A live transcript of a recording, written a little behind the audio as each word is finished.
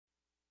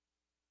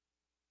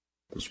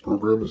This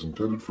program is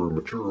intended for a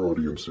mature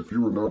audience. If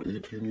you are not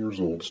 18 years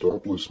old,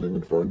 stop listening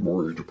and find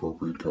more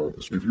age-appropriate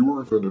content. If you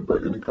are offended by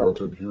any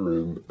content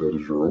herein, that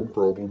is your own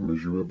problem,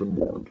 as you have been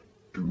warned.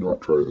 Do not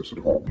try this at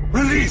home.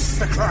 Release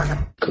the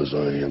Kraken! Because I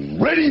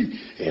am ready,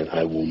 and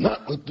I will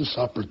not let this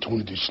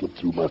opportunity slip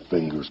through my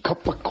fingers.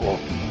 Cup of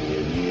coffee,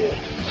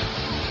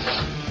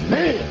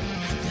 man.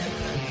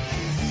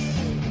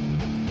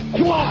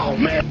 Wow,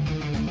 man!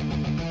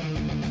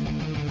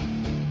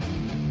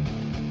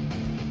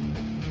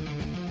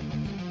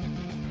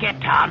 Get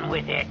on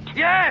with it.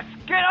 Yes,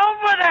 get on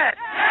with it.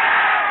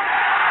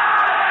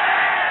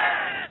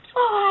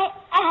 Oh,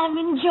 I am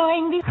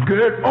enjoying this.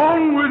 Get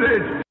on with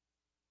it!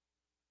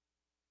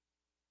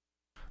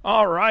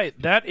 All right,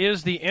 that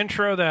is the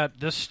intro that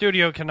this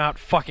studio cannot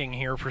fucking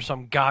hear for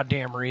some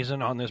goddamn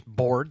reason on this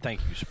board. Thank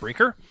you,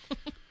 Spreaker.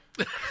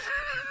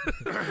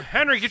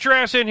 Henry, get your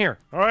ass in here.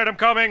 All right, I'm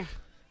coming.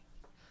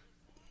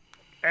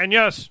 And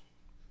yes,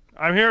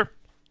 I'm here.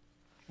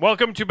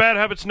 Welcome to Bad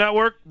Habits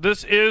Network.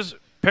 This is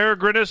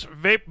Peregrinus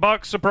Vape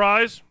Box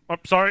Surprise.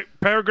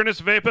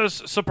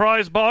 Peregrinus-vapors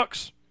Surprise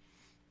Box.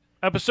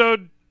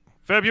 Episode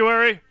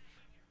February.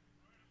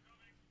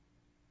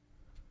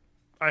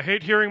 I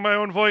hate hearing my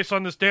own voice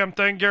on this damn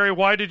thing. Gary,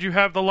 why did you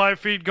have the live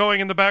feed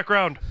going in the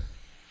background?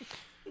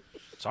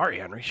 Sorry,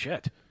 Henry.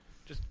 Shit.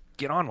 Just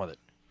get on with it.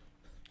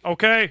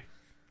 Okay.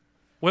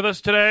 With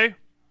us today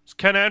is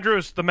Ken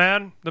Andrews, the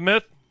man, the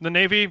myth, the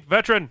Navy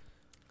veteran.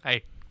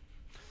 Hey.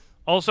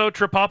 Also,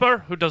 Trip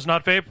Hopper, who does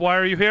not vape. Why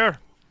are you here?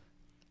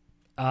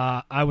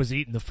 I was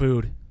eating the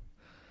food.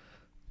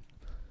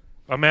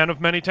 A man of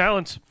many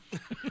talents.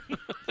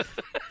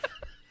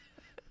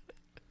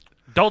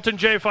 Dalton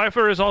J.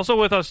 Pfeiffer is also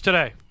with us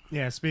today.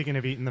 Yeah, speaking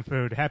of eating the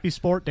food, happy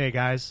sport day,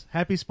 guys.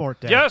 Happy sport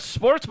day. Yes,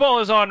 sports ball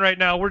is on right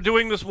now. We're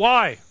doing this.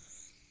 Why?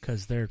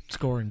 Because they're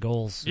scoring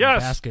goals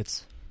Yes. and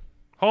baskets.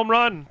 Home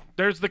run.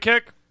 There's the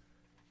kick.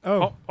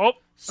 Oh.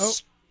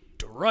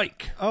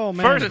 Strike. Oh,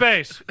 man. First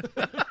base.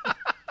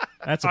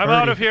 That's a I'm birdie.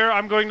 out of here.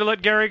 I'm going to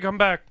let Gary come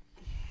back.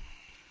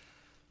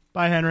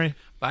 Bye, Henry.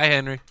 Bye,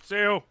 Henry. See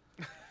you.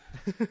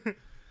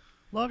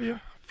 Love you.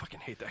 Fucking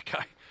hate that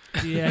guy.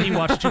 Yeah, he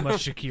watched too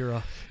much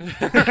Shakira.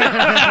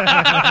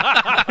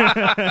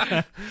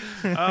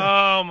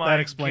 Oh my god. That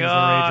explains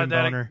the raging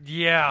that- boner.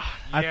 Yeah.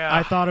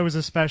 I thought it was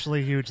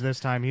especially huge this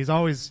time. He's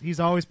always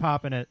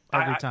popping it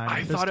every time.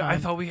 I This thought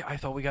time-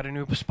 we got a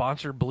new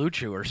sponsor, Blue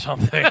Chew or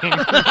something.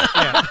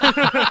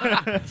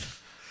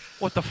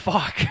 What the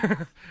fuck?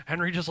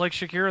 Henry just likes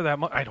Shakira that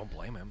much. I don't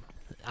blame him.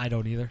 I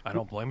don't either. I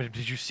don't blame him.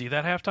 Did you see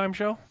that halftime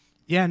show?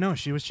 Yeah, no,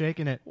 she was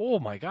shaking it. Oh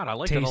my god, I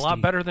liked it a lot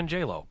Tasty. better than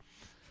J-Lo.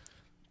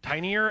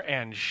 Tinier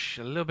and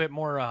a little bit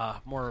more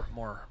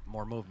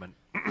movement.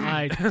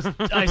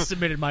 I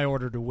submitted my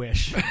order to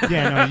Wish.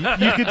 Yeah, no,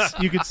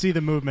 you could see the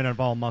movement of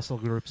all muscle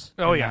groups.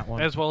 Oh in yeah, that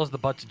one. as well as the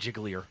butt's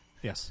jigglier.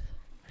 Yes,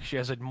 She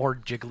has a more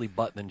jiggly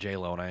butt than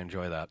J-Lo, and I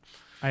enjoy that.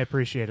 I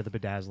appreciated the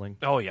bedazzling.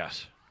 Oh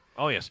yes.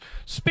 Oh yes.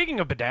 Speaking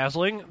of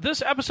bedazzling,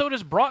 this episode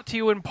is brought to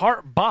you in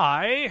part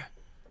by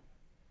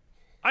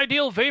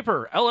Ideal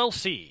Vapor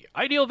LLC.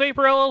 Ideal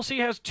Vapor LLC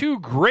has two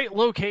great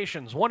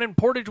locations, one in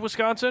Portage,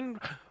 Wisconsin,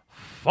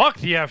 fuck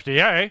the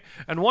FDA,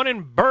 and one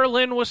in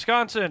Berlin,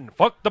 Wisconsin,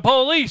 fuck the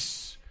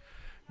police.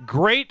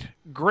 Great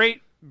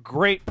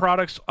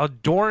products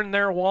adorn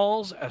their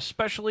walls,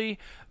 especially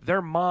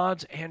their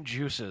mods and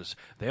juices.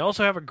 They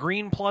also have a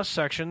Green Plus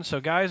section, so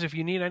guys, if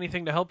you need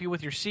anything to help you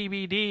with your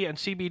CBD and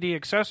CBD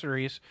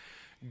accessories,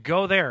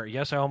 go there.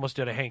 Yes, I almost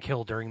did a Hank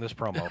Hill during this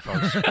promo,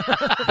 folks.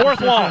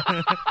 Fourth wall.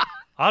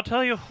 I'll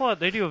tell you what,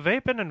 they do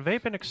vaping and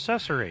vaping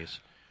accessories.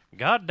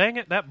 God dang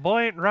it, that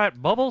boy ain't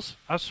right, Bubbles.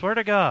 I swear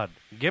to God.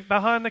 Get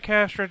behind the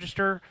cash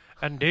register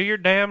and do your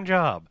damn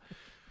job.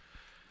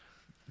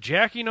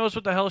 Jackie knows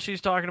what the hell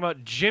she's talking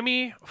about.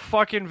 Jimmy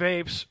fucking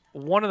Vapes,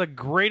 one of the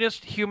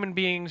greatest human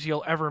beings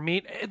you'll ever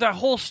meet. The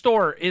whole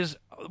store is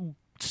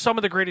some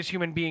of the greatest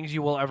human beings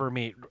you will ever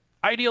meet.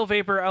 Ideal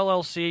Vapor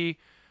LLC,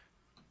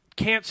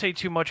 can't say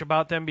too much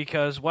about them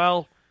because,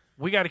 well,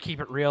 we got to keep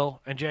it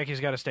real, and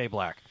Jackie's got to stay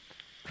black.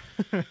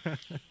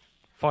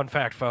 Fun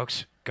fact,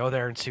 folks. Go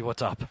there and see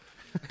what's up.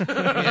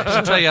 Yeah,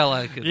 she'll tell you how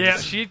like it Yeah,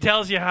 is. she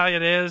tells you how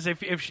it is.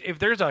 If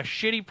there's a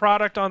shitty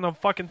product on the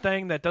fucking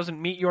thing that doesn't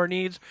meet your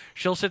needs,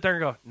 she'll sit there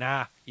and go,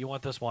 nah, you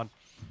want this one.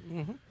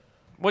 Mm-hmm.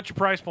 What's your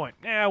price point?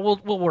 Yeah, we'll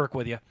work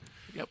with you.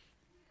 Yep.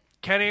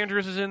 Ken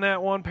Andrews is in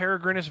that one.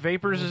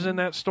 Peregrinus-vapors is in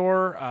that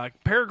store.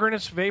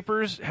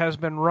 Peregrinus-vapors has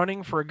been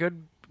running for a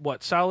good,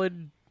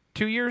 solid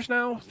 2 years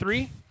now?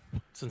 3?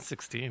 Since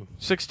 16.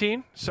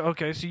 16? So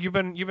okay, so you've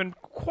been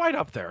quite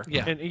up there.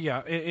 Yeah.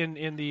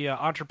 In the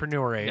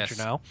entrepreneur age Yes.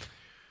 now.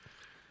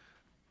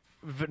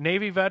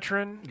 Navy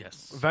veteran.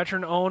 Yes.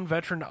 Veteran owned,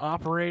 veteran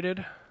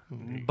operated,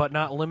 but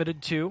not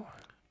limited to,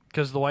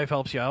 because the wife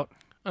helps you out.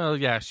 Oh,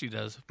 yeah, she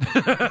does.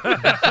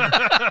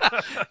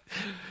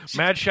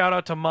 Mad shout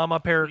out to Mama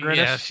Peregrinus.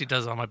 Yeah, she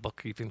does all my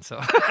bookkeeping,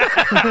 so.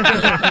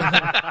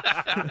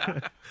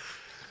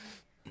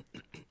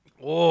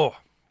 Oh,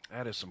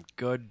 that is some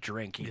good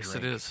drinky Yes,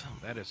 drink. it is.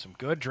 That is some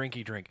good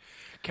drinky drink.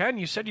 Ken,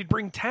 you said you'd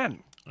bring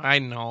 10. I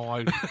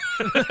know.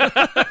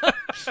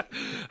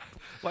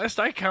 Last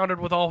I counted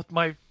with all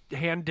my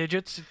hand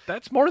digits,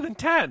 that's more than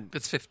 10.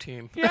 It's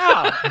 15.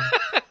 Yeah.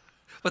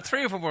 But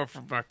 3 of them were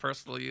for my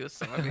personal use.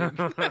 So I mean,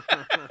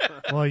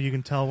 Well, you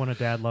can tell when a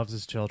dad loves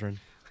his children.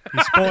 He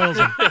spoils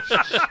them.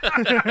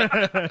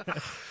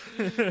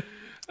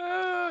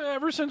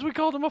 Ever since we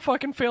called him a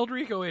fucking failed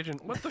RICO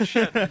agent. What the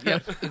shit?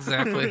 yep,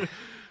 exactly.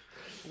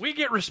 We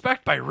get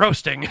respect by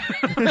roasting.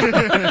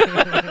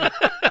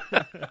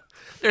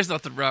 There's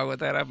nothing wrong with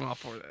that. I'm all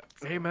for that.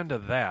 Amen to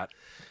that.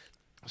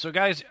 So,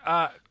 guys,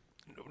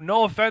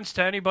 no offense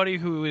to anybody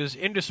who is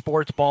into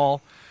sports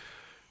ball.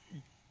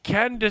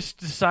 Ken just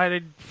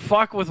decided,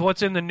 fuck with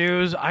what's in the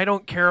news. I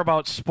don't care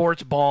about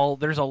sports ball.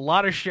 There's a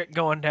lot of shit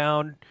going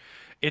down.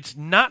 It's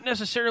not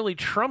necessarily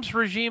Trump's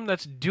regime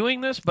that's doing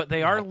this, but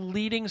they are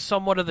leading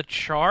somewhat of the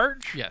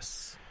charge.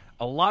 Yes.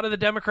 A lot of the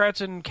Democrats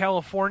in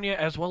California,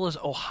 as well as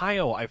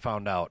Ohio, I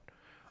found out,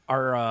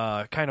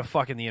 are kind of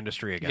fucking the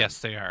industry again. Yes,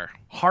 they are.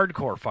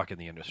 Hardcore fucking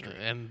the industry.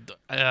 And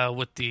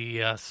with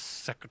the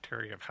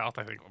Secretary of Health,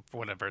 I think,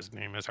 whatever his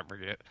name is, I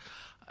forget,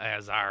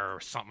 as our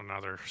something or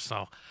other.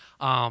 So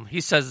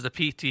he says the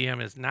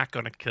PTM is not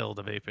going to kill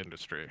the vape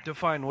industry.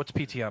 Define what's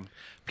PTM.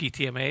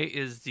 PTMA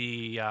is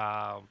the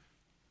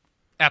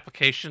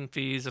application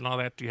fees and all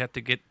that. You have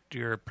to get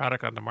your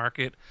product on the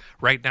market.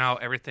 Right now,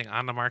 everything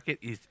on the market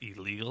is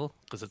illegal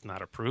because it's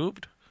not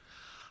approved.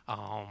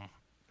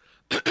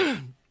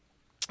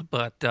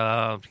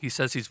 But he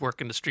says he's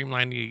working to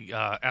streamline the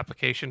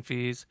application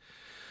fees,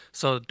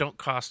 so it don't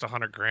cost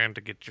 $100,000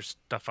 to get your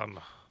stuff on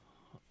the.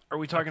 Are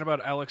we talking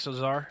about Alex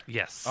Azar?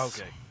 Yes.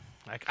 Okay.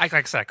 Like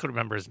I said, I couldn't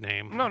remember his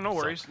name. No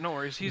worries. No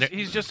worries.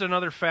 He's just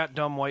another fat,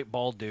 dumb, white,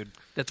 bald dude.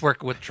 That's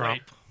working with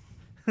Trump.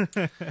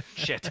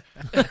 Shit.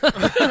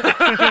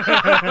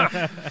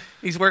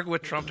 He's working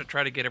with Trump to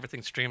try to get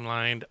everything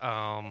streamlined.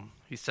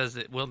 He says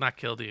it will not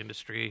kill the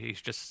industry.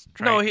 He's just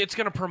trying. No, it's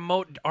going to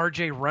promote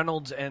R.J.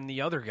 Reynolds and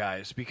the other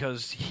guys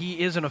because he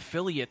is an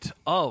affiliate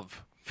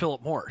of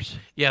Philip Morris.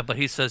 Yeah, but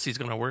he says he's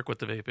going to work with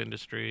the vape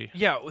industry.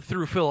 Yeah,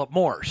 through Philip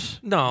Morris.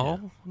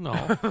 No.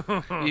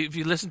 If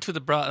you listen to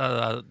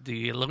the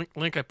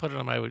link I put it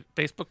on my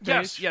Facebook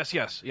page.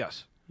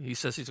 Yes. He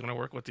says he's going to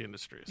work with the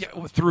industry. So.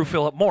 Yeah, through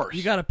Philip Morris.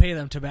 You got to pay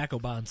them tobacco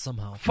bonds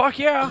somehow. Fuck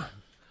yeah.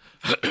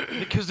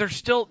 Because there's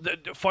still,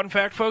 fun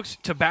fact, folks,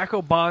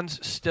 tobacco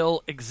bonds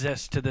still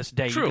exist to this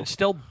day. True. You can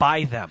still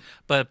buy them.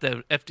 But if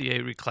the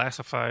FDA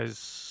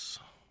reclassifies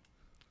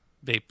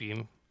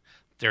vaping,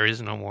 there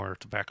is no more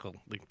tobacco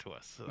linked to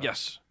us. So.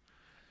 Yes.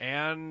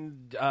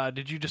 And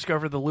did you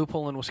discover the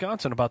loophole in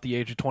Wisconsin about the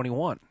age of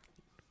 21?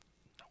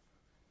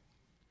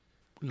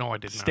 No, I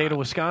did not. State of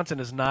Wisconsin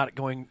is not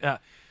going...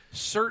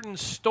 certain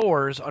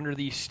stores under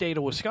the state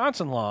of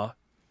Wisconsin law,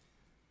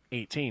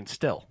 18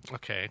 still.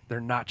 Okay.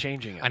 They're not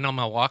changing it. I know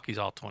Milwaukee's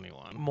all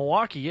 21.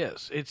 Milwaukee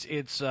is.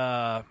 It's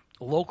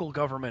local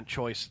government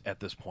choice at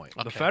this point.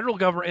 Okay. The federal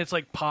government, it's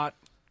like pot.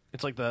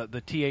 It's like the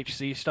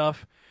THC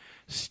stuff.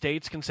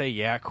 States can say,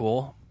 yeah,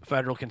 cool.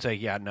 Federal can say,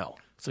 yeah, no.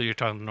 So you're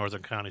talking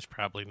northern counties,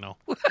 probably no.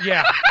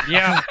 Yeah.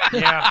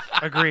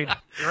 Agreed.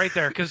 Right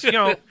there. Because,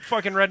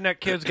 fucking redneck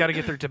kids got to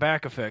get their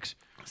tobacco fix.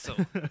 So,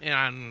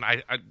 and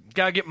I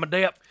got to get my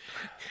dip.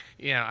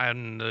 Yeah,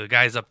 and the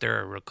guys up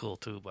there are real cool,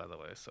 too, by the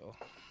way. So,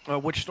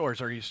 which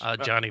stores are you?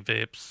 Johnny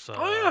Vapes.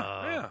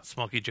 Yeah.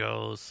 Smoky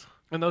Joe's.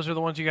 And those are the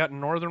ones you got in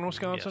northern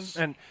Wisconsin? Yes.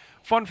 And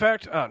fun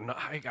fact, no,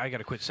 I got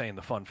to quit saying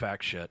the fun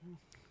fact shit.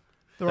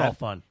 They're all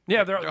fun.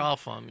 Yeah, They're all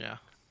fun, yeah.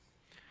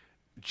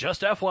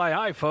 Just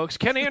FYI, folks,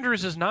 Ken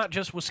Andrews is not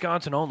just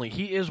Wisconsin only.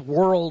 He is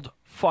world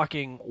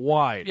fucking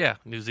wide. Yeah,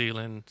 New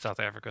Zealand, South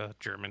Africa,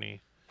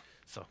 Germany.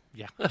 So,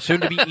 yeah. Soon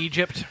to be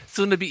Egypt.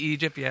 Soon to be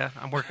Egypt, yeah.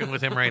 I'm working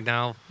with him right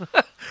now.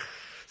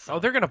 Oh,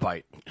 they're going to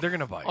bite.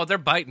 Oh, they're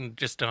biting.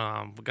 Just we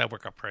got to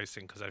work out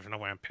pricing because there's no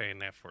way I'm paying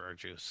that for our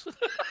juice.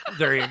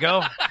 There you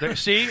go.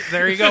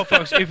 There you go,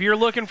 folks. If you're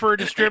looking for a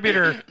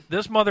distributor,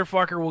 this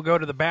motherfucker will go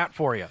to the bat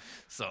for you.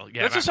 So,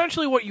 yeah. That's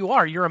essentially what you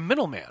are. You're a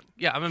middleman.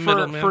 Yeah, I'm a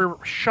middleman. For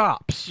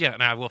shops. Yeah,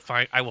 and I will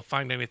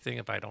find anything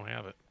if I don't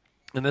have it.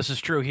 And this is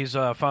true. He's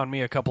found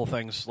me a couple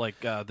things like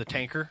the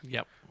tanker.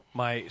 Yep.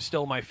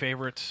 My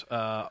favorite,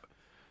 not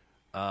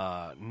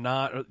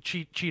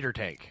cheater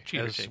tank,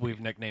 as we've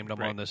nicknamed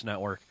them on this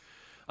network.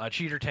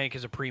 Cheater tank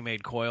is a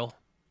pre-made coil,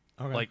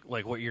 Okay.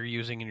 like what you're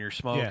using in your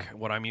smoke. Yeah.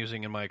 What I'm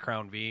using in my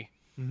Crown V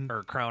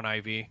or Crown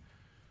IV.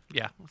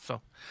 Yeah.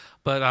 So,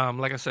 but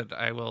like I said,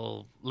 I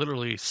will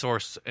literally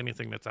source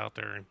anything that's out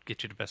there and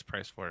get you the best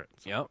price for it.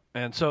 So. Yep.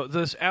 And so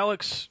this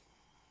Alex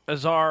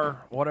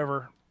Azar,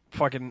 whatever,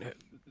 fucking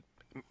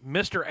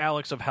Mr.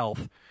 Alex of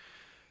Health,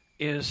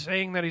 is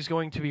saying that he's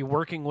going to be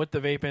working with the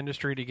vape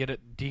industry to get it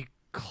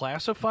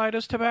declassified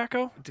as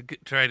tobacco.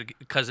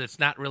 Because it's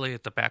not really a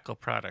tobacco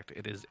product;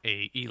 it is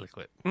a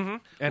e-liquid.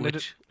 Mm-hmm.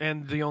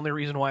 And the only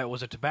reason why it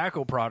was a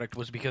tobacco product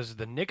was because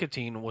the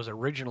nicotine was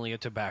originally a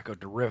tobacco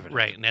derivative.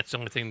 Right, and that's the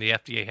only thing the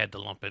FDA had to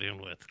lump it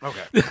in with.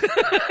 Okay.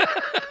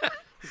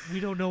 We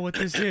don't know what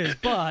this is,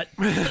 but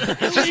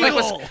that's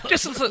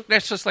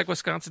just like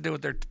Wisconsin did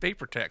with their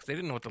vapor tax. They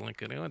didn't know what to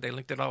link it in. They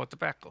linked it all with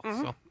tobacco.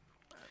 So.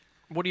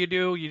 What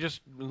do? You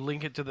just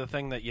link it to the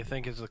thing that you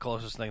think is the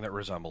closest thing that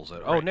resembles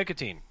it. Oh, Right.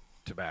 nicotine,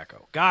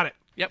 tobacco. Got it.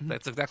 Yep,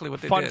 that's exactly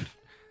what they Fun, did.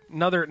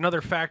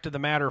 Another fact of the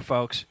matter,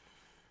 folks.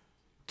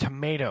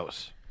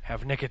 Tomatoes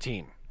have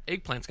nicotine.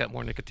 Eggplant's got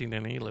more nicotine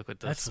than any liquid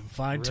does. That's some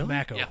fine Really?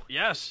 tobacco. Yeah.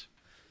 Yes.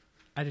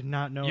 I did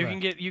not know You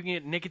that. can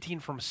get nicotine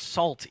from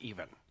salt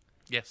even.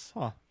 Yes.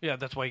 Huh. Yeah,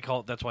 that's why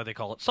they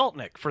call it salt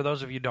nic. For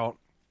those of you who don't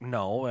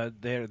know,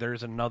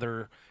 there's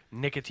another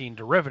nicotine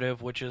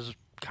derivative, which is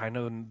kind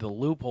of the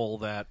loophole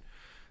that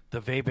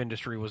the vape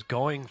industry was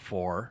going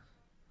for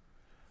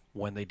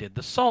when they did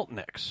the salt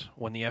nicks.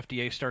 When the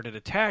FDA started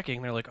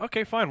attacking, they're like,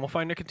 okay, fine, we'll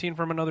find nicotine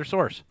from another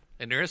source.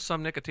 And there is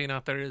some nicotine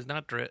out there that is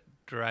not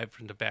derived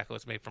from tobacco.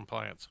 It's made from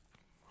plants.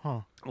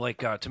 Huh.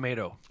 Like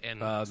tomato,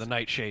 And the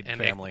nightshade and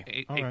family.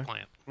 Okay.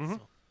 eggplant. Mhm.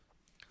 So,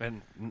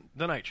 And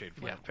the nightshade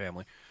Yeah.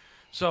 family.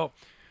 So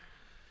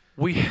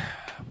we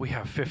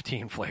have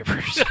 15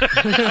 flavors.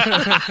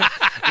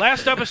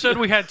 Last episode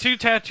we had 2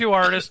 tattoo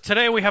artists.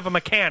 Today we have a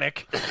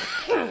mechanic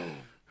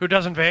who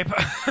doesn't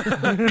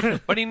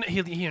vape, but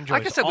he enjoys.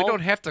 like I said, we all- don't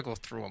have to go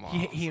through them all.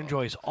 He so.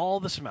 enjoys all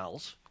the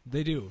smells.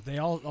 They do. A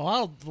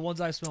lot of the ones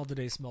I smelled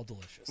today smell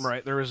delicious.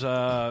 Right. There was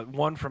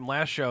one from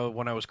last show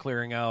when I was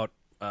clearing out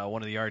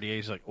one of the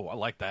RDAs. Like, oh, I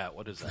like that.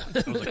 What is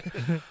that? I was like,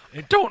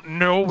 I don't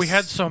know. We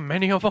had so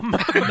many of them.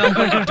 Smell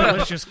like a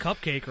delicious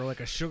cupcake or like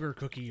a sugar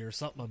cookie or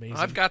something amazing.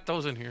 I've got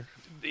those in here.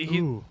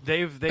 Ooh.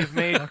 They've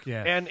made, Fuck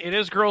yeah. and it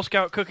is Girl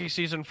Scout cookie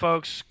season,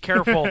 folks.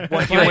 Careful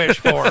what you wish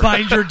for.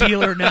 Find your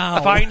dealer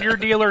now. Find your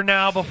dealer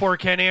now before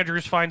Ken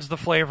Andrews finds the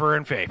flavor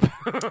in vape.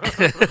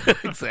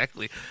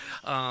 Exactly.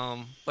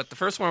 But the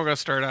first one we're going to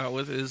start out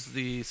with is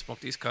the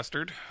Smoked East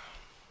Custard.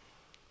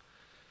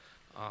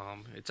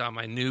 It's on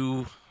my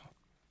new...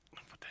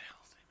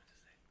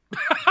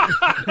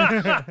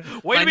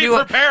 Way My to be new-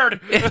 prepared.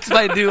 It's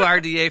my new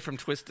RDA from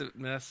Twisted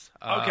Mess.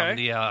 Okay.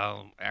 The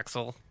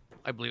Axle,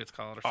 I believe it's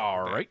called. Or something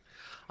All like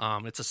that.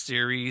 right. It's a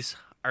series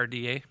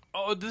RDA.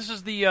 Oh, this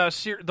is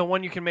the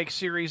one you can make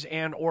series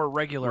and or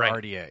regular Right.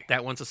 RDA.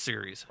 That one's a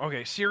series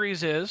Okay,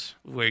 series is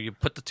where you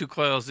put the 2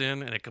 coils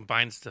in and it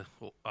combines the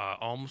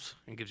ohms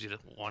and gives you the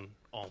 1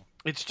 ohm.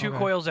 it's 2 Okay.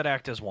 coils that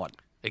act as one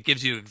It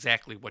gives you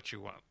exactly what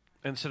you want.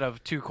 instead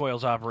of 2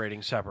 coils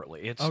operating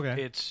separately. It's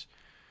Okay.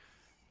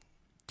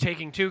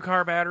 taking 2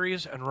 car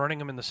batteries and running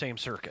them in the same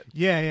circuit,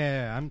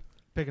 Yeah. I'm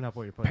picking up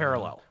what you're putting.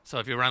 parallel. So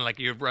if you run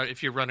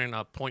if you're running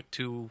a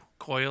 0.2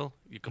 coil,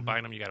 you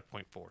combine them, you got a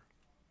 0.4.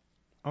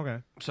 Okay.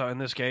 So in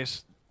this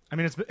case, I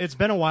mean, it's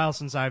been a while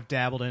since I've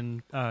dabbled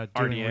in doing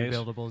RDAs?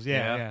 rebuildables.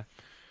 Yeah.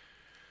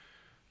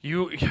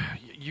 Yeah.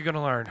 you're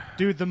gonna learn.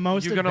 Dude, the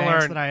most You're gonna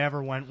advanced learn. that I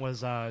ever went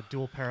was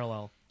dual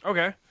parallel.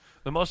 Okay,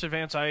 the most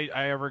advanced I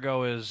ever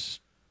go is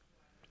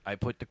I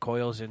put the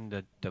coils in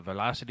the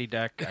velocity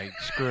deck. I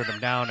screw them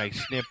down. I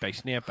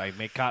snip. I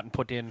make cotton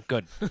put in.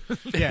 Good.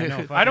 Yeah,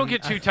 no. I don't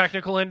get too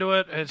technical into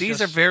it. It's These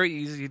just- are very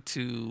easy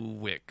to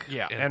wick.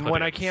 Yeah, and and put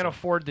when in, I can't so-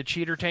 afford the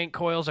cheater tank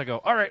coils, I go,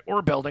 all right,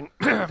 we're building.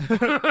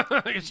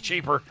 It's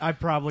cheaper. I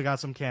probably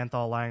got some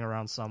Canthal lying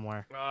around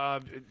somewhere.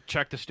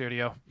 Check the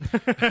studio.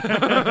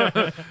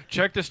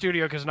 Check the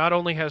studio, because not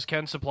only has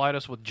Ken supplied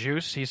us with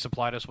juice, he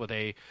supplied us with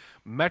a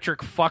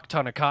metric fuck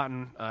ton of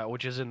cotton,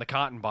 which is in the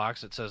cotton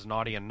box. It says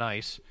naughty and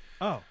nice.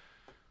 Oh.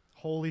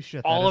 Holy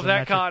shit. All is of a that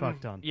metric cotton,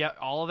 fuck ton. yeah,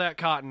 all of that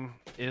cotton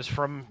is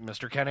from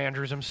Mr. Ken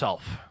Andrews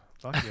himself.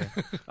 Fuck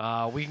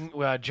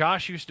yeah.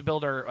 Josh used to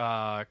build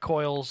our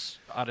coils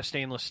out of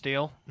stainless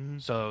steel, Mm-hmm.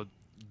 so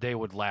they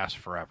would last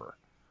forever.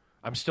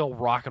 I'm still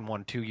rocking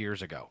one 2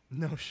 years ago.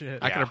 No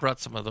shit. I could have brought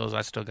some of those.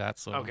 I still got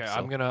some. Okay, so.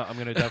 I'm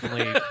gonna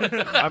definitely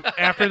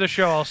after the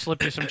show I'll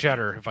slip you some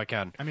cheddar if I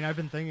can. I mean, I've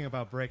been thinking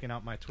about breaking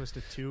out my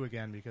Twisted 2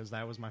 again because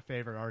that was my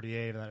favorite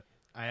RDA that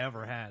I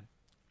ever had.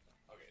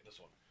 Okay, this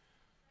one.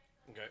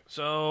 Okay,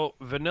 so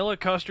vanilla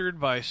custard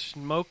by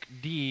Smoke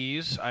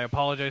D's. I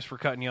apologize for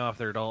cutting you off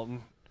there,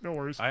 Dalton. No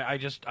worries.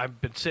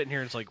 I've been sitting here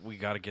and it's like we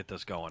got to get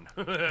this going.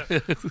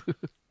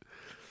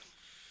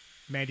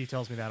 Mandy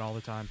tells me that all the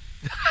time.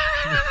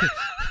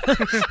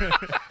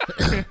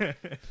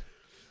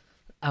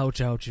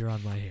 Ouch, ouch, you're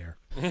on my hair.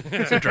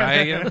 Is it dry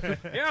again?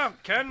 Yeah,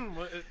 Ken,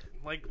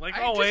 like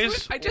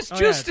always. I just Oh,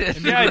 juiced yeah.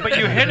 it. Yeah, but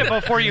you hit it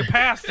before you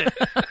passed it.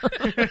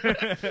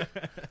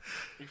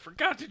 You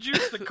forgot to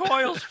juice the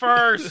coils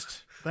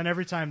first. Then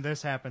every time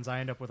this happens, I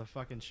end up with a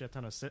fucking shit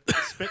ton of spit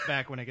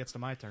back when it gets to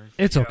my turn.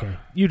 It's okay.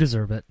 You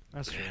deserve it.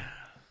 That's true.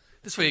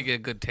 This way you get a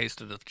good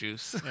taste of the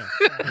juice.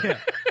 Yeah.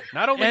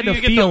 Not only And do the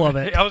you get feel the, of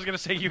it. I was gonna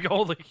say you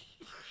only.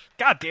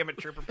 God damn it,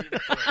 Tripper Peter.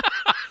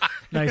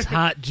 Nice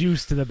hot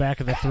juice to the back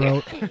of the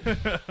throat.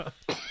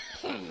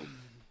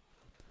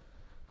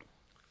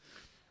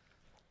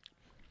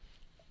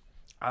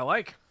 I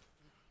like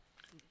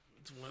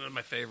It's one of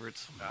my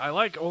favorites.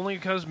 only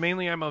because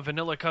mainly I'm a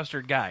vanilla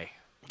custard guy.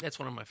 That's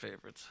one of my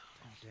favorites.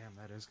 Damn,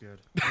 that is good.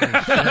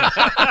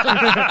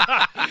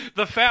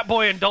 The fat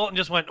boy and Dalton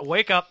just went,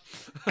 wake up.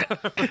 Yep,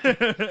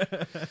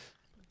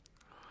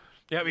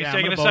 he's Yeah, I'm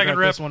taking gonna a second bogart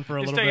rip. this one for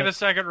a He's little taking bit. a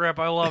second rip.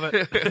 I love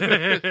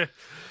it.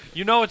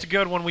 You know it's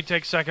good when we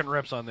take second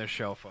rips on this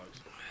show, folks.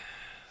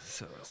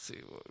 So let's see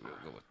what we'll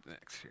go with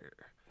next here.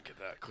 Get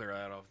that, clear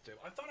that off the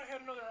table. I thought I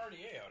had another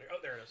RDA out here. Oh,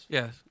 there it is.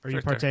 Yeah. Are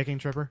you partaking,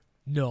 Tripper?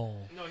 No.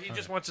 No, he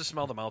just wants to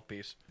smell the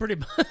mouthpiece. Pretty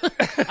much.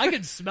 I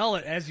can smell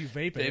it as you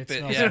vape it. It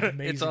smells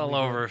amazingly it's all good.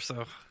 over.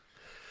 So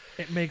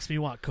It makes me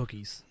want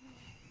cookies.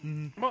 Well, I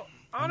might have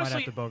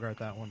honestly, to Bogart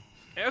that one.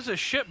 as a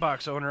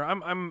shitbox owner,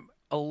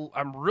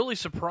 I'm really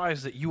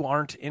surprised that you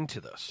aren't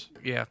into this.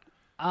 yeah.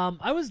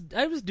 I was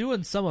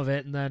doing some of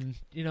it, and then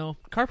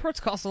car parts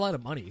cost a lot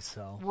of money,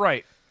 so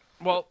Right.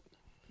 Well,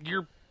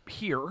 you're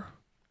here,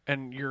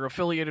 and you're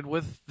affiliated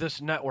with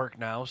this network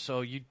now,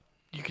 so you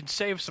can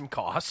save some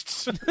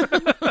costs.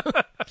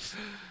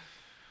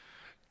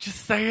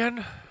 Just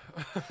saying.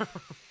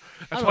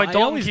 That's why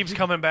Dalton keeps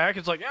coming back.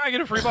 It's like, yeah, I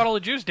get a free bottle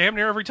of juice damn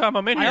near every time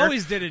I'm in here. I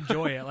always did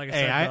enjoy it. Like I Hey,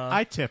 said,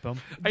 I tip him.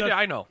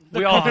 I know.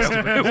 We all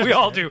do. We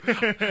all do.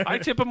 I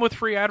tip him with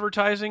free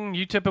advertising.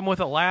 You tip him with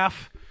a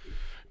laugh.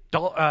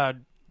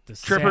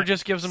 Tripper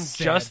just gives him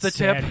just the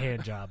tip. sad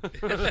hand job.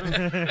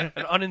 An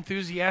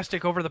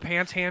unenthusiastic over the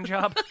pants hand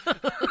job.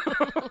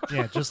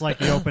 Yeah, just like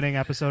the opening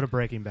episode of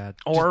Breaking Bad.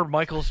 Or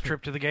Michael's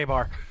trip to the gay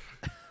bar.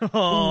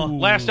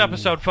 Last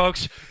episode,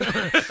 folks.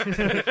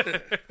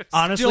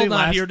 Honestly, Still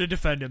not here to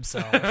defend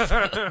himself.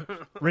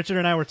 Richard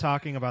and I were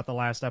talking about the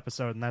last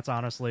episode, and that's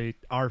honestly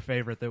our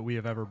favorite that we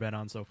have ever been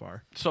on so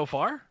far. So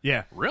far?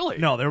 Yeah. Really?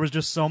 No, there was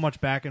just so much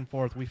back and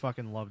forth. We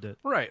fucking loved it.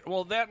 Right.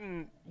 Well, that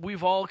and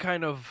we've all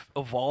kind of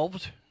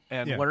evolved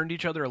and Yeah. learned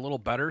each other a little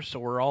better, so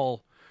we're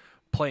all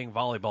playing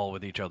volleyball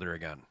with each other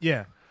again.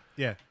 Yeah.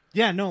 Yeah.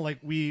 Yeah, no, like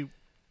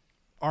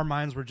our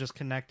minds were just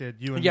connected.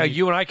 You and Yeah, me.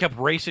 you and I kept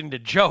racing to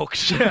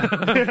jokes.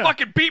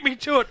 Fucking beat me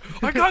to it.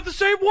 I got the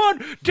same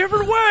one,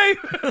 different way.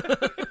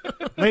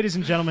 Ladies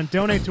and gentlemen,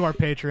 donate to our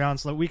Patreon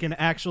so that we can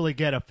actually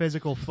get a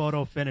physical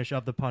photo finish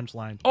of the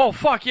punchline. Oh,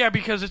 fuck yeah,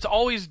 because it's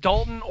always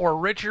Dalton or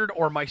Richard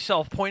or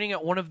myself pointing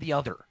at one of the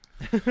other.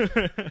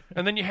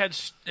 And then you had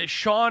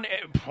Sean,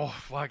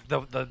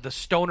 the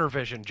stoner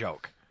vision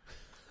joke.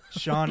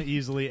 Sean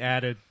easily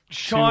added 2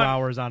 Sean-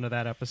 hours onto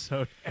that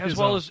episode. As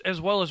well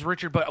as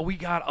Richard, but we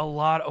got a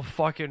lot of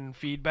fucking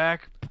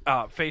feedback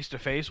face to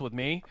face with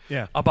me.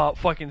 Yeah. About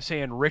fucking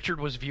saying Richard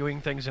was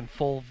viewing things in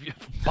full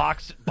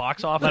box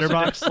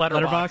office.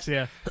 Letterbox,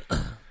 yeah.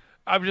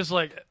 I'm just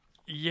like,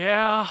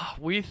 yeah,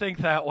 we think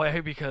that way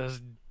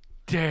because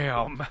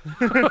damn.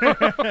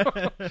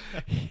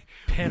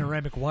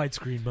 Panoramic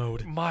widescreen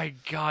mode. My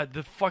God,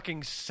 the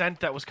fucking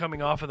scent that was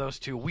coming off of those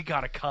two, we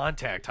got a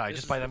contact high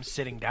just by them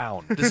sitting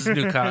down. This is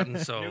New Cotton,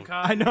 so New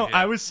Cotton? I know. Yeah.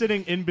 I was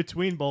sitting in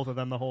between both of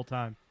them the whole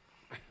time.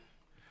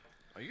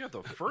 Oh, you got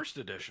the first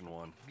edition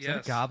one. Is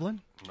that a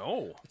goblin?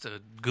 No, it's a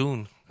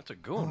goon. that's a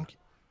goon.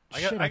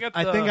 Shit, I got.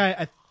 I the, think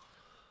I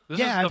This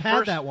yeah, is the I've had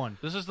first, that one.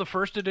 This is the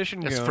first edition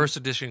That's goon. first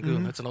edition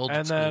goon. That's an old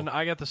And school. then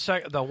I got the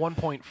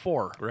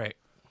 1.4. Right.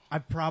 I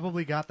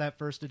probably got that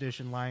first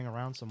edition lying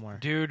around somewhere.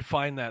 Dude,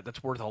 find that.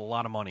 That's worth a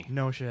lot of money.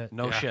 No shit.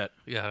 No Yeah. shit.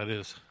 Yeah, it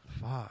is.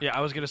 Fuck. Yeah,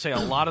 I was going to say a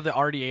lot of the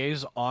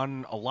RDAs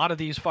on a lot of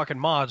these fucking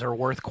mods are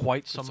worth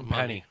quite some some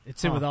penny. money.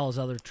 It's in with all his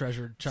other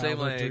treasured Same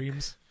childhood like-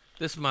 dreams.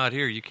 This mod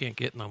here, you can't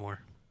get no more.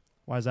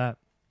 Why is that?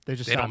 They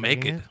just They don't stopped make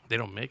making it. They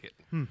don't make it.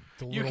 The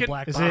You little can-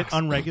 black Is box. it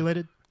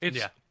unregulated? It's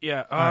Yeah.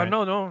 yeah. right.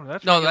 No,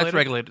 that's No, regulated. that's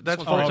regulated.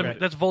 That's Oh, okay.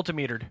 That's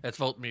voltmetered. That's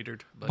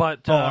voltmetered.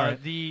 But Oh, all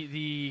right.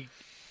 the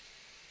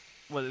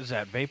what is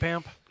that? Vape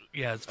amp?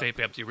 yeah, it's vape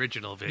amp, the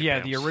original vape Yeah,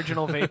 amps. the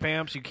original vape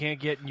amps you can't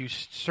get. You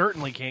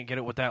certainly can't get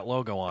it with that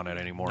logo on it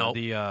anymore. Nope.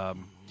 The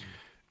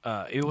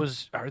it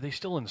was. Are they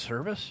still in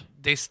service?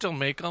 They still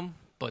make them,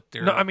 but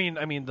they're No, I mean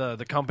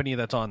the company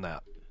that's on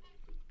that.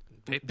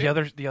 vape The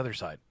amp? other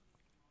side.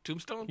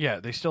 Tombstone. Yeah,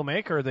 they still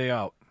make or are they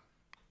out?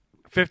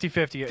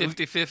 50-50.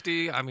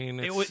 50-50. I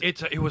mean, It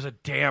was a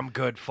damn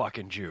good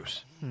fucking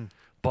juice.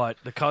 But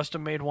the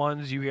custom made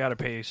ones, you got to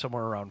pay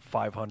somewhere around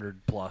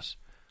 500 plus.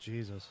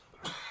 Jesus.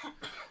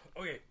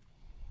 Okay.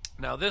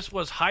 Now this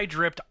was high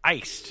dripped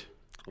iced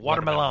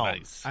watermelon.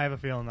 ice. I have a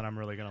feeling that I'm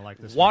really gonna like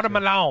this.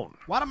 Watermelon.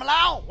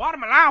 Watermelon.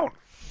 Watermelon.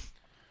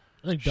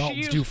 I think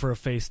Dalton's She due is- for a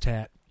face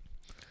tat.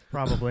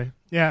 Probably.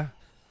 Yeah.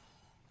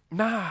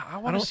 Nah, I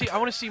want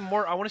to see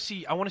more. I want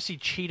to see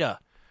cheetah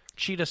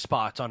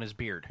spots on his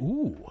beard.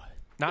 Ooh.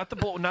 Not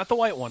the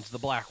white ones, the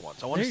black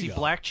ones. I want to There see you go.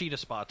 black cheetah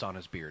spots on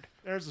his beard.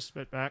 There's a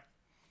spit back.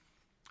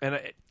 And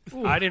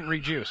I didn't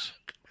rejuice.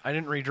 I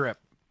didn't redrip.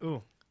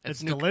 Ooh.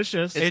 It's new-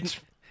 delicious.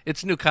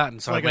 It's new cotton,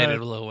 so like I made a-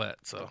 it a little wet.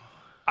 So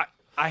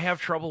I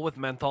have trouble with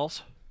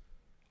menthols.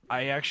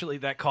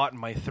 That caught in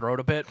my throat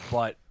a bit,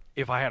 but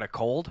if I had a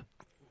cold,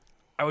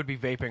 I would be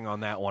vaping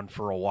on that one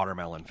for a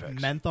watermelon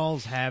fix.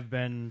 Menthols have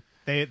been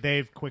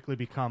they've quickly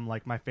become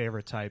like my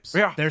favorite types.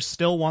 Yeah. There's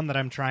still one that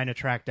I'm trying to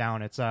track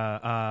down. It's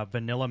a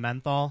vanilla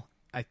menthol.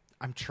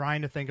 I'm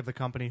trying to think of the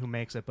company who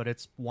makes it, but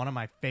it's one of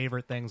my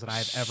favorite things that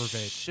I've ever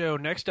vaped. So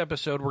next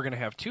episode, we're going to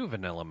have 2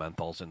 vanilla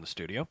menthols in the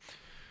studio.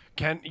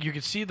 You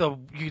could see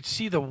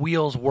the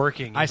wheels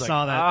working. I He's like,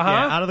 saw that. Uh-huh.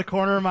 Yeah, out of the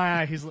corner of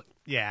my eye, he's like,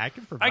 yeah, I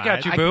can provide. I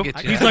got you, I boo. can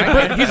get you.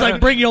 He's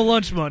like, bring your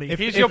lunch money.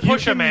 He's your if you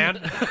pusher, can-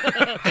 man.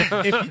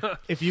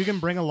 if you can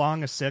bring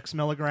along a 6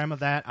 milligram of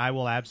that, I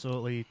will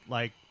absolutely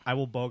I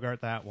will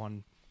Bogart that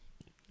one,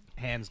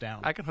 hands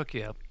down. I can hook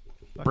you up.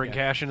 Bring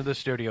cash into the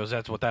studios.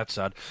 That's what that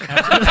said.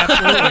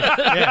 Absolutely.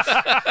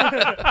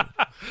 Yes.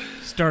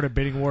 Start a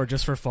bidding war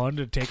just for fun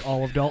to take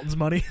all of Dalton's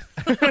money.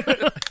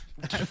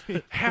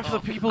 Half the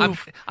people.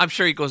 I'm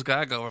sure he goes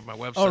gaga over my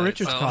website. Oh,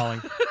 Richard's so.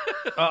 calling.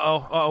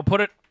 Uh-oh. Put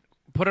it on.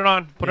 Put it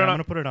on. I'm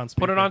gonna put it on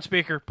speaker. Put it on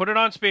speaker. Put it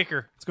on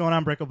speaker. What's going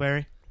on,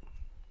 Brickleberry?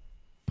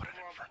 Put it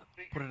in front.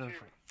 Put it in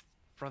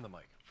front of the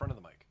mic. Front of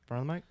the mic.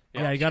 Front of the mic?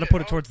 Yeah, you got to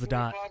put it towards the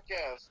dot.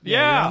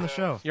 Yeah. You're on the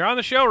show. You're on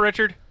the show,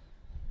 Richard.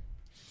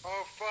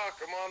 Oh,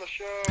 fuck, I'm on the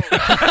show.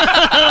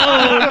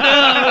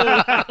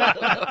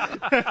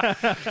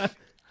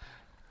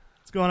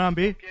 What's going on,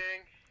 B? Gang.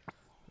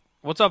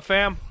 What's up,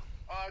 fam?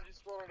 I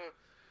just wanted to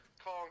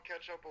call and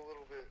catch up a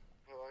little bit,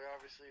 but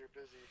obviously you're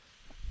busy.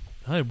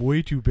 I'm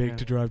way too big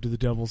to drive to the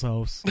devil's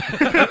house.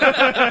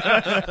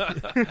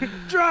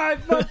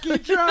 Drive, monkey,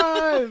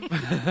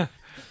 drive!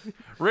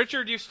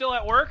 Richard, you still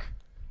at work?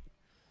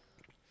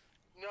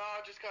 No, I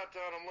just got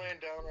done. I'm laying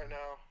down right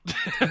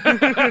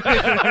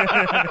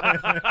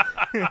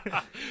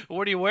now.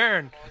 What are you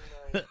wearing?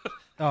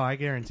 Oh, I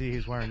guarantee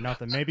he's wearing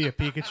nothing. Maybe a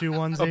Pikachu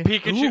onesie. A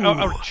Pikachu? He a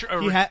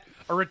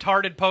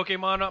retarded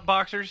Pokemon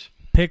boxers?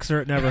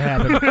 Pixar, it never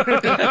happened.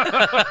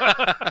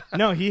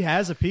 No, he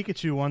has a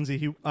Pikachu onesie.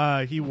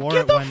 He wore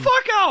Get it the when.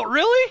 fuck out!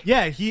 Really?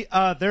 Yeah,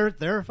 there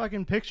are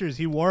fucking pictures.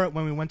 He wore it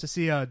when we went to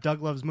see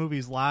Doug Loves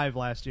Movies live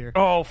last year.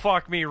 Oh,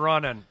 fuck me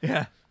running.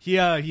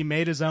 Yeah, he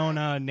made his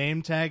own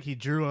name tag. He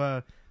drew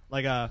a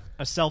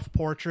self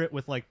portrait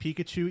with like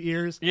Pikachu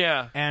ears.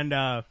 Yeah. And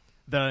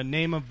the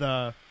name of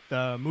the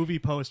movie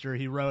poster,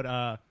 he wrote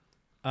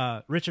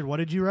Richard, what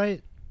did you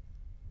write?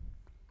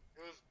 It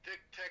was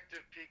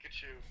Detective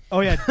Pikachu. Oh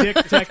yeah, Dick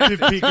Detective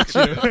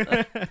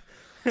Pikachu.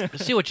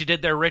 See what you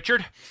did there,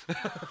 Richard?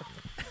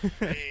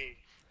 Hey.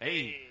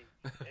 Hey.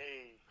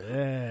 All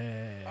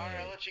right,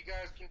 I'll let you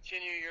guys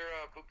continue your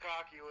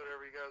bukkake,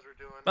 whatever you guys were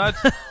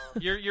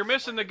doing. You're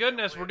missing the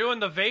goodness. We're doing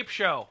the vape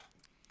show.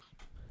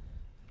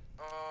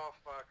 Oh,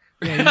 fuck.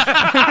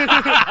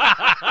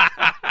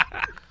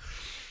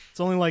 It's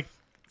only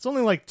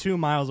like 2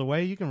 miles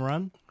away. You can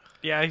run.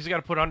 Yeah, he's got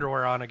to put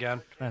underwear on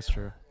again. That's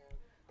true.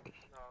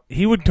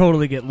 He would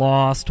totally get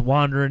lost,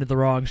 wander into the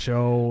wrong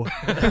show.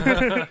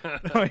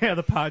 Oh yeah,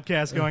 the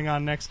podcast going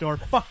on next door.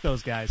 Fuck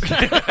those guys.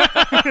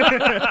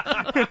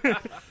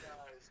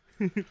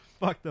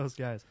 Fuck those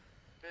guys.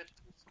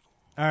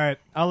 All right,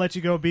 I'll let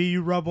you go, B.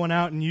 You rub one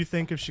out and you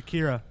think of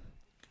Shakira.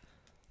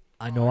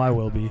 I know I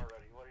will be.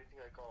 What do you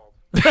think I called?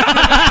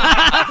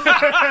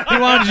 He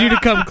wanted you to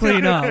come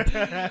clean up.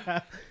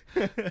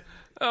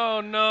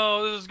 Oh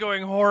no, this is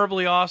going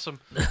horribly awesome.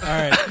 All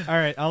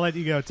right, I'll let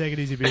you go. Take it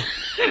easy, B.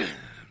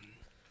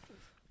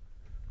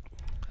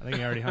 I think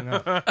he already hung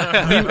up.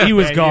 He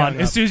was Yeah, he gone.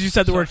 hung As up. soon as you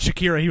said the word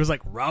Shakira, he was like,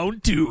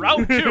 round two.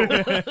 Round two.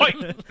 Fight.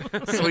 So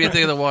what do you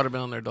think of the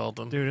watermelon there,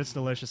 Dalton? Dude, it's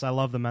delicious. I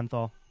love the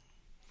menthol.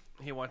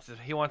 He wants it.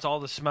 He wants all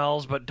the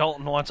smells, but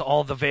Dalton wants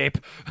all the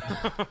vape.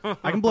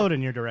 I can blow it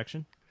in your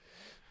direction.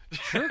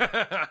 Do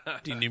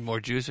you need more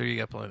juice or you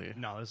got plenty?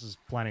 No, this is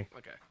plenty.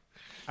 Okay.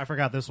 I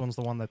forgot this one's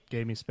the one that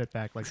gave me spit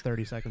back like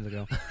 30 seconds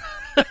ago.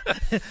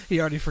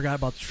 He already forgot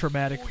about the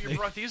traumatic Oh, you thing.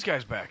 brought these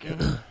guys back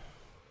in.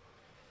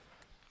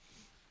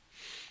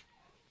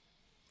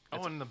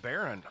 Oh, and the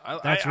Baron.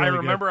 That's I really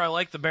remember I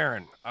like the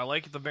Baron. I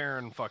like the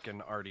Baron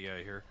fucking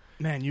RDA here.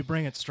 Man, you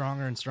bring it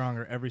stronger and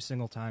stronger every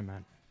single time,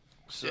 man.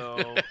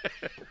 So,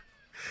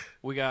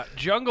 we got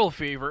Jungle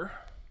Fever.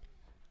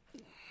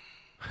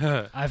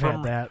 I've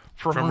had that.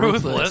 From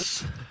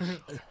Ruthless.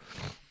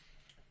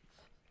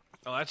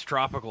 Oh, that's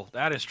tropical.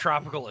 That is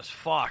tropical as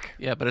fuck.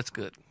 Yeah, but it's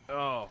good.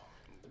 Oh.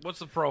 What's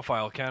the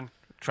profile, Ken?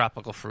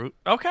 Tropical fruit.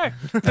 Okay.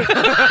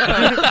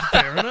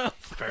 Fair enough.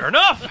 Fair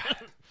enough.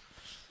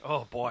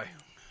 Oh, boy.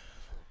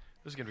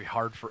 This is going to be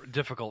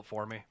difficult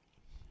for me.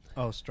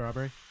 Oh,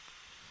 strawberry?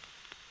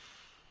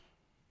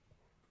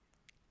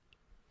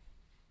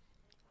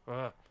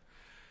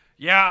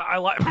 Yeah, I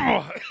like.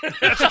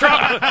 That's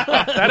tropical.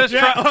 That is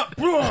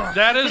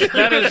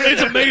that is.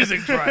 It's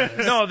amazing. Try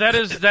this. No, that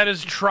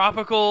is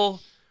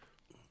tropical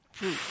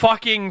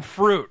fucking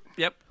fruit.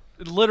 Yep.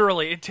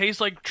 Literally, it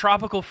tastes like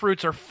tropical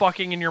fruits are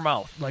fucking in your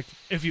mouth. Like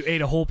if you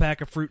ate a whole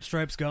pack of Fruit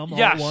Stripes gum all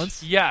Yes, at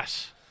once.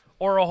 yes,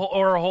 or a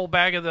whole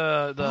bag of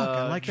the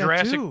I like that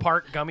Jurassic too.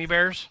 Park gummy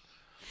bears.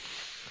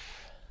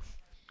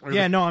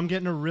 Yeah, no, I'm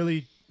getting a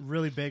really,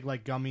 really big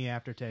like gummy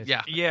aftertaste.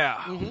 Yeah. Yeah.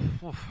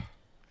 Mm-hmm.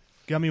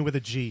 Gummy with a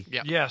G.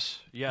 Yeah. Yes.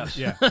 Yeah.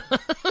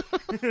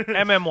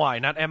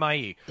 MMY, not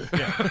MIE.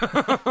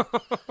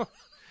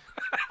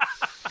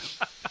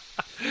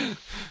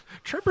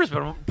 Tripper's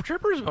been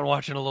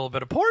watching a little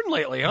bit of porn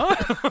lately, huh?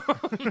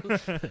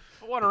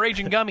 What a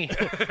raging gummy.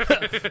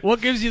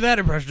 What gives you that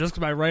impression? Just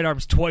because my right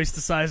arm's twice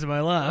the size of my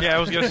left. Yeah, I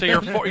was gonna say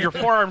your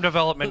forearm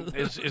development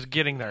is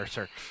getting there,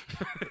 sir.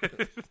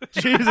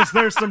 Jesus,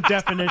 there's some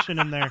definition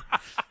in there.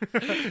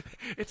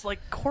 It's like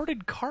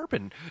corded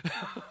carbon.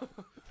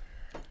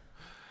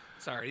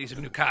 Sorry, these are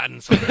new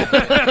cottons. I'm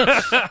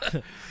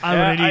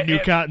gonna need new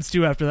I- cottons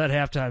too after that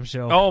halftime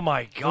show. Oh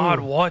my God,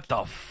 what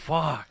the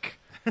fuck?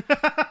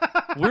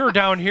 We were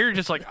down here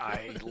just like,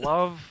 I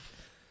love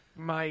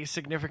My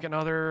significant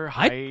other.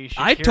 I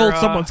Hi, told Shakira.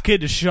 someone's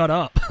kid to shut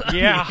up.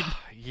 Yeah,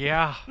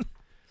 yeah.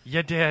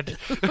 You did.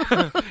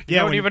 You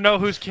don't even know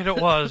whose kid it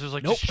was. It was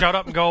like, just shut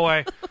up and go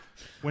away.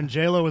 When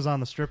J-Lo was on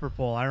the stripper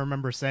pole, I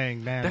remember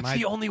saying, man, That's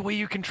the only way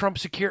you can trump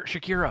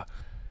Shakira.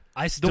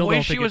 I still The way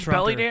don't she think it was trumped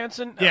belly her.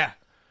 dancing. Yeah.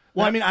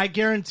 Well, I mean, I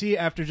guarantee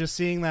after just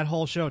seeing that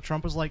whole show,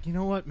 Trump was like, you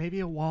know what? Maybe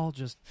a wall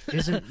just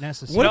isn't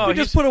necessary. What if we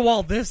he's- just put a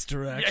wall this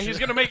direction? Yeah,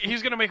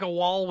 he's gonna make a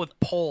wall with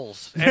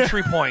poles,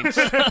 entry points.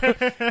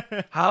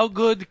 How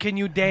good can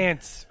you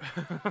dance?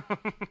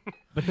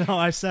 But no,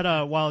 I said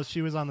while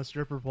she was on the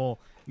stripper pole,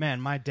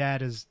 man, my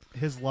dad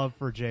his love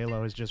for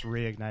J-Lo is just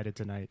reignited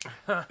tonight.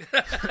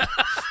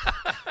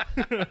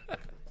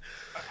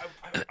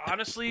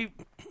 Honestly,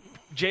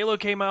 J-Lo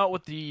came out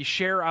with the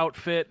Cher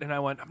outfit, and I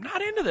went, I'm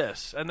not into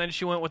this. And then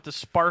she went with the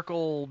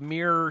sparkle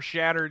mirror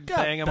shattered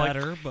thing. I'm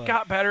better, like, but-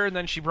 got better. And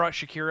then she brought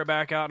Shakira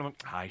back out, and I'm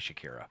like, hi,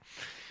 Shakira.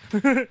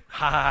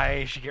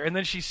 Hi, Shakira. And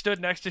then she stood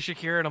next to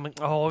Shakira, and I'm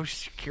like, oh,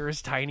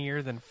 Shakira's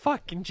tinier than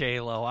fucking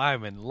J-Lo.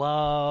 I'm in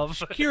love.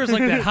 Shakira's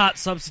like that hot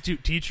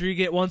substitute teacher you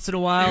get once in a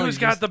while. Who's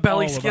and got just the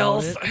belly all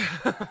about skills?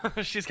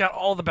 it. She's got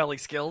all the belly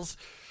skills.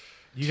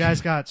 You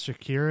guys got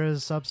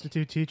Shakira's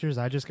substitute teachers?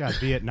 I just got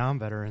Vietnam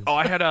veterans. Oh,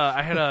 I had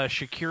a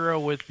Shakira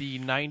with the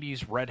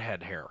 90s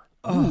redhead hair.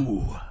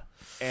 Ooh.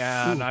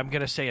 And I'm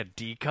going to say a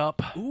D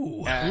cup.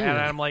 Ooh. And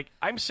I'm like,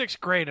 I'm 6th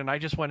grade and I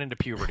just went into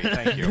puberty.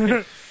 Thank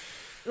you.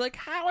 Like,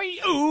 how are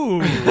you?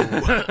 Ooh.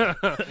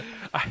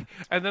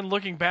 And then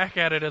looking back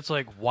at it, it's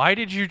like, why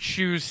did you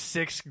choose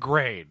 6th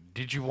grade?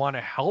 Did you want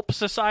to help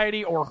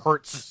society or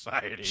hurt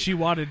society? She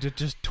wanted to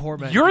just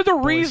torment You're the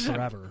boys reason.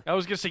 forever. I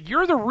was going to say,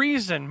 you're the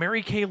reason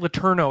Mary Kay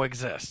Letourneau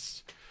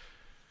exists.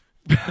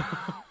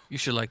 You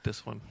should like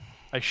this one.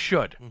 I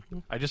should.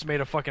 I just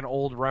made a fucking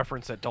old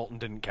reference that Dalton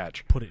didn't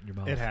catch. Put it in your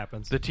mouth. It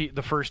happens.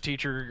 The first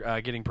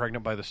teacher getting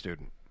pregnant by the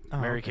student.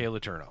 Mary okay. Kay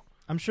Letourneau.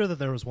 I'm sure that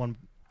there was one.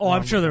 Oh,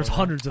 I'm long sure there's before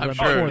hundreds of them I'm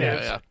sure. before Yeah,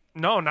 that. yeah.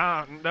 No,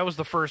 that was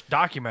the first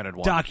documented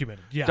one.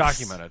 Documented, yes.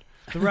 Documented.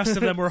 The rest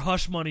of them were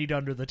hush moneyed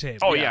under the table.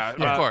 Oh, yeah.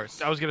 of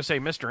course. I was going to say,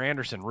 Mr.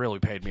 Anderson really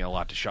paid me a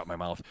lot to shut my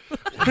mouth.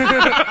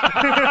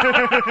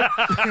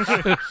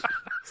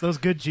 It's those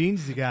good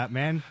genes you got,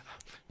 man.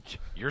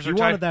 Yours He are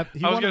wanted tight. that-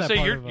 he I was wanted gonna that say,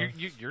 part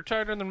you're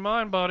tighter than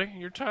mine, buddy.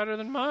 You're tighter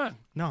than mine.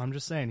 No, I'm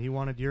just saying he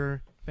wanted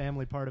your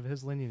family part of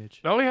his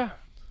lineage. Oh, yeah.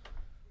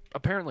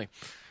 Apparently.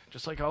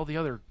 Just like all the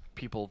other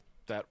people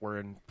that were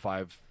in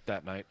 5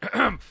 that night.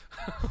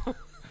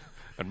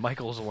 And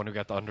Michael's the one who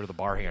got the under the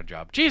bar hand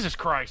job. Jesus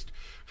Christ.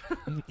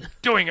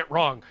 Doing it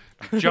wrong.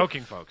 I'm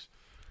joking, folks.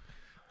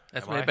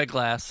 That's Am made I? by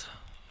glass.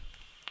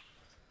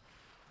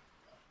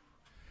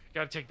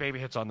 Got to take baby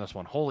hits on this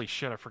one. Holy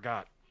shit, I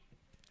forgot.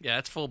 Yeah,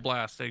 it's full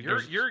blast.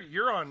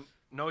 You're on.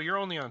 No, you're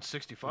only on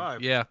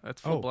 65. Yeah,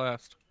 that's full Oh.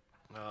 blast.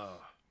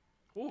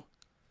 Ooh.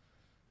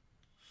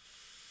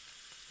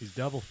 He's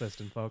double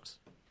fisting, folks.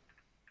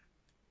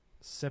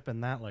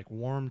 Sipping that like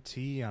warm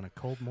tea on a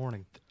cold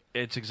morning.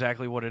 It's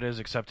exactly what it is,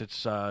 except it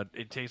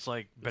tastes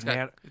like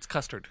It's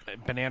custard.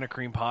 banana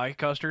cream pie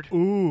custard.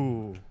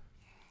 Ooh.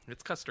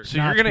 It's custard. So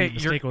Not you're to gonna be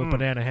mistaken with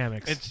banana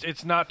hammocks.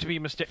 It's not to be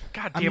mistaken.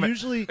 God I'm damn it!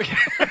 usually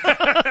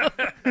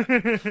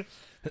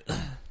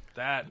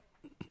That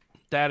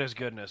is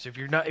goodness. If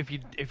you're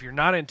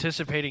not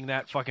anticipating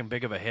that fucking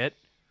big of a hit,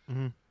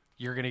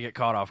 you're gonna get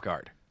caught off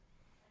guard.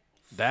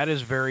 That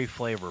is very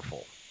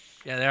flavorful.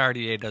 Yeah, the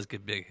RDA does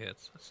get big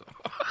hits. So.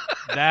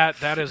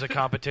 That is a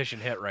competition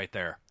hit right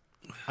there.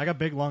 I got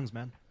big lungs,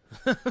 man.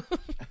 I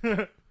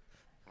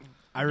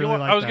You really are-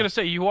 like I was that. gonna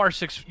say you are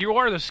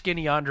the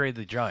skinny Andre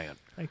the Giant.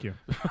 Thank you.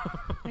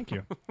 Thank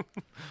you.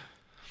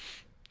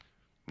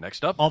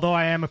 Next up, Although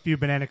I am a few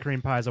banana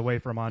cream pies away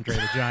from Andre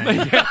the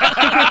Giant.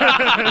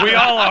 we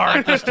all are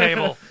at this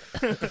table.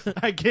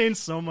 I gained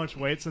so much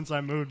weight since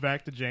I moved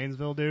back to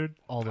Janesville, dude.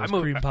 All those I'm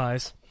a- cream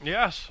pies.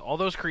 Yes, all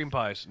those cream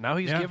pies. Now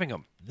he's Yeah. giving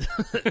them.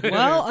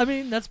 Well, I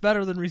mean, that's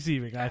better than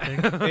receiving, I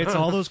think. It's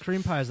all those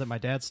cream pies that my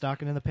dad's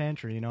stocking in the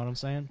pantry. You know what I'm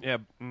saying? Yeah,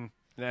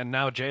 and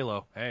now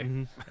J-Lo.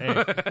 Hey,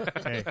 Hey,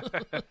 hey.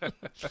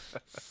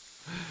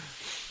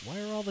 Why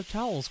are all the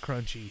towels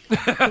crunchy?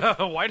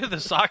 why do the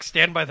socks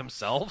stand by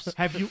themselves?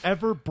 Have you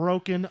ever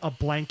broken a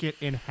blanket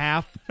in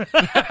half?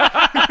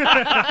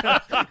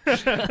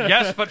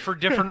 Yes, but for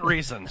different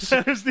reasons.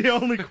 That is the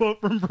only quote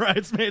from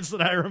Bridesmaids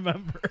that I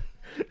remember.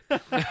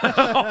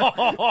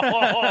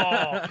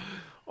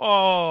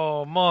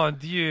 Oh, mon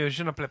Dieu,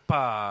 je ne plais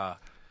pas.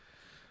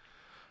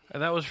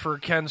 And that was for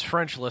Ken's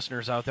French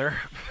listeners out there.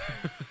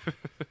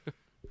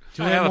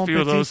 I have a few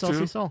of those,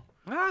 too.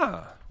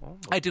 Ah,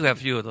 I do have a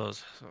few of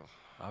those. So.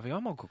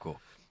 avion mon coco.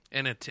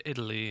 And into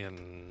Italy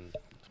and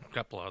a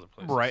couple other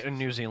places. Right, in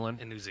New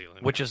Zealand. In New Zealand.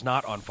 Which is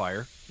not on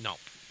fire. No.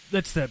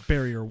 That's that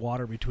barrier of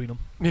water between them.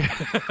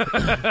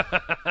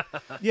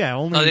 Yeah,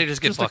 only No, they just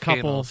get a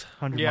couple volcanoes.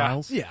 hundred Yeah.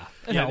 miles. Yeah.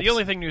 It Yeah, helps. the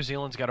only thing New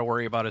Zealand's got to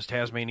worry about is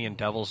Tasmanian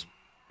devils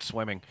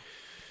swimming.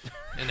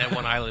 And that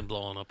one island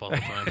blowing up all the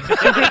time.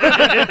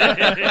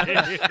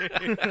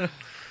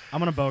 I'm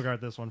going to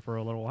Bogart this one for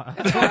a little while.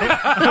 That's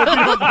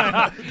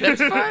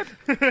fine.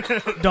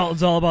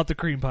 Dalton's all about the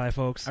cream pie,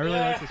 folks. I really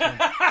like this one.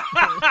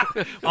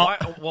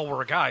 Well,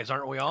 we're guys,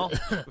 aren't we all?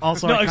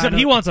 Also, No, except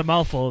he wants a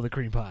mouthful of the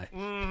cream pie.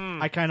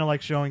 I kind of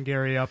like showing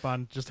Gary up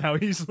on just how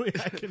easily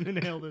I can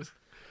inhale this.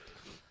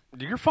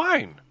 You're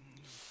fine.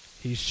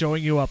 He's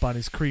showing you up on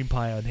his cream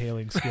pie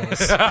inhaling skills.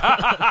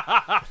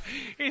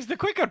 He's the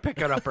quick on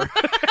picking upper.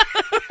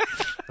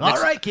 All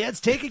right,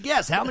 kids, take a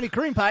guess. How many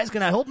cream pies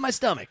can I hold in my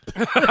stomach?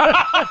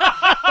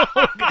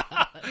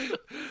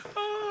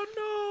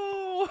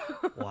 Oh,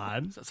 no.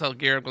 One. So,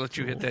 Gary, I'm going to let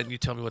you hit that and you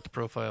tell me what the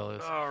profile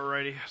is.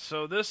 Alrighty.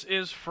 So this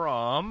is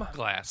from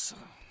Glass.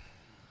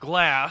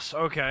 Glass.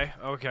 Okay.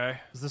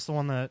 Is this the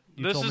one that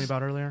you This told me is-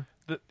 about earlier?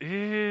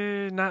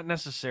 Not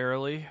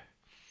necessarily.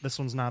 This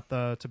one's not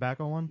the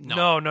tobacco one?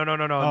 No.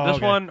 Oh, This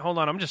okay. one, hold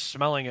on. I'm just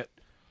smelling it.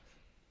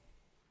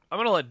 I'm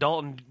going to let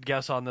Dalton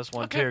guess on this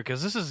one, too,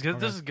 because this is good.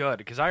 This is good,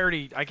 because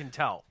I can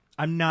tell.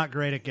 I'm not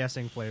great at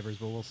guessing flavors,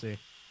 but we'll see.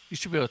 You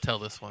should be able to tell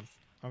this one.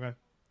 Okay.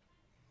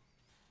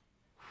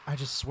 I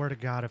just swear to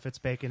God, if it's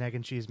bacon, egg,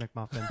 and cheese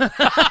McMuffin,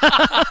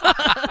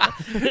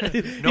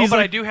 No, but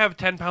I do have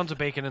 10 pounds of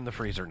bacon in the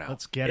freezer now.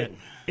 let's get it.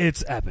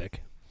 It's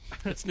epic.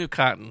 It's new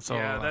cotton, so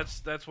Yeah,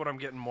 that's what I'm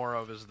getting more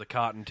of is the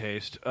cotton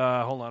taste.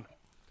 Hold on.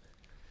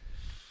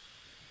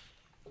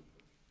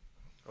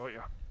 Oh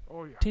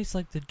yeah. Tastes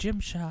like the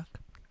Gymshark.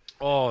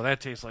 Oh, that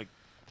tastes like.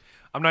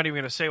 I'm not even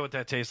gonna say what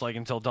that tastes like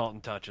until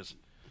Dalton touches.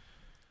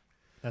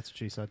 That's what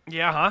she said.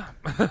 Yeah,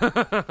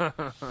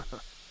 huh?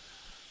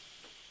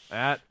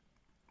 That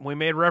we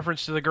made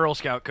reference to the Girl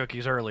Scout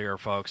cookies earlier,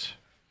 folks.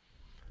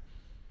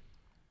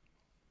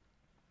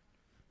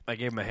 I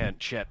gave him a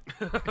hint. Shit.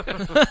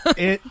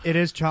 It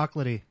is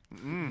chocolatey.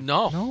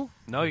 No.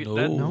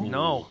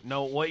 No.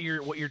 What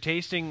you're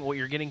tasting, what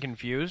you're getting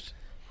confused,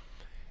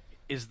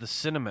 is the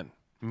cinnamon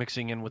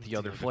mixing in with the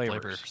other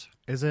flavors.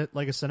 Is it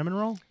like a cinnamon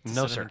roll?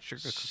 No, Cinnamon sir.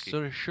 sugar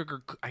cookie.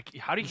 Sugar.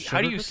 How do you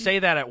cookie? say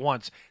that at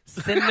once?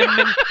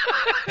 Cinnamon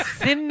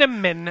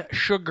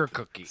sugar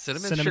cookie.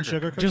 Cinnamon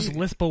sugar cookie? Just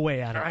lisp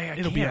away on it. I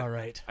It'll be can't. all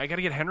right. I got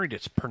to get Henry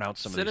to pronounce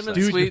some Cinnamon of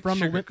these Dude, things. you're from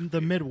sugar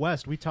the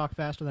Midwest. We talk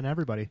faster than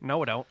everybody. No,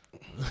 we don't.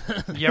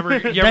 You ever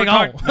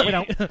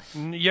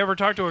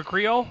talk to a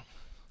Creole?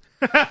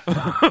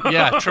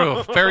 Yeah,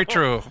 true. Very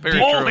true. Very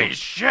Holy true.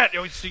 shit!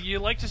 So you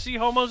like to see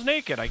homos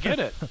naked? I get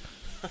it.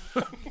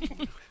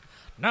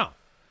 No.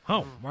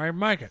 Oh, I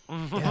like it.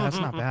 Yeah, that's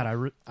not bad.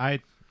 I've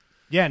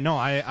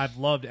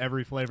loved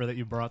every flavor that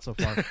you brought so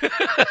far.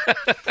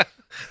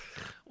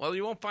 Well,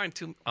 you won't find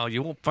too. Oh,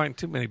 you won't find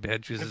too many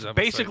bad juices. I'm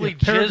Basically,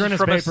 sorry. jizz from a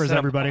Peregrinus-vapors, cinnamon.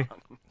 everybody.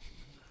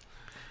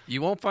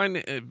 You won't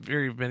find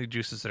very many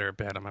juices that are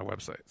bad on my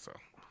website. So,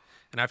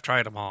 and I've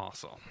tried them all.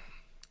 So,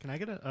 Can I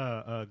get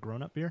a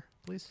grown-up beer,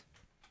 please?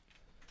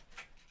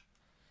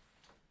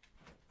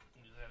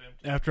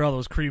 After all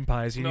those cream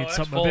pies, he No, needs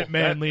that's something a bit full.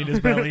 manly in his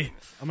belly.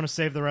 I'm going to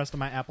save the rest of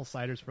my apple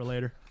ciders for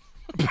later.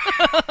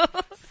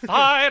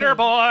 Cider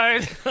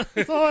boys.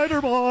 Cider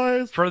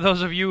boys! For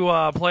those of you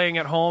playing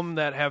at home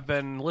that have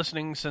been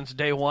listening since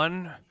day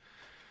one,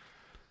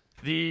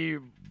 the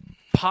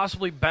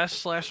possibly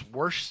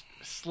best/worst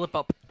slip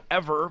up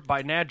ever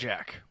by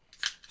Najak.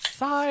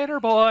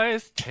 Cider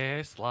boys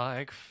taste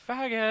like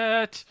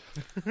faggot.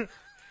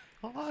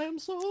 I am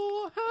so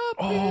happy.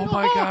 Oh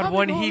my god,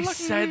 when he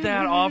said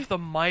that off the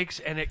mics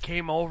and it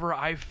came over,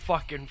 I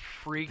fucking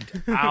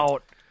freaked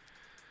out.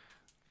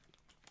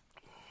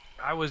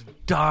 I was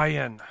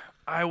dying.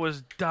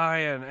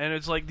 And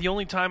it's like the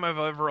only time I've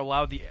ever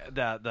allowed the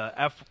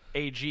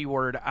F-A-G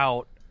word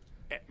out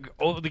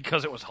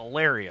because it was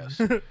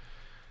hilarious.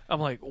 I'm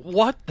like,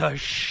 what the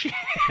shit?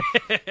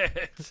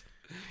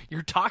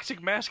 Your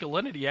toxic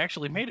masculinity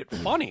actually made it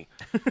funny.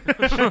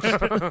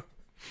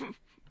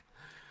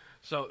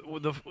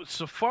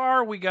 So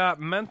far we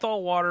got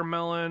menthol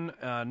watermelon,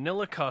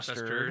 Nilla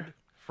custard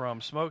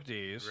from Smoked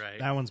D's. right.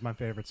 That one's my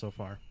favorite so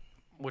far.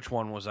 Which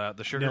one was that?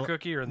 The sugar Nilla-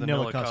 cookie or the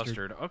Nilla Nilla custard.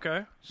 custard?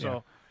 Okay,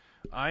 so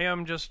I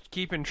am just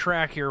keeping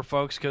track here,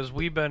 folks, because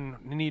we've been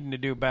needing to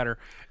do better.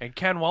 And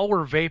Ken, while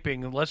we're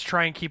vaping, let's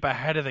try and keep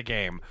ahead of the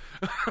game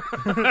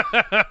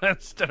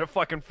instead of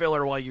fucking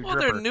filler while you Well, dripper.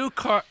 they're new.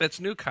 That's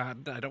new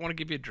cotton. I don't want to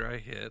give you a dry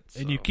hit.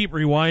 And so. you keep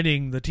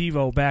rewinding the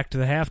TiVo back to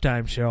the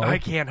halftime show. I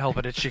can't help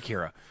it. It's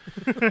Shakira.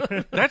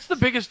 That's the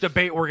biggest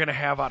debate we're going to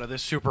have out of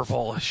this Super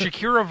Bowl.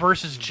 Shakira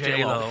versus J-Lo.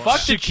 J-Lo.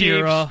 Fuck the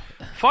Shakira.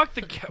 Chiefs. Fuck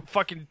the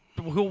fucking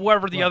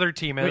whoever the other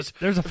team is. Wait,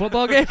 there's a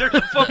football game? There's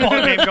a football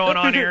game going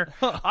on here.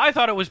 I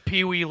thought it was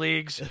Pee Wee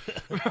leagues.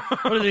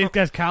 What are these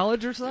guys,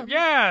 college or something?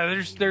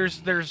 Yeah,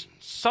 there's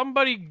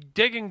somebody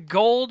digging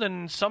gold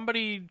and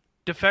somebody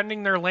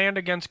defending their land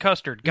against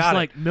custard. Just Got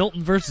like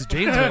Milton versus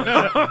Janesville.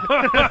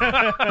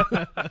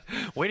 it.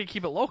 Way to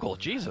keep it local.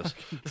 Jesus.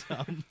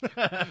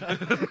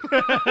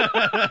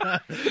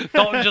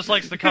 Dalton just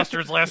likes the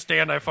custard's last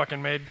stand I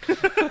fucking made.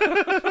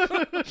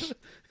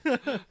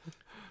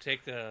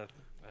 Take the.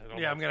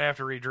 Yeah, I'm gonna have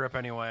to re-drip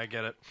anyway. I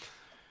get it.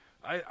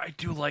 I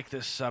do like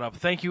this setup.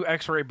 Thank you,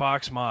 X-Ray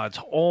Box Mods.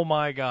 Oh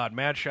my god,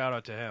 mad shout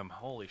out to him.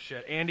 Holy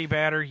shit, Andy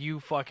Batter, you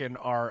fucking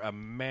are a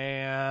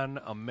man,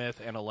 a myth,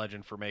 and a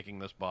legend for making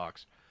this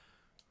box.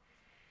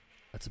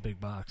 That's a big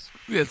box.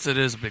 Yes, it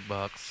is a big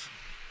box.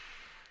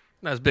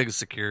 Not as big as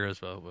Sakura's,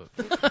 though.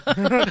 But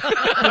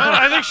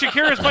I think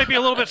Shakira's might be a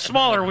little bit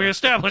smaller. We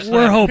established that.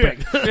 We're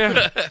hoping.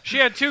 Yeah. She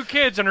had 2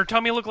 kids, and her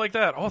tummy looked like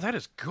that. Oh, that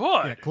is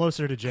good. Yeah,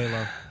 closer to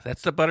J-Lo.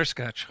 that's the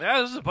butterscotch.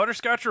 Yeah, this is a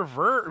butterscotch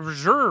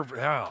reserve.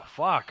 Oh,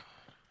 fuck.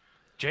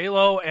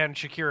 J-Lo and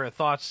Shakira,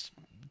 thoughts,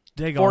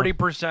 Dig on.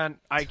 40%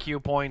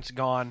 IQ points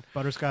gone.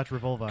 Butterscotch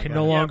Revolva. Can I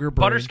no got it. longer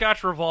brain.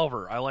 Butterscotch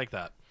revolver. I like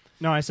that.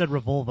 No, I said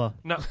Revolva.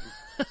 No.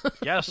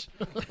 Yes.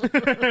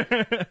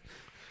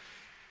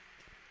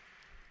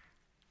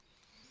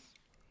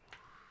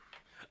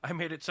 I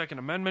made it Second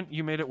Amendment.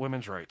 You made it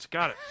women's rights.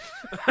 Got it.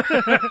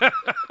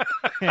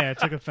 Yeah, I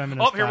took a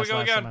feminist Oh, here we class go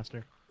last again.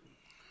 semester.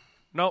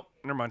 Nope.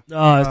 Never mind.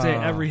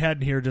 Every head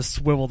in here just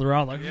swiveled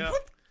around like Yeah.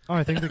 Oh,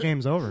 I think the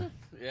game's over.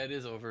 Yeah, it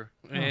is over.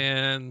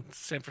 And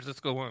San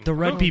Francisco won. the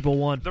red people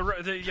won.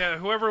 Yeah,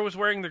 whoever was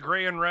wearing the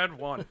gray and red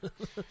won.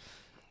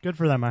 Good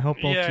for them. I hope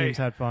both Yay. teams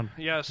had fun.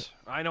 Yes,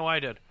 I know I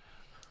did.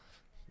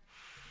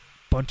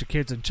 Bunch of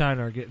kids in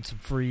China are getting some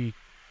free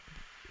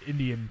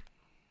Indian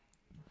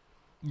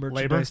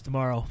merchandise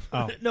tomorrow.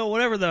 Oh. No,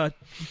 whatever the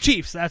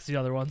Chiefs. That's the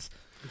other ones.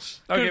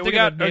 Okay, Couldn't we think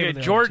got of the name of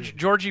the other team.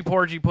 Georgie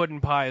Porgy Puddin'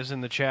 Pie is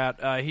in the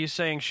chat. He's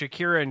saying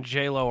Shakira and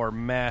J-Lo are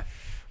meh.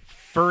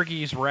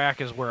 Fergie's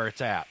rack is where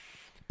it's at.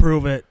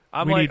 Prove it.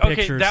 I'm we like, need okay,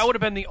 pictures. that would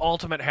have been the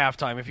ultimate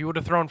halftime if you would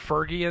have thrown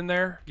Fergie in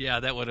there,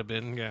 Yeah, that would have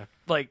been, yeah.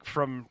 like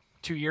from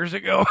 2 years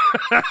ago,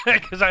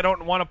 because I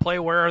don't want to play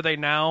Where Are They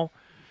Now,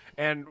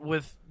 and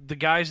with the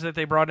guys that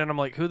they brought in, I'm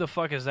like, who the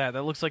fuck is that?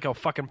 That looks like a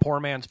fucking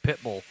poor man's pit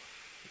bull.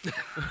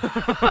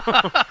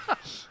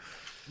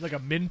 Like a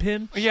min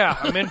pin? Yeah,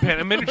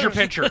 a miniature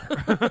pincher.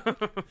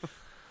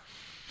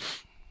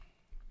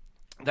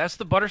 That's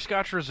the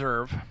Butterscotch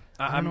Reserve.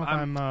 I don't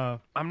know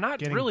if I'm not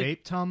getting really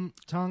vape tongue.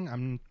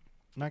 I'm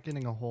not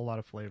getting a whole lot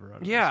of flavor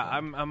out of Yeah, this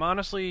one. I'm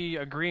honestly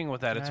agreeing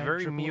with that. Can It's I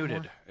very triple it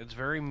muted. more? It's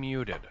very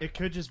muted. It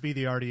could just be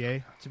the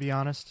RDA, to be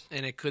honest.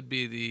 And it could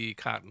be the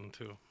cotton,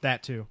 too.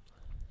 That too.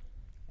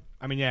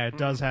 I mean, yeah, it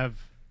does have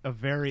a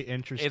very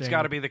interesting. It's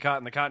got to be the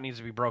cotton. The cotton needs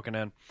to be broken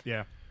in.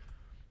 Yeah.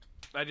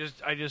 I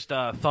just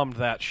thumbed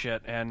that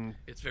shit, and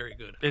It's very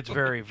good. it's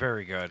very,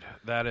 very good.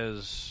 That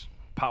is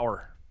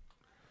power.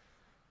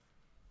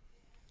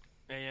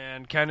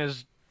 And Ken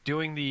is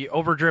doing the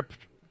overdrip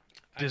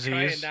disease.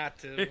 I'm trying not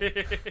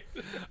to.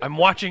 I'm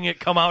watching it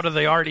come out of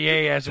the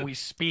RDA as we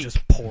speak.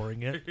 Just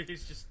pouring it.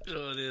 He's just.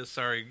 Oh, it is.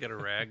 Sorry, get a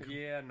rag.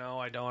 Yeah, no,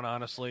 I don't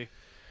honestly.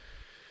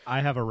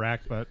 I have a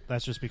rack, but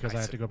that's just because I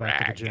have to go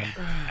back to the gym.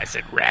 I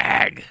said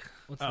rag.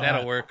 What's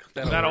That'll work.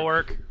 That'll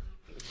work.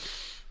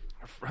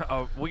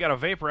 We got a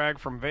vape rag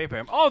from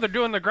Vape-Am. Oh, they're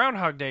doing the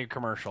Groundhog Day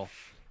commercial.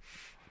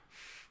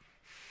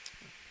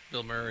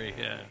 Bill Murray,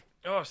 yeah.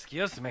 Oh,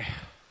 excuse me.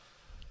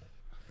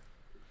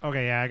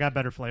 Okay, yeah, I got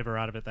better flavor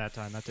out of it that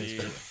time. That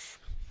tastes good.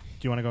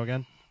 Do you want to go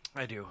again?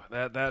 I do.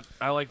 That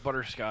I like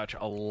butterscotch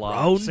a lot.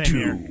 Round Same 2.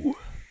 here.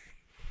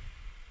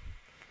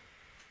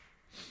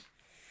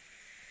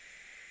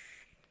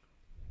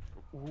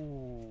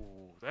 Ooh,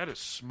 that is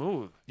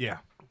smooth. Yeah.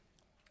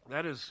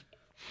 That is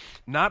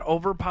not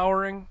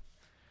overpowering,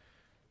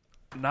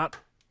 not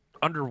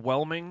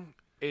underwhelming.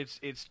 It's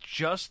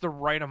just the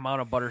right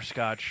amount of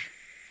butterscotch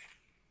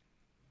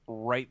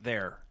right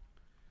there.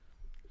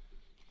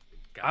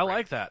 I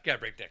like that. Gotta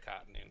break that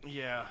cotton in.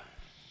 Yeah.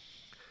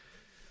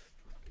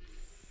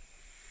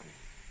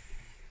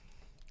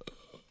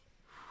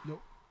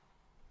 Nope.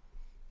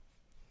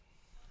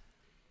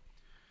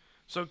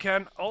 So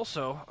Ken,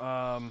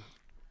 also,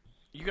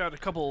 you got a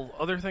couple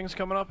other things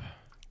coming up.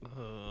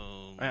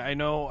 I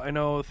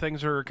know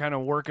things are kind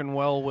of working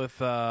well with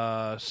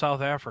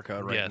South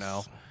Africa right Yes.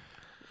 now.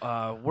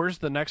 Where's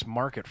the next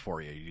market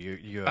for you?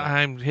 You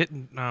I'm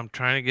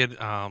trying to get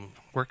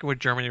working with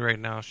Germany right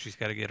now. She's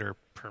got to get her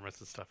permits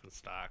and stuff in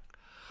stock.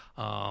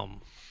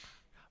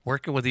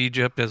 Working with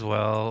Egypt as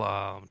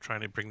well.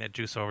 Trying to bring that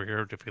juice over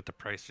here to get the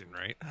pricing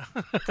right.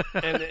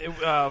 and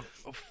a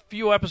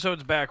few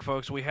episodes back,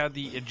 folks, we had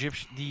the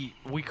Egyptian.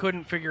 We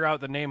couldn't figure out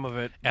the name of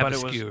it, but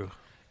it was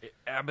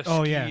Abascu.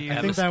 Oh, yeah.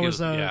 I think that was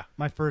yeah.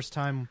 my first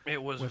time.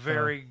 It was with,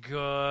 very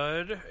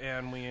good,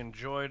 and we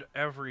enjoyed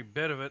every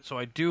bit of it. So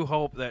I do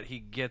hope that he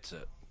gets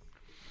it.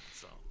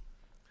 So,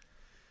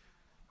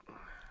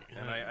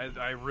 and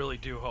I really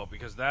do hope,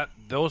 because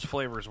those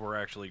flavors were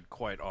actually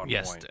quite on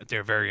yes, point.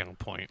 they're very on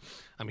point.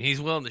 I mean, he's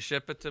willing to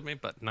ship it to me,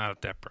 but not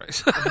at that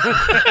price.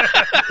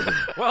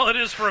 Well, it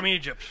is from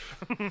Egypt.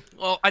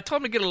 Well, I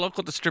told him to get a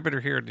local distributor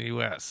here in the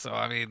U.S., so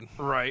I mean...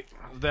 Right.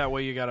 That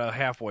way you got a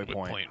halfway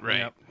point. Right.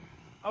 Yep.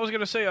 I was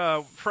going to say,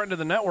 friend of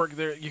the network,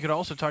 there you could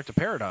also talk to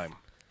Paradigm.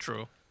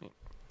 True.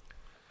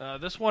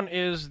 This one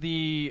is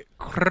the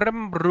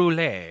Creme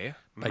Brulee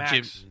By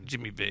Max,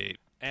 Jimmy Vape.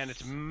 and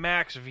it's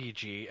Max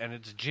VG, and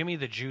it's Jimmy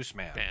the Juice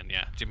Man.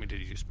 Yeah, Jimmy the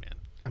Juice Man.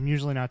 I'm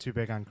usually not too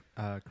big on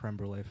creme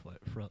brulee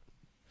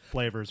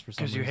flavors for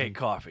some Because reason. you hate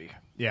coffee.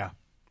 Yeah.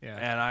 Yeah.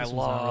 And I This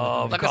one's not really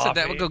love good. Like I said,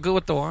 that would go good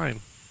with the wine.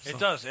 It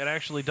does. It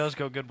actually does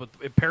go good with.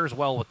 It pairs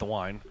well with the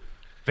wine.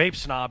 Vape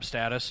snob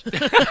status.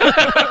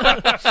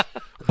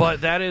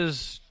 But that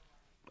is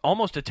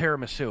almost a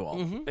tiramisu.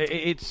 Mm-hmm.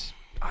 It's.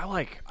 I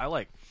like.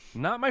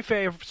 Not my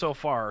fave so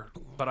far,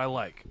 but I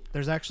like.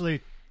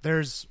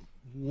 There's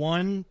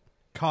one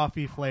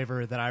coffee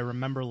flavor that I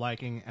remember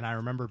liking, and I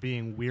remember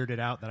being weirded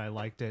out that I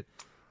liked it.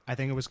 I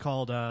think it was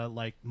called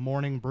like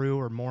Morning Brew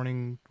or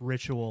Morning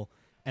Ritual,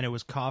 and it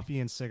was coffee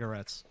and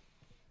cigarettes.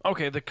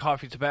 Okay, the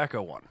coffee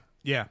tobacco one.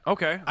 Yeah.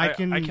 Okay. I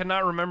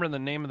cannot remember the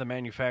name of the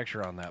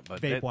manufacturer on that,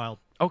 but Vape Wild.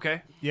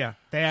 Okay. Yeah,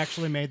 they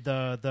actually made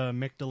the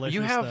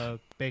McDelicious, the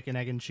bacon,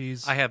 egg, and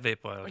cheese. I have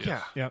Vape Wild. Yes.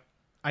 Yeah. Yep.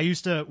 I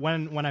used to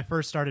when I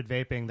first started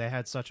vaping, they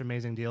had such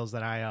amazing deals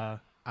that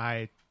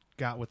I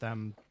got with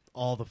them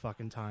all the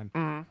fucking time.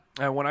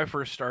 Mm-hmm. And when I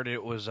first started,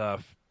 it was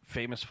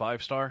Famous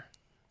 5-Star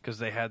because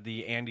they had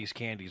the Andes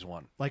Candies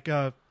one. Like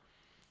a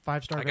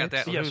 5-star. I got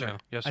that. Yes, sir.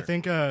 Yes,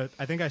 sir.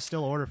 I think I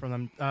still order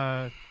from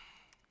them.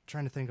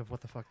 Trying to think of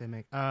what the fuck they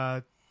make.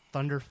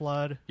 Thunder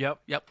Flood. Yep.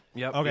 Yep.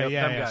 Okay, yep,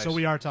 yeah. guys. So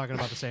we are talking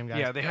about the same guys.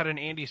 Yeah, they had an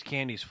Andes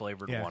Candies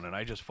flavored Yeah. one, and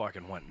I just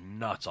fucking went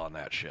nuts on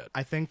that shit.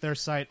 I think their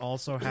site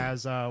also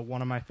has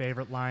one of my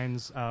favorite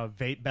lines,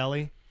 Vape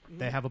Belly.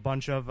 They have a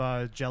bunch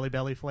of Jelly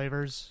Belly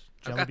flavors.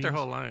 I got their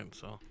whole line,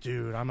 so.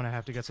 Dude, I'm going to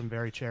have to get some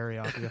very cherry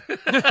off you.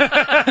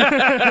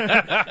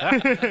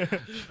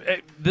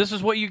 This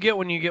is what you get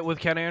when you get with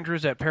Ken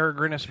Andrews at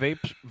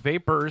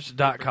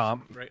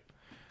peregrinus-vapors.com. Right.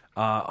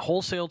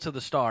 Wholesale to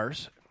the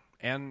stars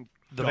and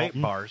the Dalton.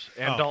 vape bars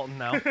and Dalton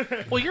now.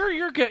 Well,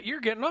 you're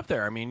getting up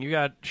there. I mean, you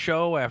got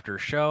show after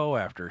show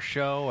after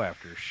show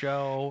after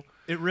show.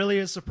 It really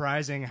is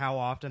surprising how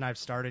often I've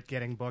started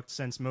getting booked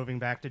since moving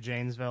back to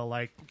Janesville.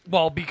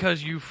 Well,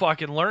 because you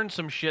fucking learned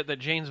some shit that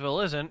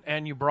Janesville isn't,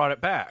 and you brought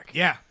it back.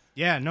 Yeah,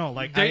 no,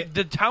 like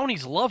the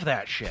townies love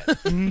that shit.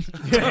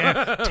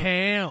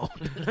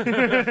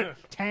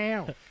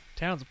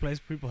 Town's a place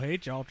people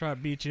hate you. I'll try to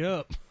beat you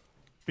up.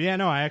 But yeah,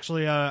 no, I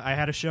actually I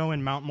had a show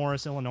in Mount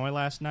Morris, Illinois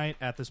last night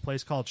at this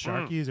place called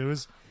Sharky's.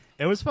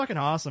 It was fucking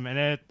awesome, and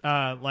it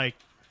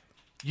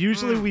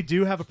usually we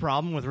do have a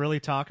problem with really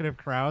talkative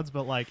crowds,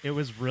 but like it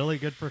was really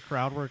good for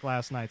crowd work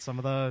last night. Some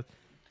of the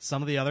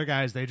other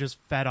guys, they just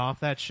fed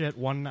off that shit.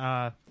 One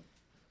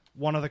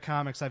of the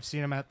comics, I've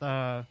seen him at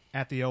the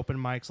open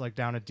mics like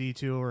down at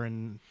D2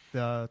 in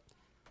the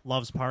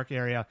Loves Park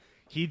area.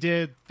 He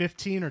did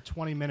 15 or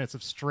 20 minutes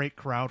of straight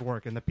crowd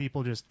work, and the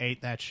people just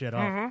ate that shit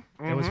up.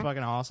 It was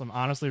fucking awesome.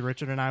 Honestly,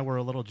 Richard and I were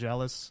a little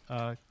jealous.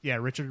 Yeah,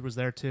 Richard was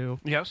there too.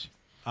 Yes.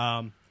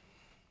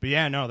 But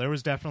yeah, no, there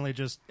was definitely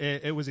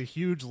it was a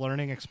huge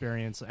learning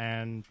experience,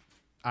 and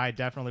I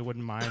definitely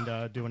wouldn't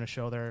mind doing a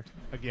show there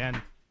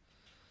again.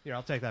 Here,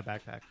 I'll take that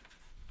backpack.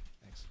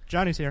 Thanks.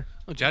 Johnny's here.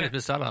 Oh, Johnny's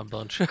missed out on a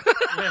bunch.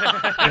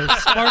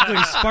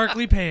 Those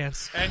sparkly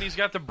pants. And he's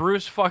got the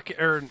Burt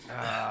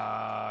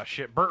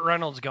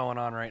Reynolds going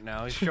on right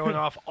now. He's showing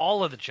off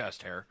all of the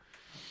chest hair.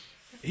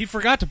 He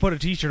forgot to put a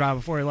T-shirt on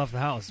before he left the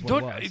house.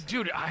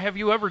 Dude, have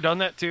you ever done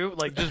that too?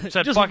 Like, just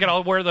said, fuck it,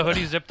 I'll wear the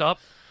hoodie zipped up?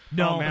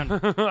 No, Oh, man.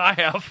 I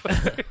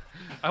have.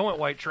 I went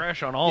white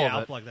trash on all of it.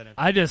 I'll plug that in.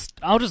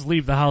 I'll just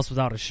leave the house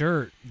without a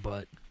shirt,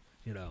 but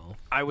you know.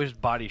 I was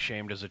body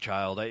shamed as a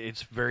child.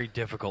 It's very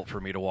difficult for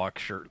me to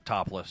walk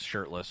topless,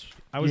 shirtless.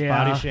 I was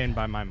body shamed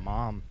by my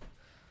mom.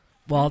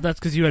 Well, that's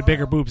because you had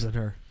bigger boobs than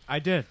her. I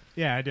did.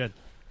 Yeah, I did.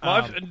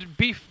 Well,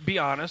 be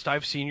honest.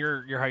 I've seen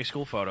your high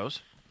school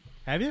photos.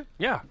 Have you?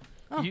 Yeah.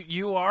 Oh.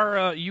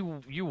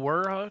 You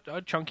were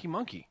a chunky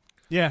monkey.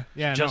 Yeah,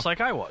 just like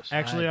I was.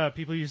 Actually,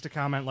 people used to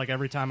comment like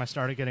every time I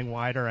started getting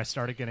wider, I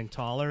started getting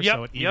taller, Yep,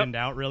 so it evened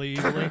out really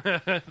easily.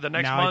 The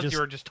next Now month, you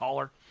were just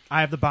taller. I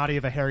have the body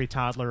of a hairy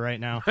toddler right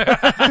now. So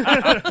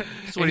what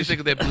do you think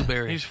of that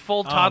blueberry? He's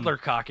full toddler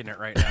cocking it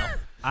right now.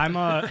 I'm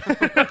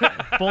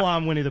full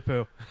on Winnie the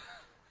Pooh.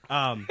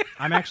 I'm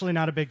actually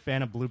not a big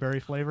fan of blueberry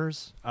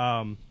flavors.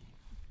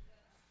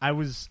 I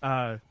was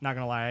not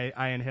gonna lie,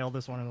 I inhaled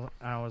this one and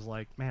I was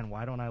like, man,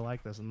 why don't I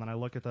like this? And then I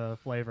look at the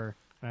flavor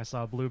and I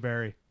saw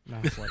blueberry. And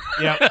I was like,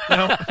 yeah,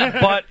 no.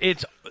 But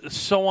it's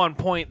so on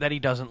point that he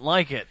doesn't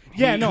like it.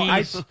 Yeah,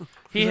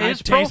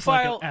 His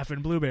profile like an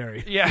effing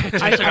blueberry. Yeah, it's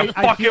like a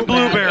fucking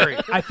blueberry.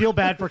 I feel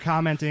bad for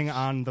commenting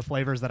on the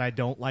flavors that I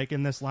don't like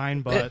in this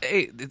line, but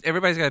Hey,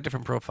 everybody's got a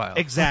different profile.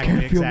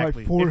 exactly. feel my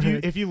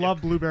forehead. If you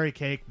love blueberry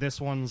cake, this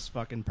one's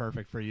fucking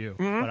perfect for you.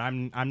 But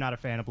I'm not a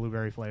fan of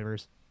blueberry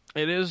flavors.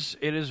 It is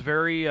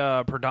very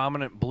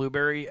predominant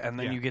blueberry, and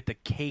then you get the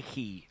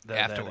cakey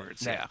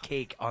Afterwards, that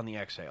cake on the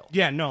exhale.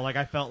 Yeah, no, like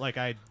I felt like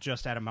I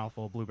just had a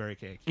mouthful of blueberry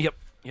cake. Yep.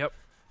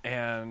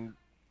 And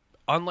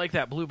unlike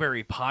that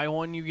blueberry pie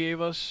one you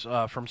gave us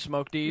from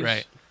Smoked D's,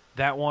 right?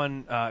 That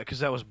one,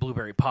 because that was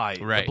blueberry pie.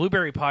 Right. The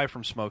blueberry pie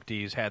from Smoked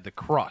D's had the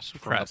crust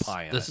from the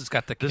pie in This has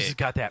got the cake. This has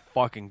got that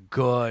fucking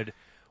good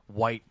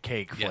white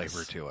cake Yes.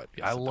 flavor to it.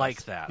 Yes, I it like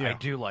does. that. Yeah. I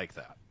do like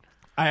that.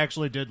 I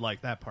actually did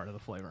like that part of the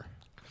flavor.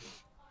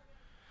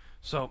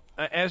 So,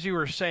 as you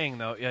were saying,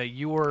 though,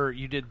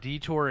 you did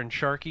Detour and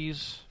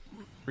Sharky's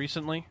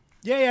recently?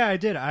 Yeah, I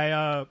did.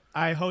 I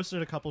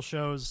hosted a couple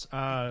shows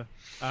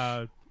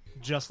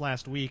just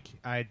last week.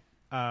 I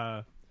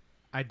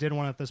did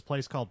one at this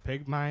place called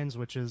Pig Minds,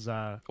 which is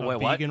a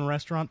vegan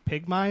restaurant.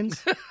 Pig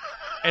Minds.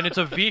 And it's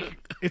a vegan.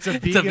 It's a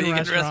vegan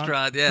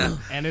restaurant, yeah.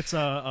 And it's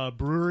a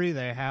brewery.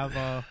 They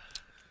have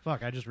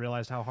Fuck, I just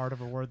realized how hard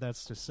of a word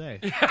that's to say.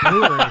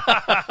 Brewery.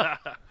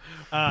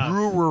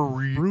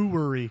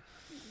 Brewery.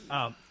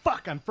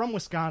 Fuck, I'm from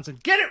Wisconsin.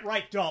 Get it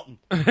right, Dalton.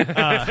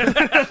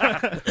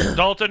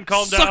 Dalton,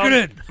 calm down. Suck it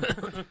in.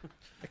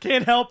 I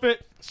can't help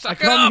it. Suck I it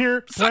come up.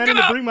 here Suck planning it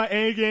to up. bring my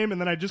A game, and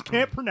then I just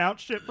can't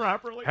pronounce shit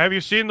properly. Have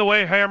you seen the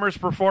way Hammer's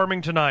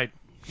performing tonight?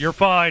 You're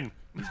fine.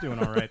 He's doing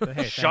all right. But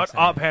hey, Shut thanks,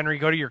 up, Henry.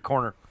 Go to your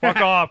corner. Fuck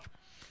off.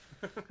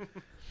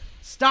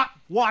 Stop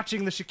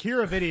watching the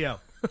Shakira video.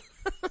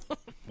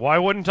 Why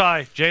wouldn't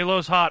I?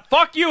 J-Lo's hot.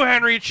 Fuck you,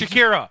 Henry. It's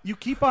Shakira. You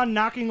keep on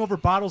knocking over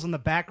bottles in the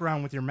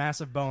background with your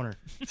massive boner.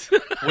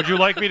 Would you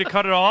like me to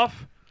cut it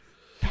off?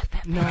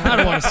 No, I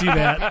don't want to see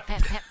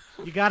that.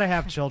 You gotta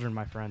have children,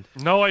 my friend.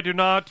 No, I do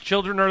not.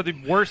 Children are the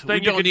worst We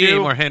thing you don't can need any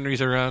do. more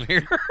Henrys around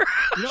here.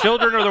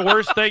 Children are the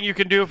worst thing you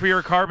can do for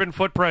your carbon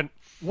footprint.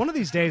 One of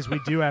these days,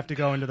 we do have to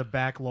go into the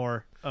back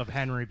lore of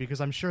Henry,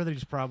 because I'm sure that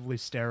he's probably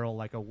sterile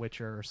like a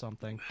witcher or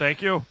something.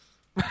 Thank you.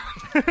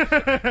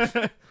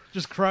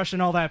 Just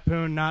crushing all that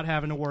poon, not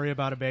having to worry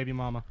about a baby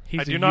mama.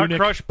 I do not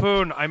crush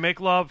poon. I make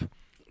love.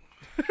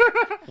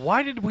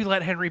 Why did we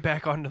let Henry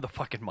back onto the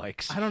fucking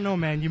mics? I don't know,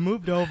 man. You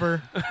moved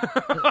over.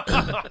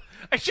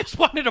 I just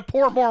wanted to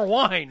pour more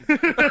wine.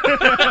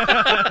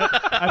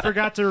 I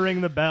forgot to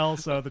ring the bell,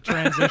 so the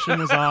transition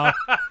was off.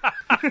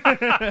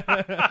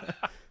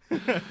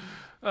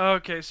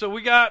 Okay, so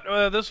we got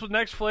this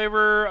next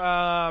flavor.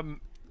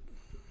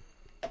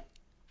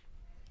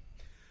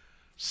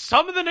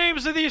 Some of the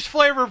names of these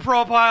flavor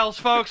profiles,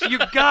 folks, you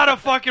gotta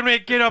fucking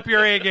get up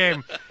your A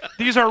game.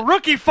 These are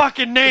rookie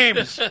fucking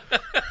names.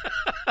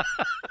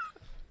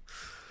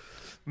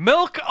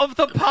 Milk of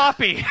the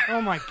Poppy.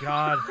 Oh my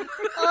god.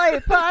 Oi,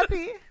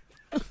 Poppy.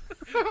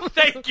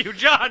 Thank you,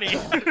 Johnny.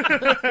 It's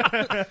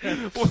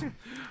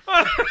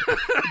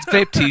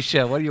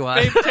Vaptasia. What do you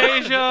want?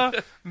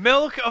 Vaptasia,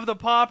 Milk of the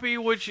Poppy,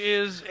 which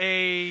is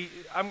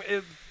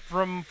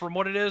from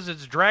what it is,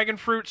 it's dragon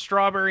fruit,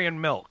 strawberry,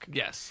 and milk.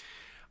 Yes.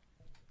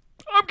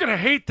 I'm gonna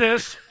hate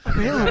this.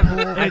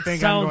 Available. I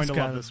think I'm going to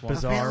love this one.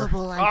 bizarre.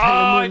 Available on Oh,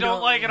 Telemundo. I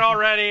don't like it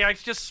already. I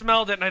just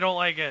smelled it and I don't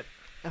like it.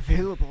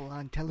 Available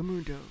on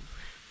Telemundo.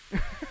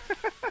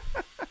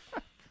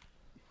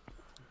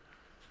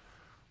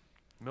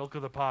 Milk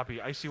of the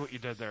Poppy. I see what you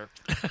did there.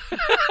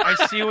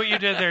 I see what you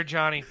did there,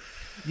 Johnny.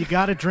 You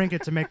gotta drink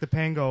it to make the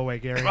pain go away,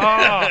 Gary.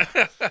 Oh.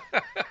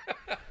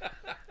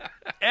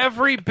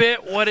 Every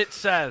bit what it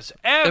says.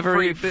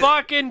 Every bit.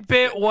 fucking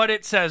bit what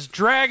it says.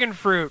 Dragon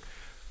fruit.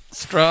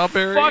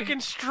 Strawberry.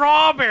 Fucking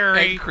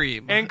strawberry. And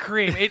cream. And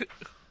cream. It,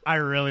 I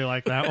really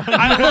like that one.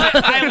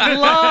 I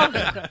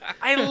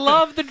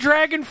love the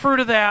dragon fruit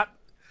of that.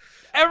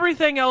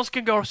 Everything else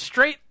can go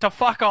straight to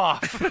fuck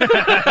off.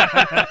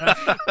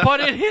 But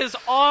it is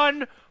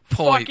on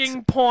Point.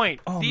 fucking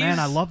point. Oh man,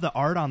 I love the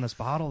art on this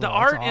bottle. The though.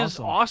 art It's is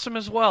awesome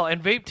as well.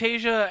 And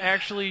Vaptasia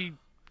actually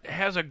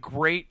has a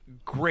great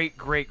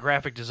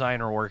graphic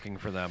designer working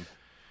for them.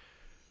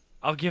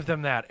 I'll give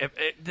them that.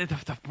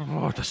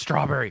 The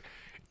strawberry.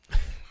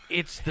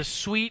 It's the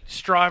sweet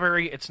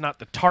strawberry. It's not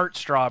the tart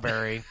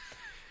strawberry.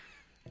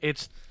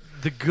 It's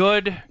the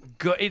good.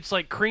 It's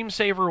like cream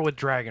saver with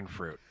dragon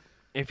fruit.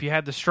 If you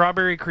had the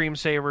strawberry cream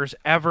savers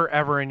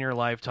ever in your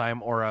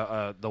lifetime,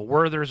 or the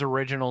Werther's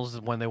Originals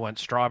when they went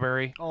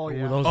strawberry. Oh, Ooh,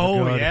 yeah. those are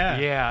Oh good. yeah.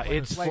 Yeah,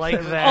 it's Like like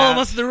they- that. All of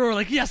us in the room were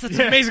like, yes, that's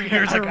amazing.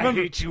 Here, I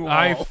remember.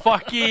 I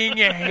fucking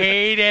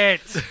hate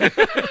it.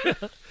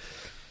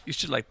 You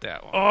should like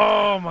that one.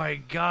 Oh my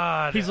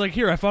god. He's like,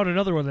 here, I found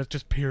another one that's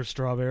just pure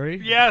strawberry.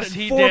 Yes, And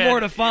he four did. more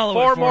to follow.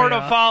 Four it for more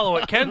ya. to follow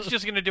it. Ken's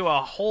just going to do a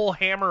whole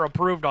hammer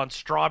approved on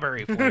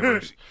strawberry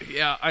flavors.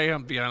 Yeah, I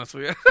am. Be honest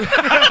with you.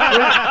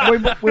 We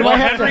Well, might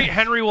have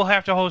Henry will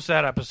have to host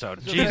that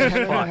episode. Jesus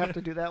Henry will fuck. have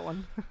to do that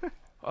one.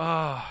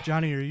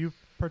 Johnny, are you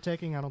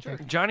partaking? I don't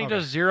think. Johnny Okay.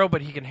 does 0,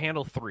 but he can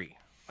handle 3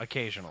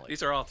 occasionally.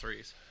 These are all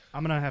threes.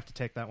 I'm gonna have to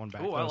take that one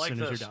back Ooh, I though, as like soon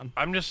this. as you're done.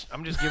 I'm just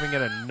giving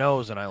it a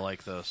nose, and I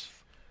like this.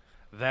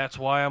 That's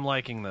why I'm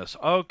liking this.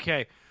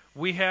 Okay,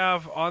 we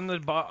have on the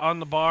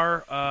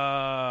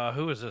bar.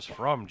 Who is this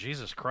from?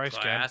 Jesus Christ,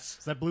 Ken. Glass.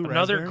 Is that blue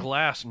Another raspberry?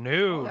 glass.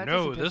 No, that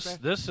no.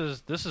 doesn't This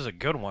is a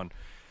good one.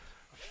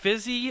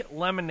 Fizzy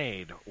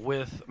lemonade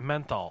with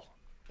menthol.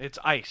 It's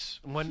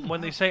ice.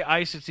 When they say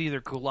ice, it's either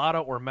colada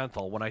or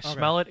menthol. When I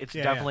smell it, it's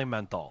Yeah, definitely yeah.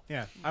 menthol.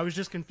 Yeah, I was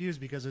just confused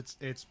because it's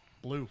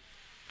blue.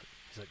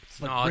 It's like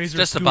No, it's razor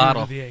just a scooter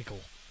bottle. to the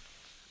ankle.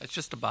 It's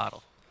just a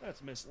bottle.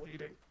 That's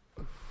misleading.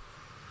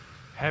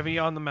 Heavy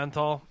on the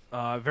menthol.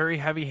 Very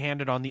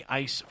heavy-handed on the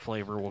ice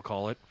flavor, we'll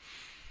call it.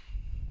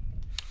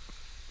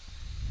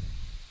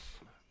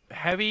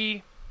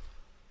 Heavy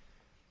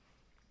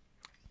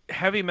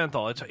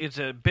menthol. It's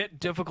a bit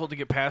difficult to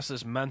get past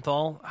this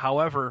menthol.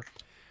 However,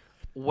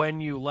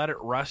 when you let it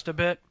rest a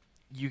bit,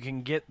 you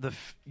can get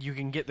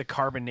the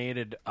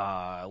carbonated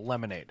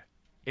lemonade.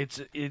 It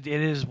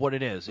is what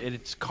it is.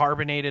 It's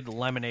carbonated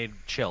lemonade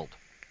chilled.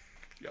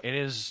 It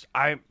is.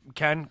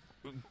 Ken,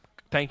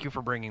 thank you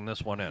for bringing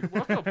this one in.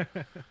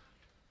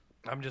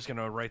 I'm just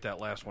gonna write that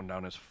last one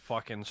down as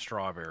fucking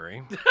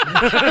strawberry.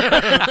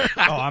 Oh,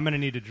 I'm gonna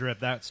need a drip.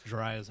 That's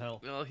dry as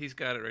hell. Well, he's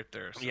got it right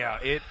there. So.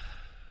 Yeah, it.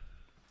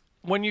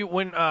 When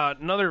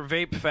another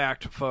vape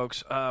fact,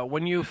 folks,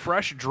 when you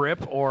fresh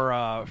drip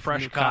or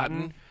fresh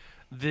cotton,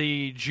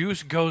 the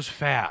juice goes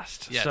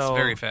fast. Yes, so,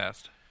 very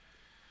fast.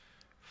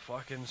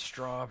 Fucking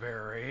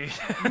strawberry.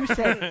 You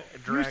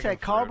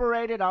said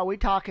carbureted. Are we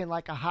talking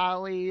like a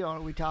Holly, or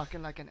are we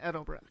talking like an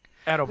Edelbrock?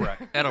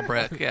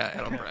 Edelbrock, yeah,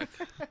 Edelbrock.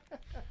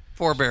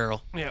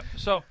 4-barrel. Yeah.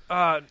 So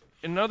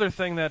another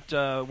thing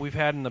that we've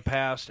had in the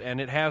past, and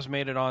it has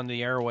made it on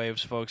the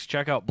airwaves, folks.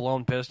 Check out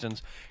Blown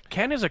Pistons.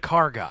 Ken is a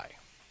car guy.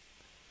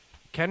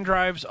 Ken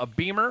drives a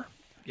Beamer.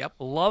 Yep.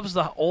 Loves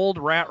the old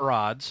rat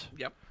rods.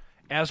 Yep.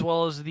 As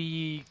well as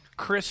the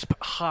crisp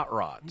hot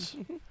rods.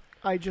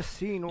 I just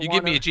seen. You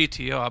give me a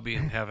GTO, I'll be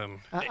in heaven.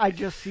 I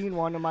just seen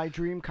one of my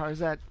dream cars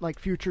that like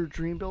future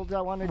dream builds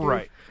I want to do.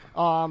 Right.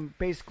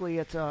 Basically,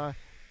 it's a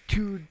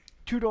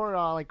two-door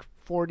like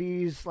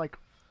 40s like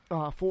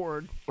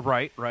Ford.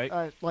 Right.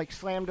 Like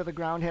slammed to the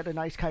ground, had a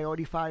nice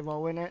Coyote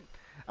 5.0 in it.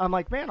 I'm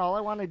like, man, all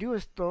I want to do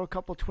is throw a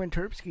couple twin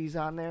Terpskis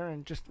on there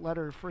and just let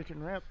her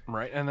freaking rip.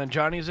 Right, and then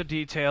Johnny's a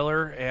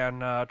detailer,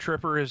 and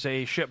Tripper is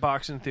a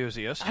shitbox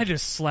enthusiast. I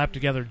just slap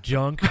together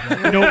junk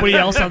that nobody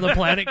else on the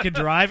planet could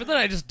drive, and then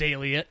I just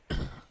daily it.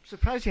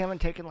 Surprised you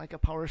haven't taken like a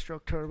Power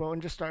Stroke turbo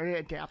and just started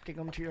adapting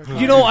them to your car.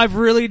 You know, I've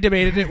really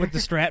debated it with the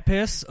Strat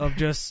Piss of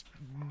just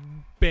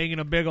banging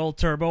a big old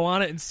turbo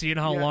on it and seeing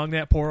how long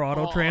that poor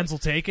Autotrans will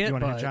take it. You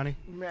want to hit Johnny?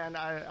 Man,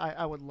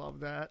 I would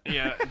love that.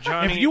 Yeah,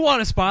 Johnny. If you want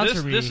to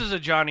sponsor me, this is a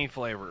Johnny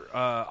flavor.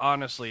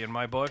 Honestly, in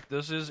my book,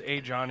 this is a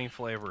Johnny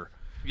flavor.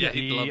 Yeah,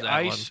 he'd love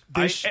that one.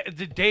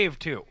 The Dave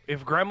too.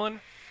 If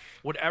Gremlin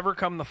would ever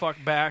come the fuck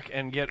back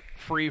and get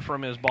free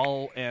from his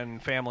ball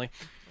and family.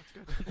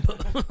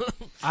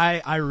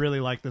 I really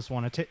like this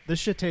one. This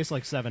shit tastes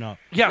like 7-Up.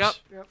 Yes.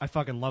 Yep. I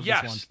fucking love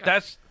yes, this one.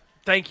 That's.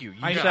 Thank you.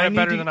 You said it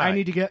better than I. I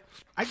need to get.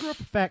 I grew up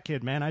a fat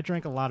kid, man. I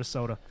drank a lot of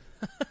soda.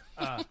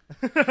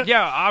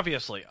 Yeah,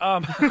 obviously.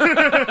 Oh,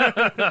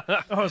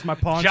 it's my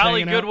pawn.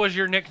 Jolly Good was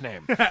your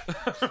nickname. That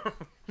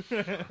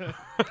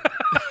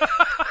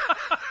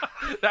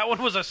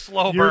one was a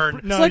slow burn.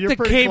 It's like the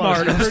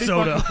Kmart of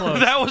soda.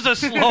 That was a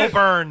slow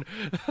burn.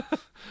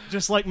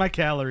 Just like my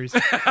calories.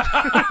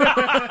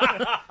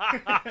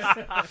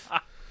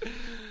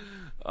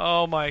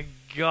 Oh my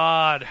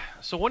God!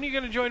 So when are you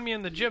going to join me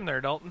in the gym, there,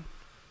 Dalton?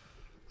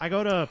 I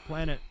go to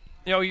Planet.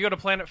 You go to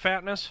Planet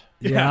Fatness?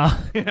 Yeah.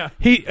 Yeah.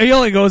 He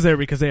only goes there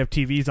because they have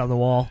TVs on the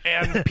wall.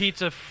 And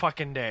pizza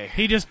fucking day.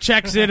 He just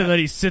checks in and then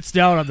he sits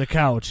down on the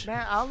couch.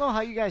 Man, I don't know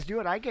how you guys do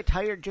it. I get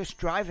tired just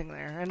driving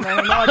there. And then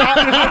I'm like,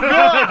 I'm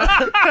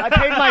good. I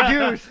paid my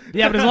dues.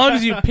 Yeah, but as long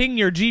as you ping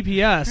your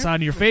GPS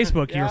on your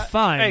Facebook, you're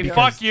fine. Hey,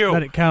 fuck you.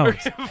 Then it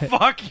counts.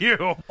 Fuck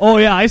you. Oh,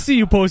 yeah, I see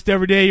you post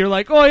every day. You're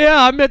like, oh,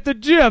 yeah, I'm at the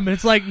gym. And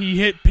it's like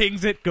he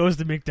pings it, goes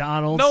to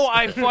McDonald's. No,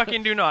 I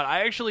fucking do not.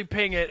 I actually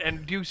ping it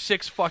and do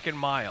 6 fucking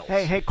miles.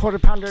 Hey, quarter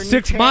pounder.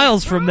 6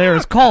 miles from there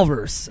is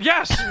Culver's.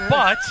 Yes,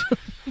 but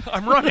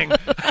I'm running.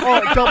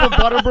 Oh, double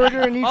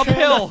Butterburger in each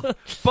uphill, hand?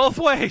 both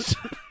ways.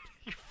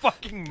 You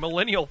fucking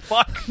millennial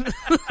fuck.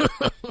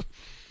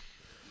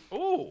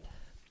 Ooh,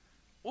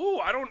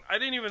 I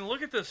didn't even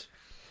look at this.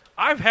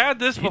 I've had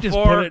this before. He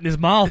just put it in his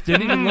mouth.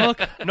 Didn't even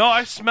look. No,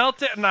 I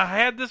smelt it and I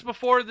had this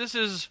before. This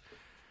is.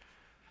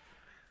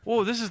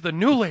 Whoa, this is the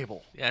new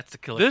label. Yeah, it's the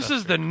Killer This Custard.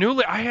 is the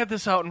new I had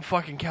this out in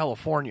fucking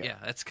California. Yeah,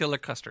 that's Killer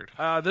Custard.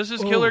 This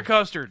is Killer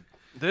Custard.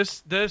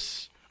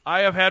 This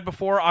I have had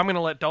before. I'm going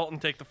to let Dalton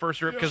take the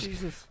first rip because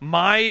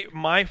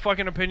my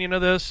fucking opinion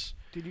of this.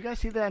 Did you guys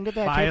see the end of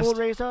that Biased. table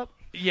raise up?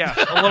 Yeah,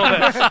 a little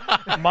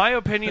bit. My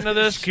opinion of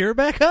this. Gear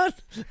back on?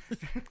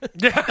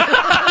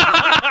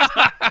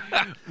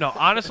 No,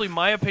 honestly,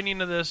 my opinion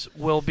of this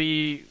will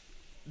be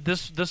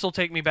this will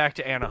take me back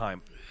to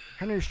Anaheim.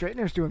 Henry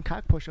Straightener's doing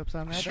cock push-ups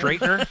on that.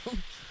 Straightener?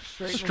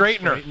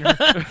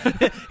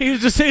 Straightener. He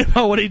was just saying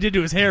about what he did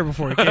to his hair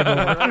before he came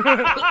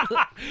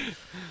over.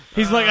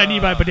 He's like, I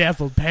need my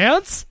bedazzled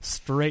pants,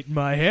 straighten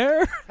my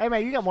hair. Hey,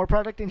 man, you got more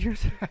product in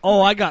yours?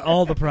 Oh, I got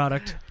all the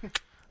product.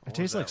 It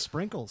tastes like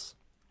sprinkles.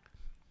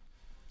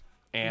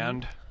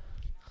 And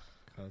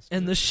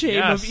the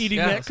shame of eating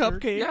that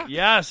cupcake. Yeah.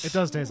 yes, It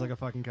does taste like a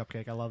fucking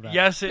cupcake. I love that.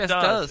 Yes, it Yes, it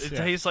does. does. It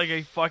Yeah. tastes like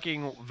a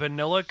fucking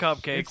vanilla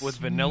cupcake with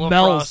vanilla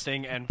smells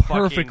frosting and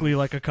perfectly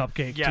like a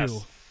cupcake, yes.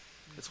 too.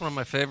 It's one of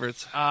my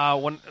favorites.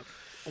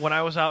 When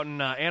I was out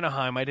in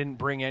Anaheim, I didn't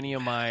bring any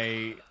of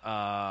my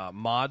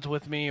mods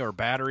with me or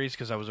batteries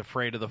because I was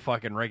afraid of the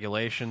fucking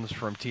regulations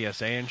from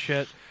TSA and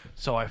shit.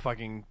 So I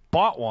fucking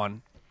bought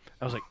one.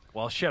 I was like,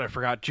 well, shit, I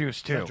forgot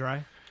juice too. Is that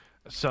dry?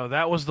 So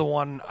that was the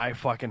one I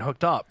fucking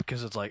hooked up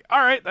because it's like, all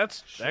right,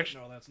 that's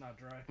actually. No, that's not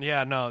dry.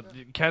 Yeah, no,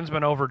 Ken's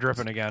been over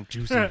dripping again.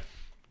 Juicy.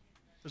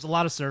 There's a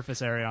lot of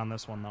surface area on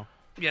this one, though.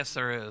 Yes,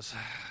 there is.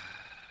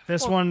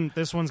 This one's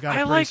got a I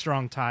pretty like-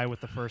 strong tie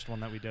with the first one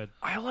that we did.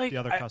 I like the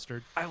other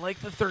custard. I like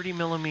the 30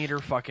 millimeter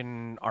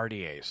fucking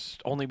RDAs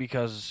only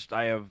because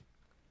I have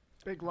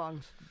Big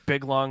lungs.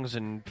 big lungs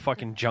and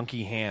fucking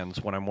junky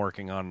hands when I'm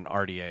working on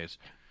RDAs.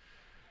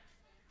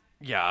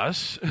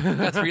 Yes.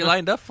 That's three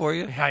lined up for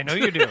you. I know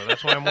you do.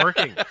 That's why I'm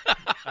working.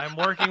 I'm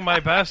working my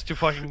best to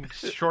fucking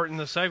shorten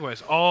the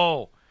segues.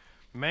 Oh,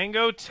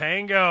 Mango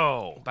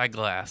Tango. By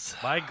Glass.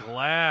 By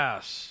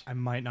Glass. I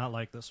might not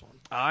like this one.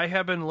 I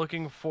have been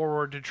looking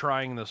forward to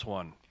trying this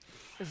one.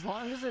 As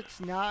long as it's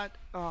not,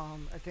 I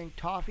think,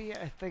 toffee,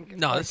 I think...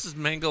 No, this is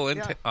mango and...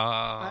 Yeah.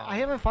 I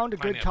haven't found a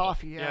good pineapple.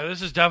 toffee yet. Yeah,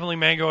 this is definitely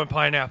mango and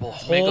pineapple.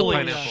 Mango Holy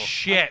pineapple.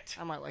 shit.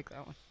 I might like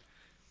that one.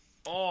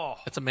 Oh.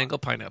 It's a mango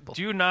pineapple.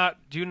 Do not.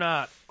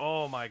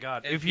 Oh my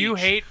god. And If you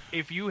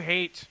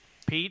hate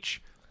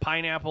peach,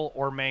 pineapple,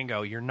 or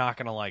mango, you're not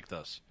going to like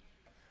this.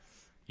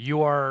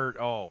 You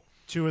are,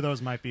 Two of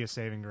those might be a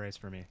saving grace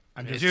for me.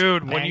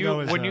 Dude, when you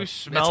mango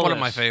smell It's one this, of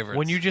my favorites.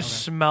 when you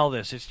just smell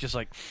this, it's just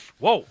like,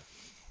 whoa,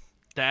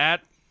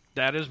 that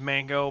is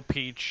mango,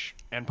 peach,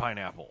 and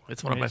pineapple.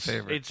 It's one of my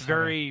favorites. It's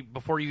very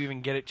before you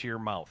even get it to your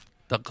mouth.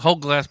 The whole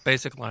Glass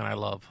basic line I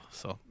love.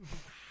 So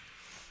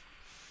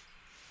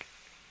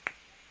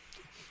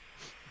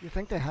You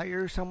think they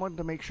hire someone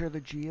to make sure the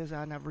G is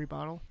on every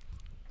bottle?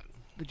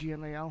 The G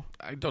and the L?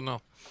 I don't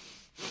know.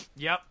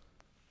 Yep,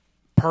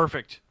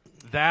 perfect.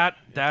 That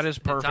is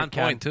perfect. It's on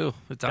Ken. point too.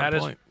 It's on That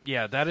is point.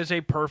 that is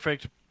a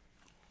perfect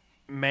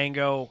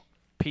mango,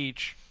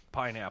 peach,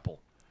 pineapple,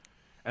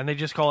 and they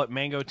just call it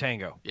Mango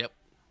Tango. Yep.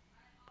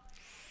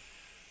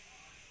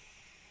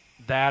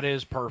 That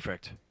is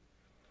perfect.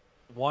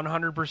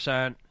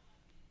 100%.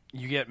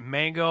 You get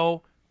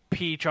mango,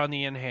 peach on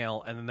the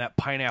inhale, and then that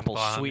pineapple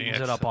sweetens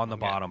it up on the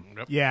bottom.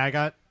 Yep. Yeah, I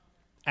got...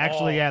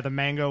 Actually, Oh. yeah, the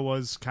mango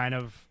was kind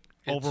of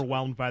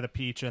overwhelmed by the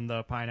peach and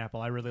the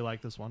pineapple. I really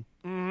like this one.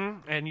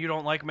 Mm-hmm. And you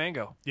don't like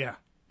mango. Yeah.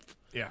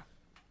 Yeah.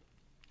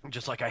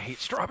 Just like I hate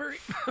strawberry.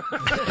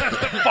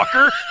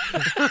 Fucker.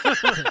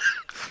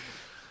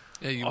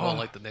 Yeah, you won't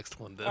like the next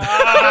one then.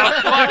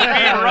 Fuck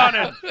me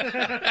running.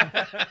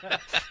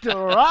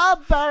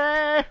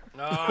 Strawberry!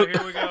 Oh,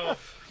 here we go.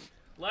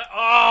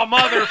 Oh,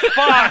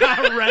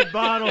 motherfucker. Red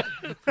bottle.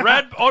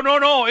 Red. Oh,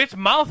 no. It's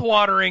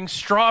mouth-watering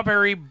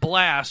strawberry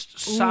blast.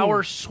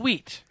 Sour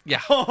sweet. Yeah.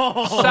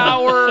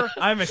 Sour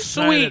I'm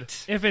excited.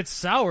 sweet. If it's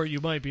sour,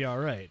 you might be all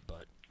right,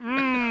 but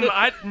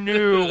I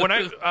knew when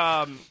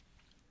I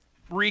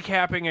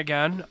recapping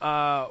again.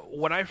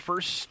 When I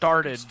first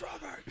started,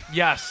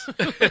 yes,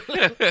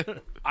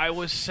 I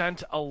was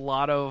sent a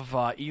lot of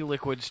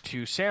e-liquids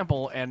to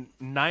sample, and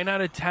 9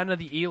 out of 10 of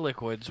the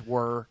e-liquids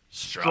were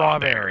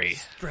strawberry.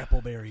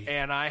 Strappleberry.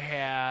 And I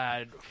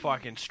had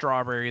fucking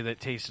strawberry that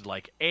tasted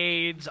like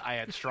AIDS. I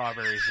had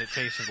strawberries that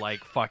tasted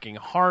like fucking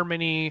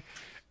Harmony,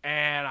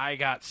 and I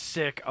got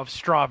sick of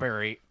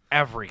strawberry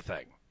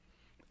everything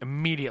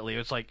immediately. It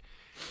was like,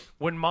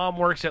 when Mom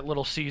works at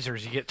Little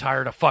Caesars, you get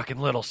tired of fucking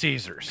Little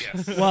Caesars.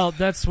 Yes. Well,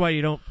 that's why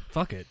you don't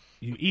fuck it.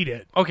 You eat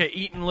it. Okay,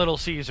 eating Little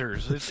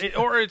Caesars.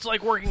 Or it's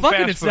like working Fucking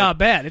fast it's food. not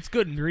bad. It's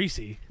good and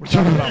greasy. We're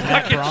talking about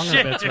Matt Fucking Bronger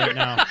shit, bits dude. right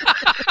now.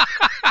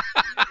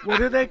 What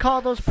do they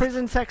call those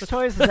prison sex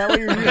toys? Is that what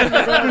you're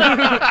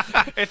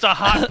using? It's a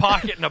hot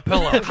pocket and a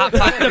pillow. Hot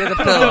pocket and a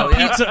pillow.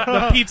 Yeah.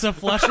 The pizza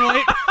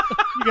fleshlight.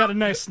 You got a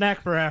nice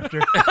snack for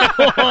after.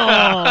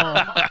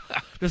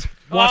 Just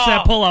watch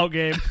that pullout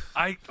game.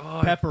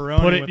 Pepperoni.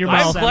 Put it in with your the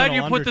mouth. I'm glad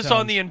seminal you put this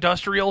on the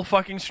industrial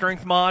fucking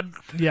strength mod.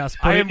 Yes,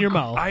 put it in your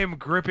mouth. I am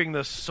gripping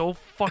this so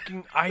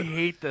fucking... I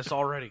hate this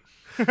already.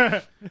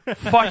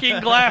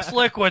 Fucking Glass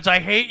liquids. I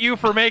hate you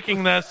for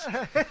making this.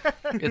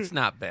 It's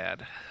not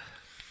bad.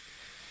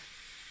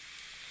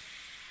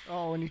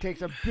 Oh, and he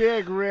takes a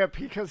big rip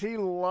because he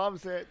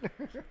loves it.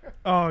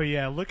 Oh,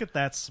 yeah. Look at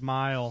that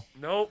smile.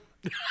 Nope.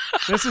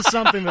 This is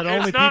something that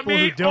only It's not people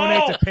me. who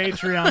donate Oh! to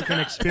Patreon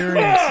can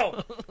experience.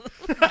 Oh!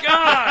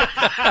 God!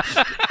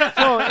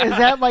 So is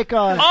that like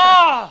a?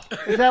 Oh!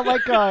 Is that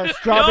like a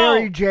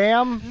strawberry No.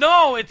 jam?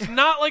 No, it's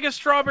not like a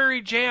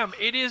strawberry jam.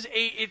 It is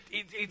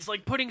it's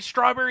like putting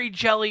strawberry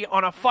jelly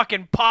on a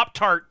fucking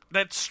Pop-Tart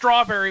that's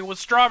strawberry with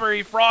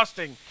strawberry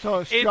frosting. So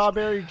It's-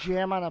 strawberry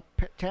jam on a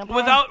tampon?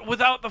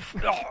 Without the...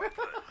 Oh.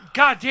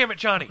 God damn it,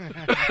 Johnny.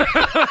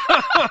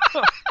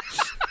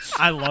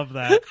 I love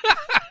that.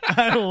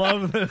 I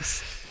love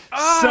this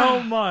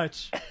so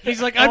much.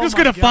 He's like, I'm Oh just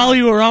my going to God. follow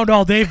you around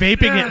all day,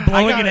 vaping it and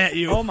blowing it at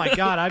you. Oh my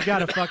God, I've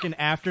got a fucking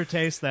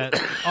aftertaste that.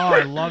 Oh,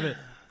 I love it.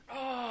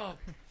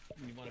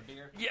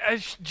 Yeah,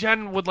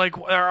 Jen would like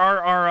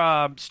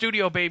our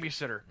studio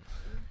babysitter.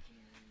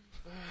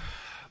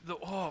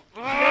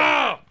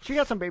 She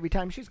got some baby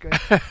time. She's good. I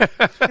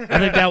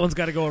think that one's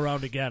got to go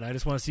around again. I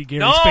just want to see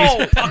Gary's No!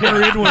 face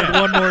pucker inward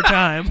one more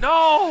time.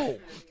 No!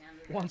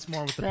 Once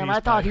more with the Damn, peace I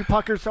thought pipe. he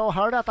puckered so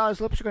hard I thought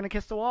his lips were going to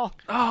kiss the wall.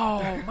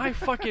 Oh, my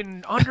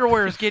fucking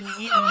underwear is getting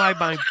eaten by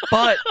my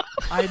butt.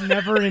 I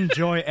never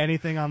enjoy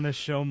anything on this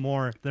show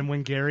more than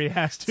when Gary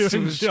has to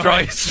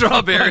enjoy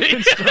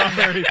Strawberry.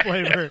 strawberry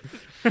flavor.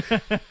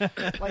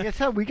 Like I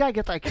said, we got to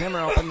get that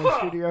camera up in the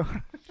studio.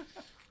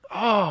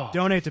 Oh.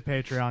 Donate to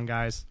Patreon,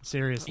 guys.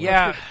 Seriously.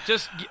 Yeah,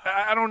 just,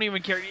 I don't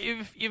even care.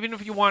 Even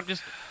if you want,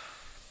 just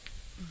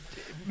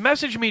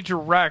message me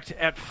direct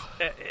at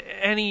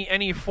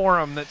any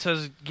forum that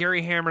says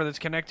Gary Hammer that's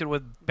connected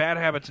with Bad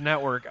Habits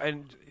Network,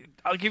 and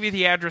I'll give you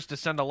the address to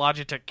send a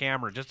Logitech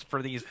camera just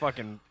for these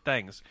fucking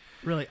things.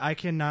 Really, I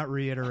cannot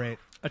reiterate.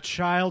 A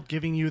child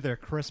giving you their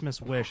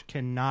Christmas wish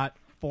cannot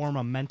form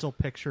a mental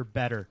picture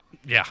better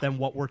than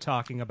what we're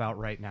talking about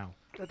right now.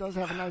 That does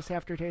have a nice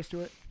aftertaste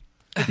to it.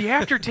 The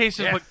aftertaste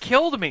is what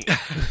killed me.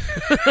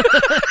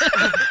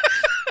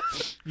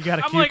 You got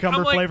a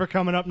cucumber flavor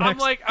coming up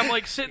next. I'm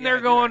like sitting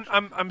there going,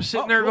 I'm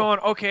sitting there going,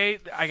 okay,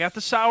 I got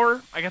the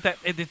sour, I got that,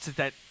 it's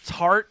that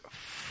tart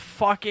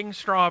fucking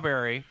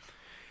strawberry,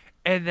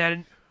 and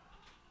then,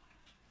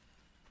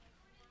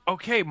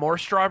 okay, more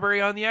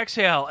strawberry on the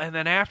exhale, and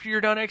then after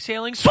you're done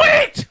exhaling,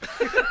 sweet!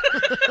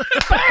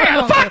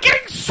 Bam!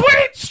 Fucking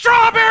sweet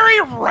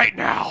strawberry right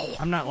now!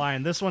 I'm not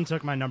lying. This one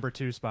took my number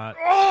 2 spot.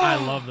 I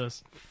love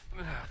this.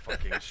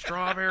 Fucking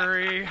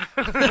strawberry.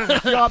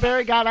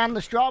 Strawberry got on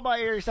the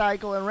strawberry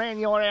cycle and ran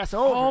your ass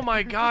over. Oh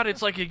my god,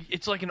 it's like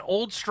an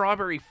old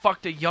strawberry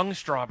fucked a young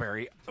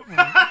strawberry.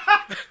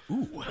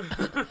 Ooh.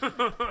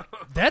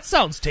 That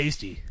sounds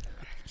tasty.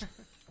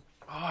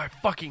 Oh, I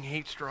fucking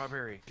hate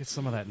strawberry. Get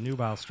some of that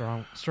Nubile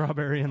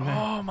strawberry in there.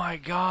 Oh my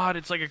god,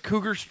 it's like a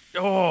cougar.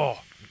 Oh,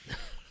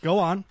 go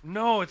on.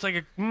 No, it's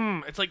like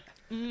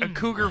a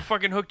cougar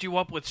fucking hooked you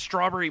up with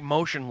strawberry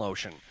motion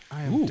lotion.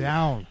 I am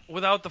down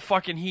without the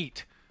fucking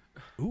heat.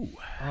 Ooh,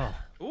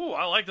 ooh,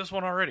 I like this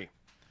one already.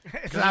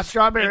 It's not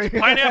strawberry. It's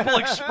Pineapple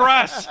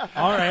Express.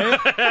 All right,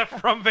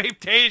 from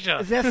Vapetasia.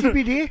 Is that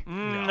CBD?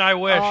 I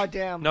wish. Oh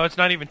damn. No, it's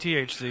not even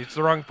THC. It's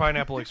the wrong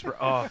Pineapple Express.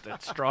 Oh,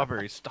 that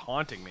strawberry's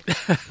haunting me.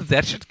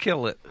 That should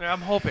kill it. I'm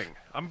hoping.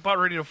 I'm about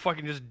ready to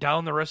fucking just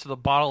down the rest of the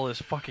bottle of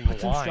this fucking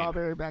Put some wine.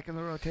 strawberry back in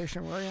the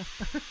rotation, will you?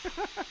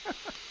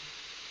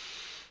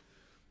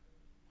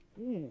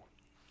 Ooh.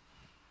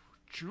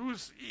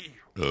 Juicy.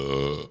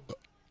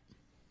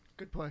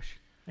 Good push.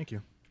 Thank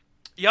you.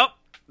 Yep,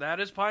 that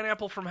is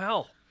pineapple from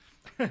hell.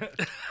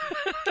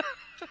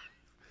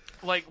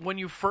 Like when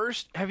you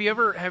first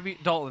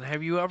Dalton,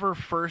 have you ever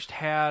first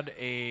had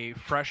a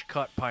fresh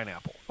cut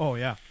pineapple? Oh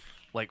yeah.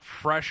 Like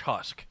fresh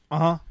husk.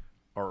 Uh-huh.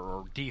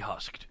 Or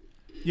dehusked.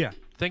 Yeah.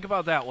 Think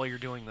about that while you're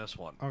doing this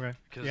one. Okay.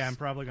 Yeah, I'm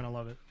probably gonna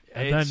love it.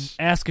 And then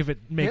ask if it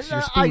makes your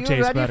Are spoon you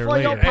taste ready better for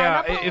your later.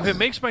 Yeah, pineapple? if it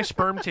makes my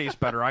sperm taste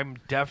better, I'm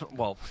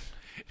definitely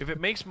if it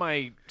makes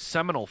my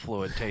seminal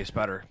fluid taste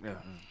better, yeah.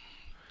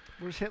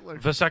 Where's Hitler?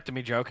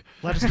 Vasectomy joke.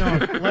 Let us know.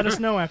 Let us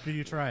know after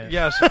you try it.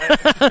 Yes.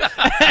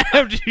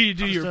 After you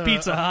do your Just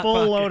pizza a hot full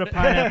pocket. load of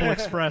Pineapple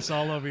Express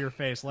all over your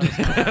face. Let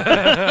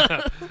us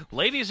know.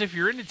 Ladies, if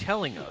you're into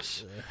telling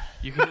us,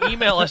 you can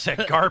email us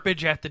at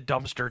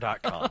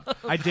garbage@thedumpster.com.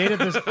 I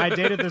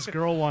dated this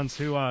girl once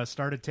who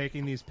started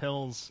taking these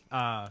pills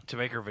to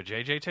make her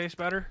vajayjay taste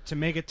better. to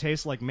make it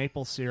taste like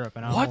maple syrup.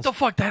 And I What the almost-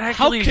 fuck? That How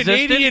actually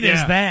existed? Canadian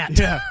is that?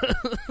 Yeah.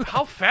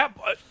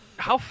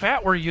 How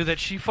fat were you that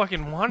she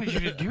fucking wanted you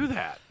to do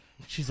that?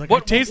 She's like,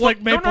 it tastes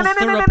like maple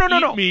syrup.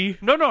 No. Eat me.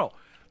 No.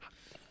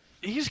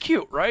 He's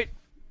cute, right?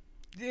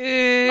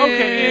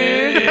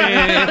 Okay.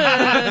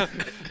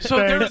 So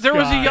there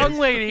was a young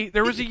lady.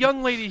 There was a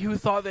young lady who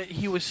thought that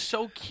he was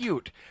so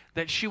cute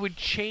that she would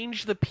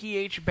change the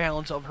pH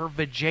balance of her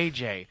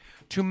vajayjay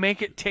to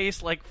make it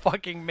taste like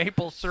fucking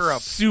maple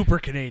syrup. Super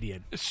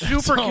Canadian.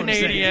 Super all I'm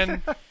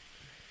Canadian.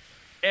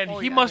 And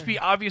he must be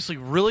obviously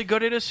really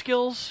good at his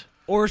skills.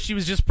 Or she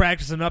was just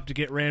practicing up to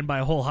get ran by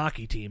a whole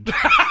hockey team.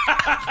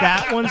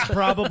 That one's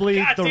probably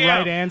the Goddamn.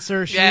 right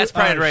answer. She, Yeah, it's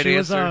probably the right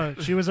answer.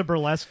 She was a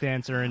burlesque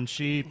dancer, and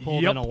she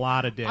pulled Yep. in a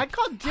lot of dick. I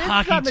called dibs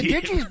Hockey on the team.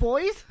 ditches,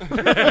 boys.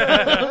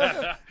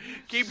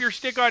 Keep your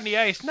stick on the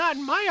ice, not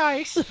in my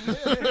ice.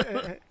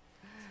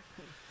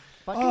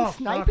 Fucking Oh,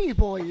 snipey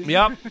boys.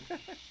 Yep.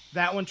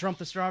 That one trumped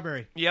the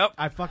strawberry. Yep.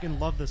 I fucking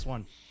love this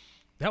one.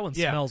 That one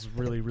Yeah. smells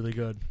really, really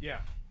good. Yeah.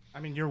 I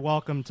mean, you're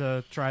welcome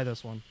to try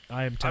this one.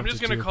 I am tempted I'm just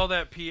going to to. call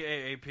that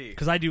PAAP.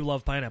 Because I do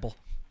love pineapple.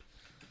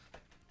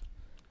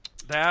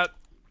 That.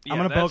 Yeah, I'm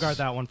going to that's- bogart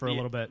that one for a yeah,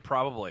 little bit.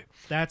 Probably.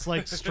 That's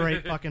like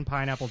straight fucking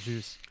pineapple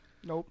juice.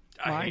 Nope.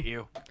 I Mine. hate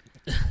you.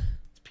 It's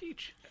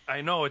peach.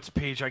 I know it's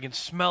peach. I can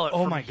smell it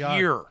Oh from my God.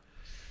 here.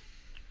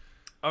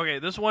 Okay,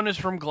 this one is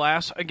from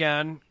Glass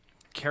again.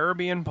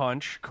 Caribbean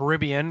Punch.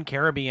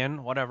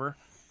 Caribbean, whatever.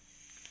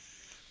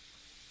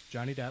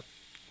 Johnny Depp.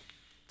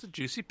 It's a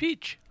juicy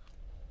peach.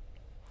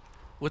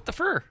 With the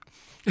fur.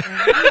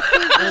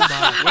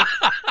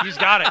 He's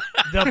got it.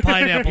 The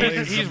pineapple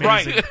is He's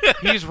amazing. right.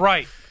 He's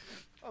right.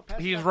 Oh, pass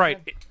He's that right.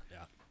 again.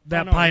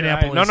 That No,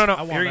 pineapple No, is... no, no.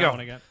 I want Here you that go. one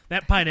again.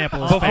 That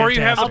pineapple is Before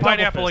you have the fantastic.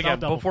 pineapple fist. I'll again,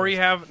 double before you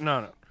fist. have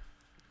no.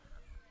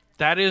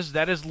 That is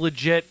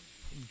legit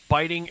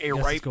biting a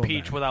Yes, ripe it's going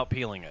peach back. without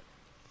peeling it.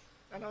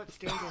 I know it's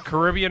dangerous.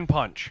 Caribbean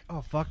Punch.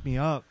 Oh, fuck me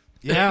up.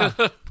 Yeah.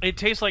 It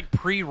tastes like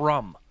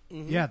pre-rum.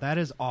 Yeah, that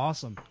is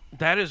awesome.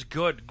 That is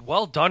good.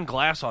 Well done,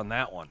 Glass, on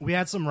that one. We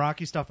had some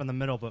rocky stuff in the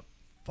middle, but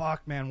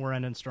fuck, man, we're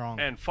ending strong.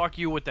 And fuck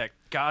you with that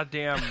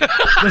goddamn.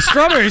 The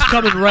strawberry's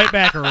coming right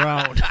back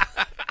around.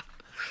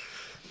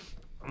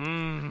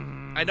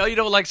 I know you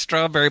don't like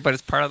strawberry, but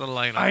it's part of the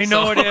lineup. I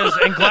know so- it is,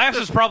 and Glass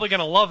is probably going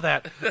to love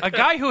that. A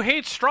guy who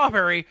hates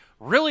strawberry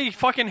really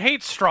fucking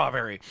hates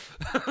strawberry.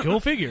 Go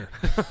figure.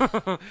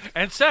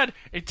 And said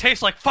it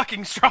tastes like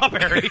fucking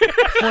strawberry.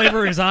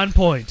 Flavor is on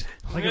point.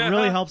 Like, it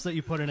really helps that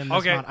you put it in this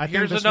Okay, mod. I think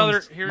here's this another-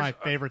 one's here's- my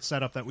favorite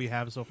setup that we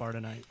have so far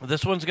tonight.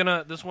 This one's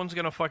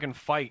gonna fucking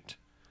fight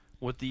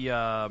with the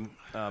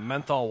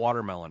menthol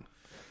watermelon.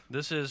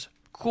 This is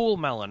cool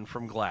melon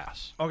from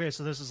Glass. Okay,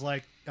 so this is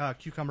like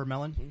cucumber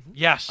melon?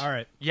 Yes. All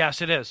right.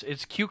 Yes, it is.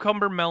 It's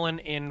cucumber melon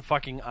in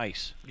fucking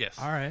ice. Yes.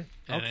 All right.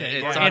 And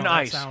Okay. it's in on,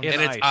 ice. sounds- In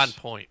and it's ice.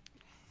 on point.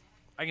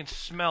 I can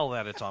smell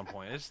that it's on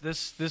point.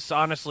 It's this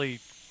honestly.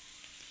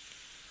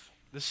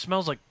 This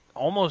smells like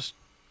almost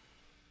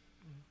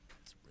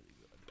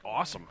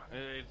awesome.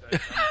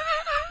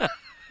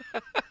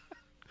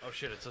 Oh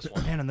shit! It's this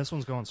one. Man, and this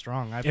one's going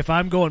strong. If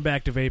I'm going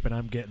back to vaping,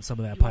 I'm getting some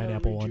of that You wanna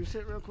pineapple one. rejuice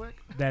it real quick?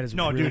 That is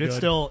No, really dude, good.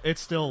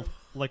 it's still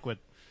liquid.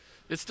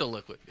 It's still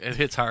liquid. It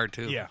hits hard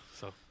too. Yeah.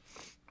 So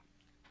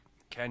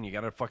Ken, you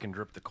gotta fucking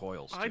drip the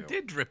coils. I too.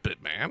 did drip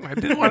it, man. I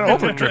didn't want to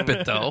over drip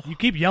it though. You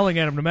keep yelling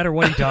at him no matter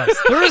what he does.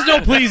 There is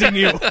no pleasing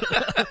you.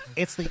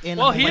 It's the inhalation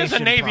Well, he is a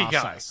Navy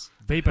process.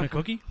 Vaping a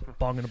cookie,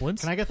 bong in a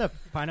blintz. Can I get that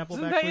pineapple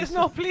back, There please? is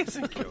no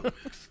pleasing you.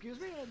 Excuse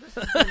me? This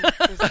has been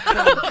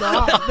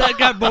gone. That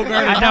got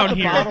Bogarted I down have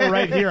the here. bottle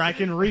right here. I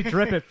can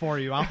re-drip it for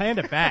you. I'll hand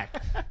it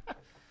back.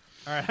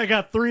 All right, I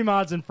got 3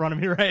 mods in front of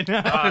me right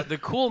now. The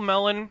cool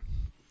melon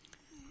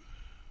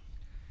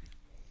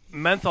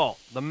menthol.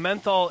 The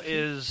menthol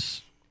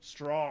is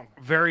Strong.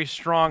 very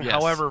strong, Yes.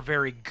 however,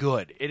 very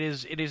good. It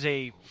is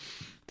a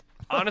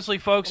honestly,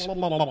 folks.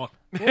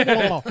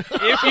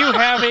 If you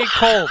have a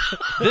cold,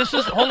 this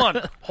is hold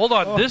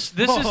on.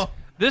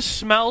 This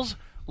smells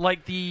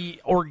like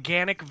the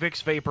organic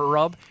Vicks Vapor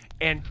Rub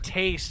and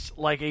tastes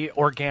like a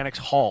Organics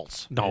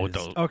Halls. No, it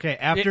don't. Okay,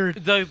 after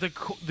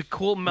The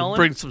cool melon.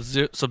 Bring some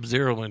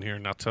Sub-Zero in here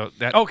now. To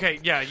that. Okay,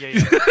 yeah.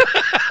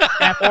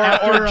 after,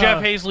 or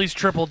Jeff Hazley's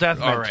Triple Death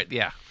Mint. All right.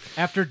 Yeah.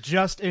 after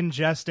just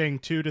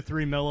ingesting 2 to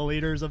 3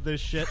 milliliters of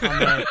this shit on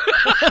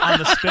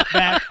the spit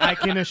back, I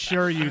can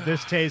assure you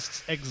this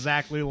tastes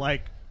exactly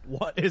like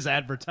what is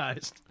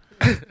advertised.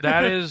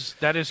 That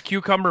is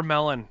cucumber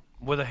melon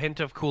with a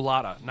hint of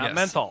culotta, not Yes.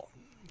 menthol.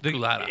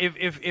 Culotta.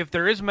 If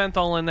there is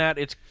menthol in that,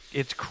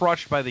 it's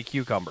crushed by the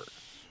cucumber.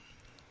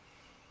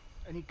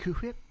 Any Cool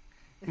Whip?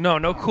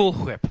 No Cool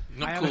Whip.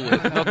 No cool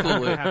whip. No cool I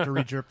whip. have to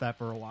re-drip that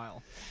for a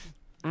while.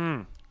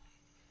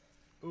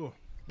 Ooh.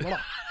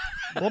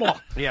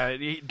 Yeah,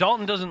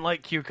 Dalton doesn't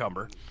like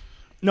cucumber.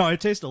 No, it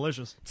tastes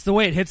delicious. It's the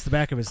way it hits the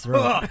back of his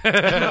throat.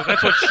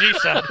 That's what she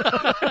said.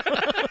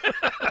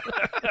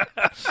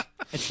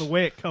 It's the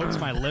way it coats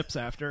my lips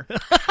after.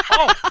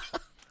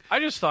 I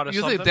just thought of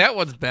You something. think that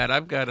one's bad?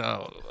 I've got a.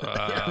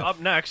 Up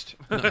next.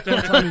 Don't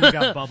tell me you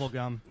got bubble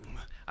gum.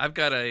 I've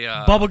got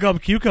a.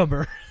 Bubblegum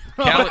cucumber.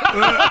 Cali-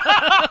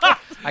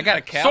 I got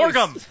a Cali,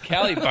 Sorghum.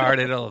 Cali bar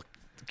that'll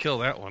kill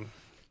that one.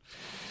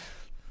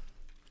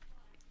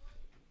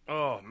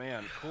 Oh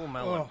man, cool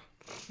melon.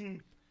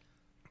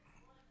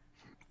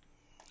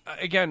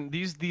 Again,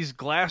 these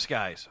glass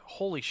guys.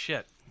 Holy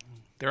shit.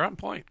 They're on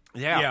point.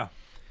 Yeah.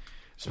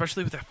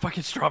 Especially with that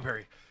fucking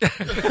strawberry.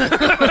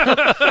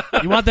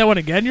 You want that one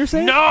again, you're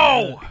saying?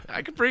 No!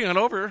 I could bring it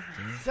over.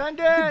 Send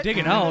it! Dig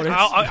it out. It's-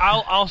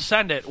 I'll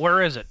send it.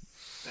 Where is it?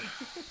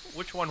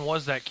 Which one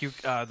was that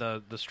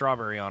the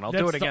strawberry on? I'll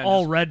That's do it again. the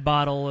all red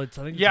bottle. It's,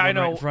 I think it's Yeah, the I one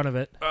know. right in front of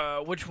it.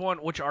 Which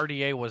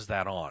RDA was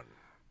that on?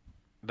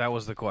 That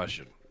was the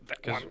question.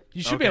 'Cause-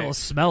 You should be able to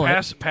smell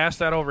it. Pass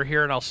that over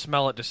here, and I'll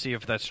smell it to see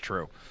if that's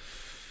true.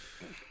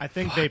 I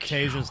think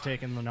Vapetasia's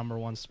taking the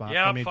 #1 spot.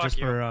 Yeah, I mean, fuck just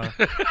you. for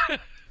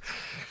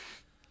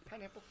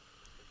Pineapple.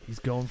 He's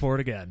going for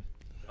it again.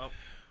 Oh,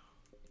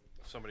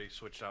 somebody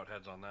switched out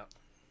heads on that.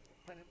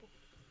 Pineapple.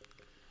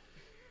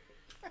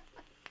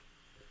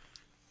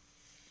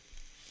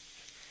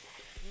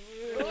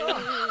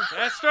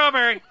 That's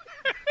strawberry.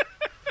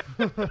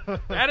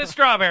 That is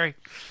strawberry.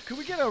 Could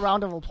we get a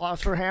round of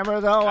applause for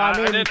Hammer, though? I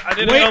mean, I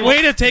didn't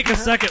Way to take a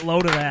second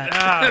load of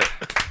that.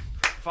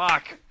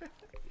 Fuck.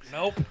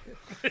 Nope.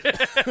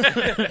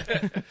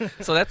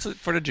 So that's it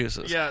for the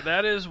juices. Yeah,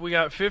 that is. We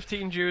got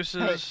 15 hey,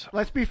 juices.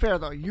 let's be fair,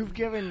 though. You've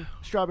given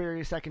Strawberry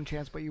a second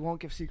chance, but you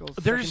won't give Seagulls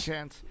a There's-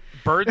 second chance.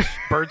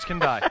 Birds can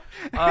die.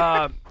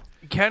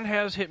 Ken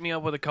has hit me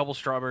up with a couple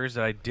strawberries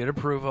that I did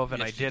approve of, and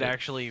Yes, I you did did.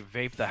 actually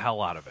vape the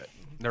hell out of it.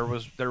 There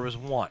was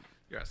one.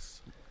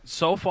 Yes.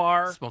 So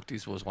far,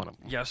 Smokies was one of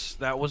them. yes,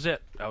 that was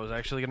it. I was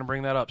actually going to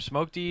bring that up.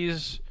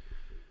 Smokies,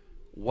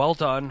 well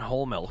done,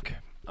 whole milk.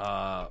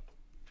 I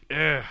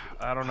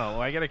don't know.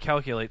 I got to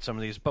calculate some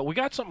of these, but we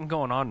got something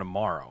going on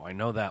tomorrow. I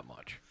know that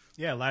much.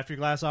 yeah, laugh your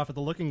glass off at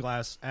the Looking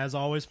Glass. As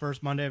always,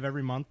 first Monday of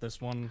every month.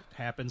 This one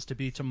happens to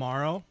be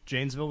tomorrow.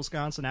 Janesville,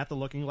 Wisconsin, at the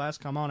Looking Glass.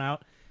 Come on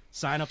out.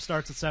 Sign up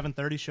starts at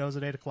 7:30. Shows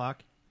at 8:00.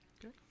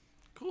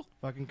 Cool.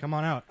 Fucking come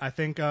on out. I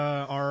think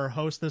our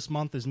host this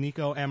month is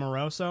Nico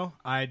Amoroso.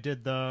 I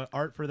did the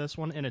art for this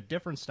one in a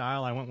different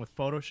style. I went with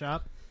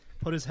Photoshop.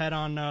 Put his head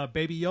on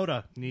Baby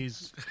Yoda. And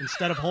he's,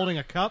 instead of holding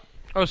a cup,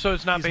 Oh, so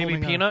it's not He's Baby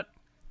holding a- Peanut?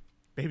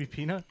 Baby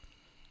Peanut?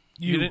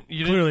 You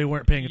clearly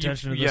weren't paying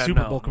attention to the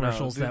Super Bowl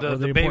commercials that were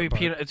the baby important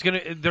peanut. part. It's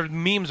gonna. Their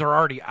memes are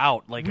already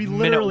out. Like We minute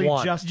literally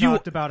one. just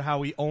talked about how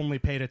we only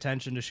paid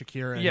attention to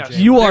Shakira. And Yes.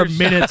 Jay. You are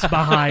minutes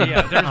behind.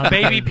 Yeah, there's on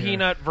baby the game here.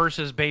 peanut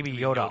versus baby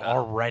Yoda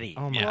already.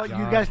 Oh my Well, god!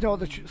 you guys know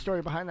the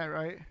story behind that,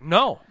 right?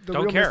 No, The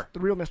don't real care. the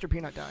real Mr.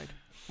 Peanut died.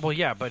 Well,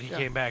 yeah, but he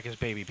came back as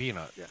baby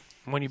peanut. Yeah.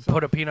 When you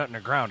put a peanut in the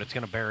ground, it's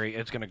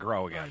gonna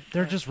grow again.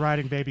 They're just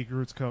riding Baby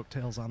Groot's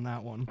coattails on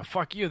that one.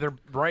 Fuck you. They're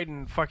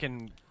riding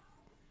fucking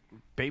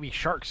baby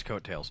shark's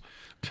coattails.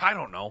 I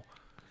don't know.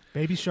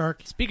 Baby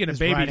Shark. Speaking of is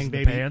babies riding in the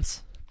Baby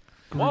pants.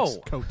 Groot's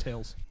Whoa.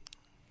 coattails.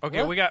 Okay,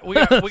 What? we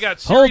got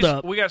series, Hold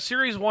up. We got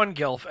series 1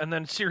 Gilf and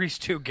then series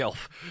 2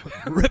 Gilf.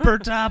 Rip her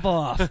top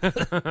off.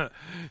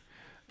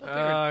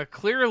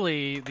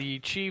 Clearly, the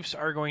Chiefs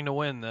are going to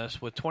win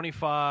this with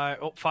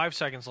 5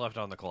 seconds left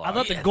on the clock. I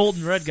thought the gold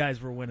and red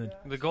guys were winning.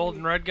 The gold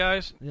and red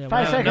guys? Yeah,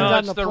 5 seconds No, on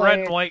it's the the red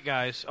play. and white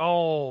guys.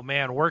 Oh,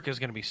 man, work is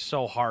going to be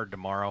so hard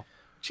tomorrow.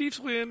 Chiefs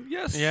win.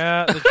 Yes.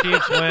 Yeah, the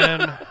Chiefs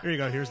win. Here you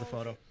go. Here's the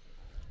photo.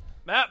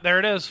 There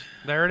it is.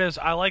 There it is.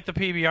 I like the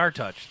PBR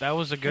touch. That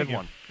was a good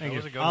one. Thank that you.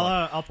 was a good I'll,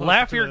 one. I'll post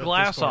Laugh it to your the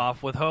glass Discord.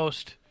 off with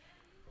host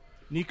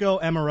Nico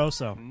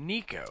Amoroso.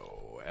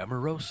 Nico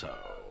Amoroso.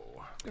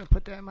 I'm gonna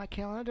put that in my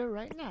calendar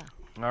right now.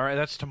 All right,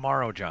 that's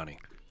tomorrow, Johnny.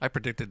 I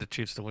predicted the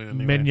Chiefs to win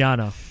anyway.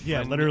 Manana.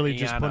 Yeah, literally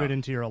just put Manana. it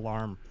into your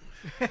alarm.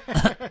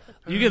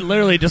 You can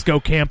literally just go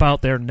camp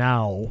out there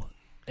now,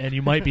 and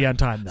you might be on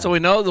time then. So we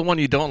know the one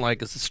you don't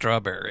like is the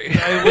strawberry.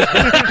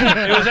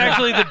 It was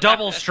actually the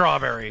double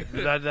strawberry.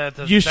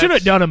 You should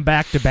have done them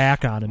back to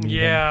back on him. even.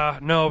 Yeah,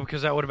 no,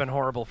 because that would have been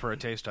horrible for a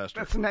taste tester.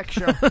 That's the next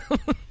show.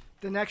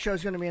 The next show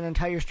is going to be an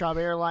entire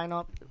strawberry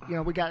lineup. You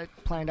know, we got it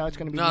planned out. It's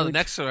going to be No, the huge.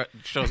 next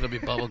show is going to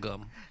be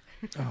bubblegum.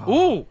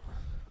 Ooh,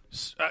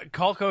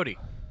 call Cody.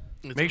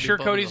 It's Make gonna sure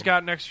be Cody's bubblegum.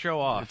 got next show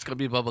off. It's going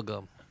to be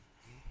bubblegum.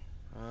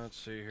 Let's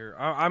see here.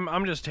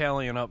 I'm just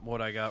tallying up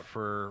what I got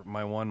for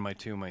my 1, my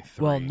 2, my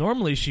 3. Well,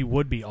 normally she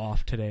would be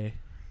off today.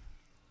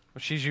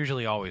 She's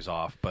usually always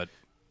off, but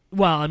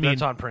Well, I mean,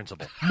 that's on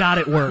principle. not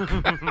at work.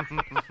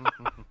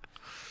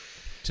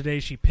 Today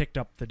she picked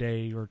up the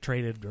day or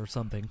traded or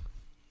something.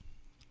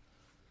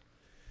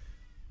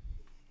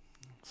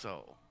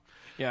 So,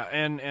 Yeah,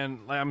 and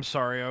I'm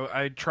sorry.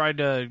 I tried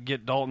to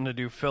get Dalton to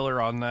do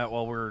filler on that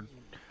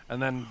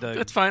and then the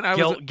That's fine.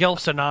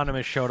 Gilf's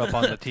Anonymous showed up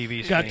on the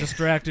TV screen. Got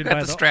distracted Got by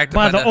distracted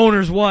by by the the-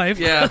 owner's wife.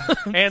 yeah.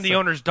 and the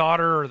owner's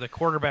daughter or the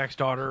quarterback's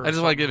daughter. Or I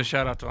just want to give a something.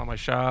 shout out to all my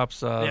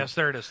shops. Yes,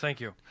 there it is.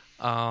 Thank you.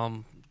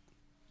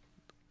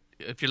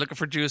 If you're looking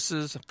for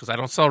juices, because I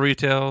don't sell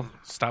retail,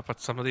 stop at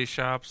some of these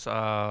shops.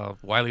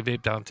 Wiley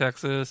Vape down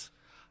Texas.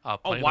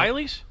 Plano.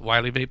 Wiley's?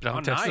 Wiley Vape down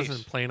Oh, Texas nice.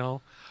 in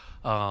Plano.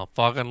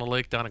 Fog on the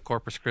Lake down in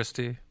Corpus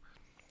Christi.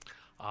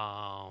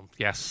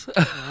 Yes.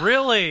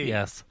 Really?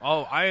 Yes.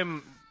 Oh,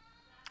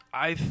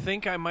 I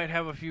think I might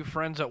have a few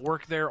friends that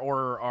work there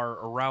or are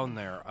around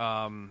there.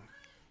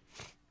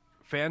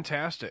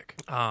 Fantastic.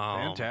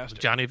 Fantastic.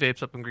 Johnny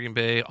Vapes up in Green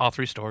Bay. All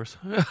 3 stores.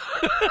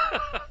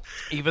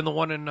 Even the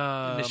one in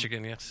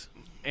Michigan, yes.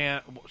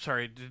 And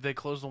sorry, did they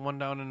close the one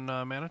down in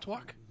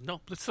Manitowoc? No,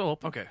 it's still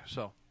open. Okay,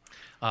 so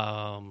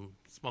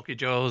Smokey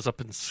Joe's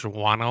up in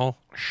Shawano.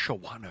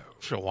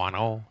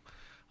 Shawano.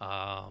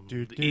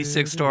 The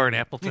E6 store in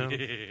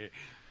Appleton.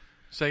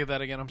 Say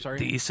that again. I'm sorry.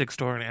 The E6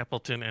 store in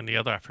Appleton, and the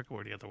other, I forget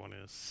where the other one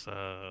is.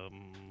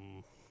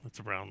 It's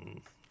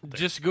around. There.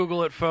 Just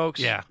Google it, folks.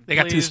 Yeah, they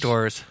got 2 Please.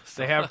 stores.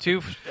 They have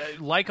 2.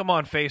 Like them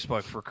on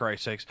Facebook, for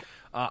Christ's sakes.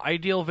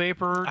 Ideal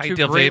Vapor, 2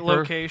 Ideal great Vapor,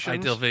 locations.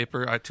 Ideal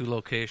Vapor, 2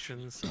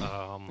 locations.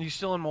 You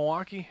still in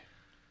Milwaukee?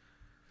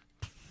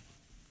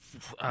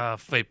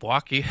 Vape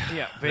Walkie.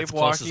 Yeah, That's Vape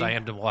close as Walkie. I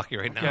am to Milwaukee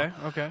right now.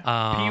 Okay.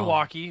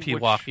 Pewaukee.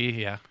 Pewaukee,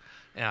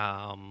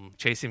 yeah.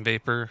 Chasing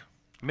Vapor.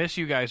 Miss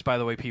you guys, by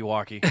the way,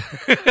 Pewaukee.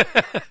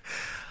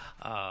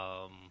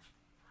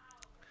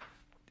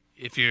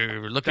 If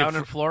you're looking Down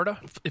in Florida?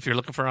 if you're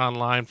looking for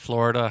online,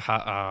 Florida,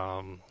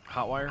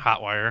 Hotwire?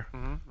 Hotwire,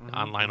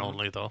 online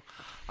only though.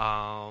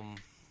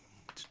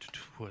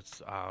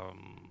 What's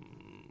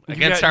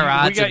against our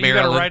odds in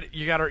Maryland?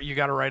 You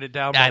gotta write it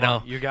down. I Bubba.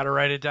 know. You gotta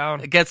write it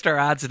down. Against our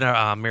odds in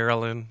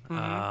Maryland,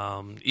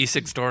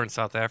 E6 store in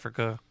South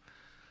Africa,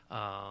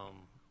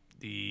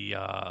 the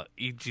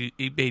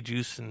eBay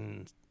Juice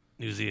in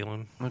New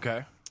Zealand.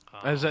 Okay.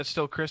 Is that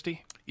still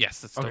Christy?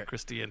 Yes, it's still Okay.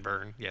 Christy and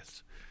Byrne.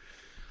 Yes.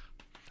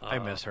 I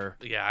miss her.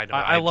 Yeah, I know.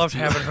 I loved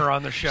having her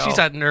on the show. She's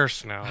a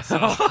nurse now. So,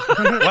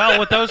 Well,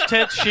 with those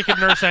tits, she can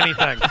nurse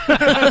anything.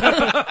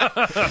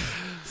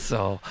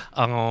 so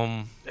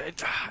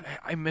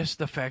I miss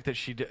the fact that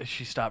she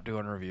stopped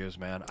doing reviews,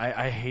 man.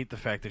 I hate the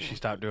fact that she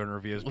stopped doing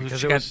reviews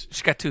because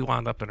she got too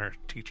wound up in her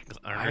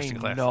nursing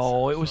classes.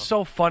 No, it was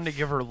so fun to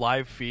give her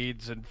live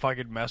feeds and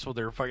fucking mess with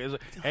her. Fucking,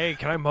 hey,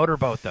 can I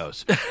motorboat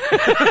those?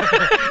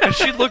 And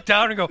she'd look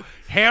down and go,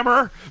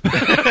 hammer.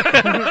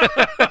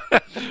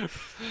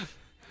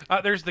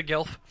 There's the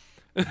Gilf.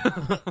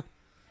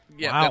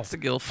 Yeah, Wow. that's the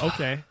Gilf.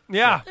 Okay.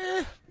 Yeah.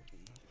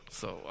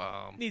 So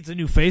Needs a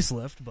new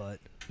facelift, but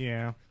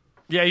Yeah.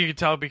 Yeah, you can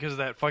tell because of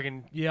that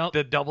fucking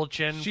the double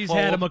chin. She's fold.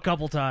 had him a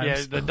couple times.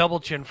 Yeah, the double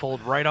chin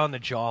fold right on the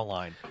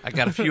jawline. I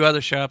got a few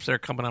other shops that are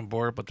coming on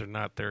board, but they're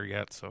not there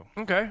yet. So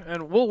okay,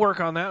 and we'll work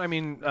on that. I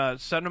mean,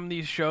 send them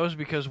these shows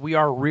because we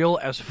are real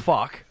as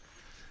fuck.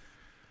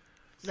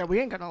 Yeah,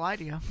 we ain't gonna lie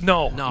to you.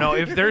 No.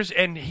 If there's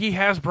and he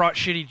has brought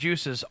shitty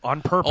juices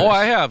on purpose. Oh,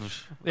 I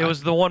have. It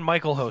was the one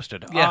Michael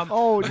hosted. Yeah.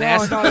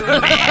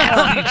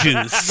 Nasty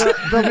juice.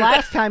 The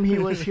last time he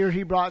was here,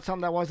 he brought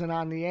something that wasn't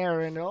on the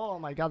air, and oh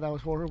my god, that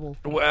was horrible.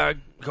 Go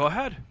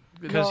ahead,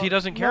 because he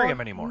doesn't carry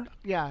him anymore.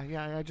 Yeah.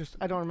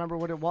 I don't remember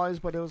what it was,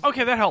 but it was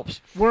okay. That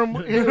helps. It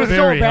was so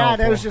Very bad.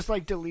 helpful. It was just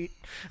like delete.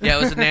 Yeah,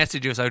 it was a nasty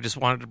juice. I just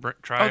wanted to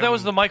try. Oh, that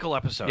was the Michael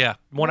episode. Yeah,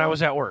 when I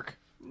was at work.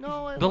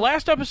 No, the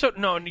last episode.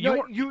 No,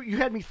 you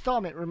had me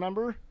thumb it.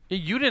 Remember?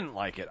 You didn't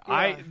like it.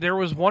 Yeah. There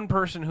was one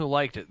person who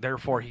liked it.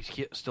 Therefore, he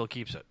still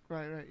keeps it.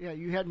 Right. Yeah,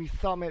 you had me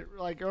thumb it.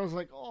 Like I was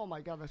like, oh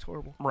my god, that's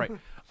horrible. Right.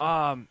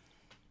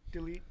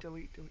 Delete.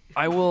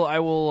 I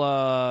will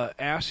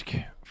ask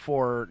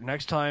for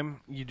next time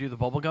you do the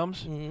bubble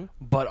gums,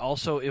 but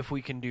also if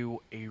we can do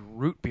a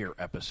root beer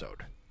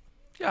episode.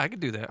 Yeah, I could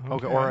do that.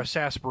 Okay, or a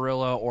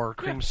sarsaparilla or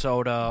cream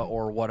soda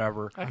or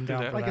whatever. I can do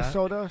that. Like a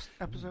soda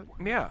episode.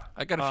 Yeah,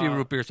 I got a few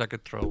root beers I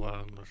could throw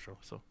on the show.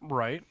 So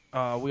right.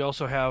 We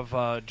also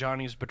have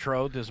Johnny's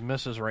betrothed, his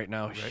missus right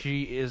now. Right.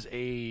 She is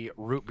a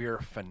root beer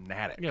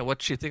fanatic. Yeah,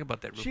 what'd she think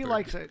about that root beer? She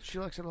likes it. She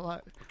likes it a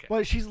lot. Okay.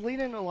 But she's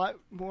leaning a lot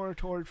more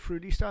toward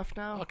fruity stuff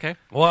now. Okay.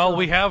 Well,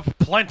 we have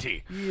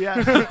plenty. Yeah.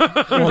 Did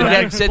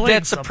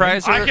that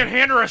surprise her? I can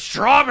hand her a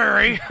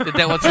strawberry. Did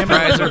that what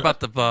surprise her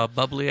about the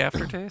bubbly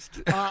aftertaste?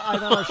 I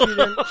don't know. She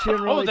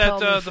didn't really tell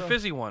me, the so.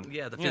 fizzy one.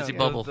 Yeah, the fizzy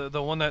bubble.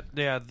 The one that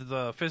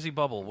the fizzy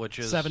bubble, which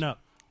is 7-Up.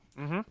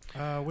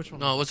 Mm-hmm. Which one?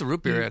 No, it was a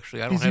root beer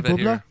actually. I don't Fizzy have that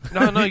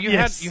here. No, you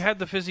Yes. had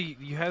the fizzy.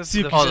 You had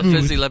Super the the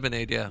fizzy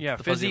lemonade. Yeah, yeah,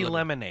 the fizzy fuzzy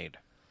lemonade.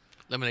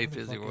 lemonade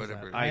fizzy or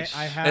whatever. I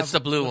have It's the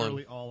blue one.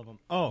 literally all of them.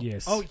 Oh,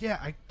 Yes. Oh yeah,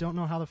 I don't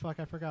know how the fuck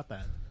I forgot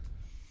that.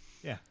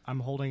 Yeah,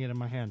 I'm holding it in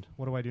my hand.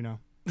 What do I do now?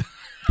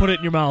 Put it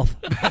in your mouth.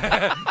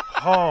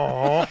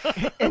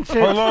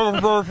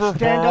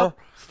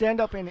 Stand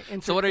up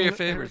and So what are your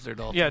favorites there,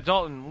 Dalton? Yeah,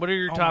 Dalton. What are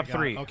your Oh top my God,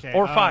 3? okay,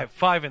 Or 5?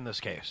 5 in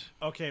this case.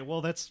 Okay, well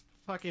that's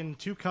fucking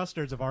 2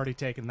 custards have already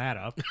taken that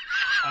up.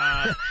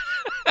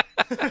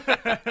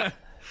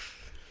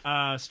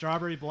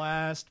 Strawberry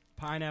Blast,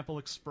 Pineapple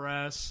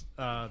Express,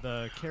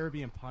 the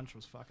Caribbean Punch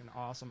was fucking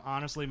awesome.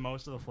 Honestly,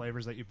 most of the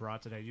flavors that you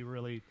brought today, you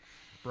really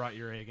brought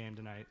your A game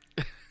tonight.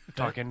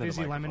 Talk into the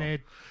Fizzy microphone.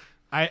 Lemonade.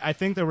 I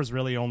think there was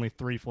really only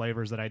 3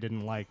 flavors that I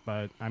didn't like,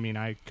 but I mean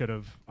I could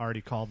have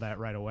already called that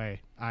right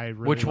away. I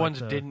really Which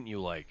liked ones didn't you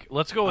like?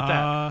 Let's go with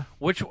that.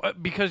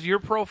 Because your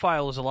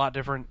profile is a lot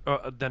different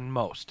than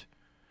most.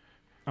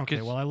 Okay,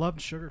 'Cause- well, I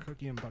loved Sugar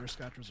Cookie and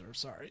Butterscotch Reserve.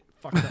 Sorry.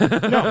 Fuck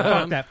that. No,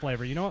 fuck that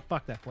flavor. You know what?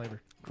 Fuck that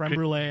flavor. Creme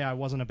brulee, I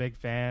wasn't a big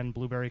fan.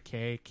 Blueberry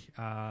cake.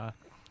 Let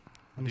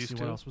me These see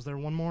two? what else. Was there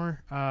one more?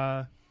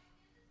 Yeah,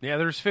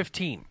 there's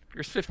 15.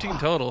 There's 15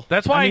 total.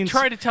 That's why I, mean,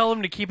 try to tell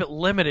him to keep it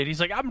limited. He's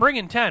like, I'm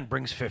bringing 10.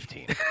 Brings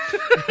 15.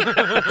 Honestly,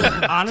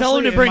 Tell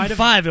him to it bring might have-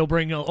 5. He'll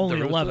bring only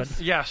 11.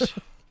 yes.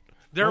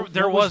 There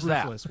what was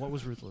that. Ruthless? What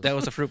was Ruthless? That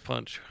was a fruit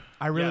punch.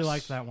 I really Yes.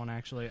 liked that one,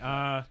 actually.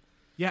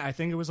 Yeah, I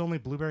think it was only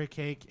blueberry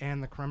cake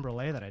and the creme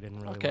brulee that I didn't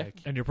really Okay. like.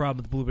 And your problem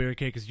with the blueberry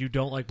cake is you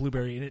don't like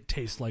blueberry and it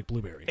tastes like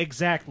blueberry.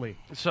 Exactly.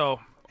 So,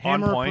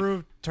 Hammer on point.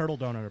 approved, turtle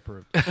donut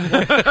approved.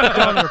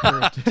 Donut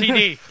approved.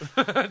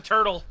 TD.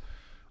 Turtle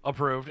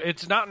approved.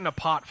 It's not in a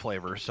pot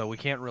flavor, so we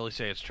can't really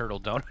say it's turtle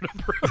donut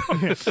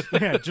approved.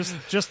 Yeah,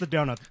 just the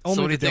donut.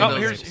 Only what do you the think Oh,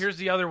 donut. of here's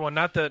the other one.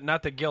 Not the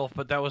Gilf,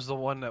 but that was the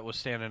one that was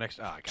standing next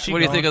to What do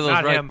you think of those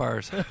Not right him.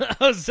 bars? I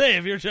was saying,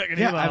 if you're checking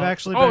Yeah, him I've out.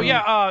 actually Oh, been,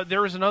 yeah.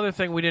 There was another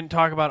thing we didn't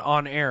talk about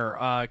on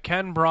air.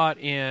 Ken brought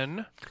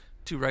in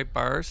 2 right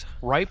bars.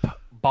 Ripe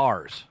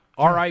Bars.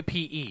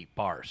 RIPE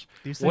bars.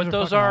 These things What are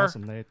those fucking are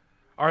awesome. They,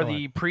 are Go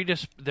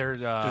the they're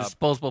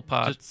Disposable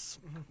pods.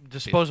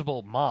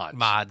 disposable mods.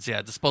 Mods,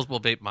 yeah. Disposable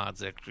vape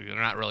mods, actually. They're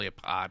not really a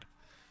pod.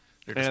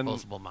 They're And-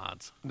 disposable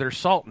mods. They're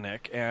Salt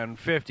Nick and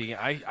 50.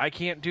 I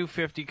can't do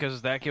 50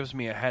 because that gives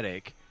me a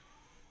headache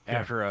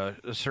after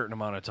a certain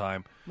amount of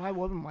time. My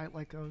woman might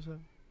like those. Well,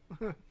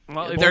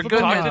 Yeah, if they're you good.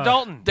 Talk to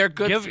Dalton. They're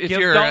good Give, if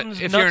give you're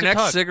Dalton's if nuts you're an a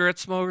tug. ex-cigarette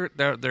smoker.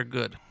 They're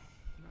good.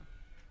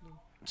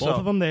 both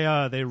of them,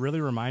 they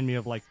really remind me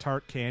of like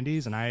tart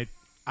candies, and I've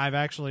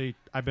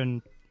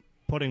been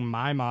putting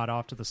my mod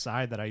off to the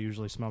side that I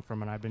usually smoke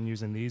from, and I've been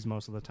using these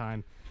most of the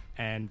time.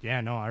 And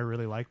yeah, no, I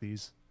really like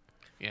these.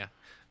 Yeah,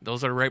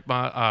 those are right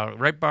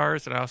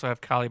bars, and I also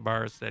have Cali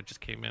bars that just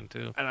came in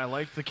too. And I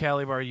like the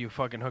Cali bar you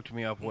fucking hooked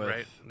me up with.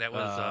 Right, that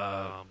was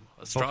a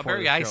before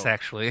strawberry the ice show.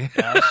 actually.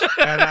 Yes.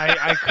 And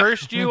I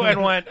cursed you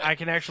and went, I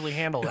can actually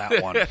handle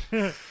that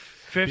one.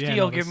 50 Yeah, will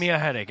no, give this- me a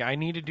headache. I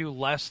need to do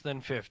less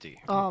than 50. They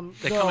come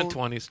in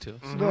 20s too.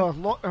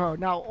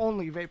 Now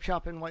only vape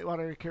shop in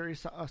Whitewater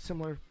carries a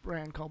similar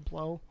brand called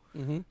Blow.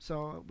 Mm-hmm.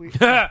 So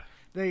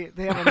they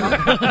have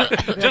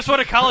a Just what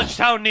a college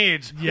town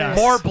needs. Yes.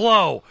 More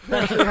blow.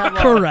 they have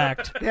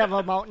Correct. They have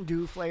a Mountain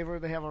Dew flavor.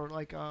 They have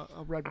a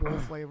Red Bull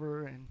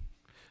flavor, and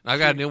I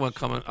got a new one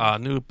coming,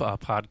 new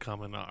pod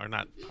coming, or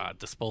not pod,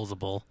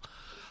 disposable.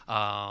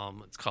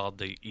 It's called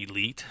the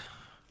Elite.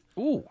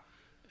 Ooh.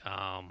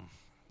 Let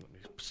me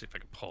see if I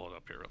can pull it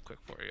up here real quick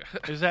for you.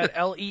 Is that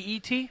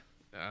LEET?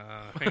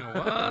 Hang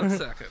on 1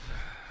 second.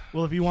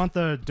 Well, if you want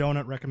the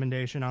donut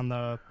recommendation on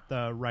the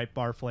ripe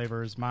bar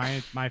flavors,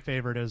 my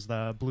favorite is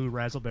the blue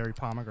raspberry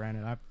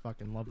pomegranate. I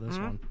fucking love this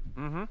one.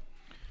 Mm-hmm.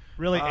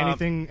 Really,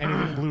 anything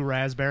blue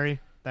raspberry,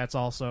 that's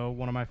also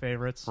one of my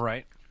favorites.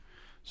 Right.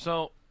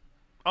 So,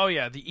 oh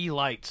yeah, the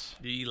E-Lights.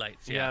 The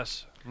E-Lights, yeah.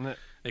 Yes.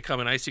 They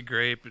come in icy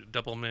grape,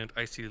 double mint,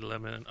 icy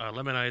lemon,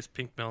 lemon ice,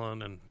 pink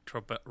melon, and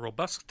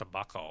robust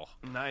tobacco.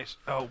 Nice.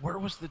 Oh, where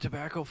was the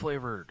tobacco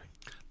flavored?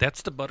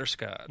 That's the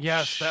butterscotch.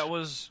 Yes, that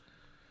was...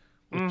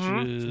 Which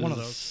is... One of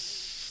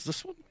those.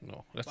 This one?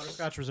 No. That's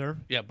Butterscotch Reserve?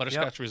 Yeah,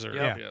 Butterscotch Reserve,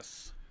 Yep.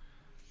 yes.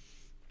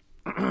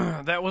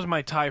 That was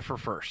my tie for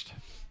first.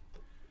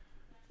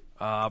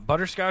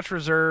 Butterscotch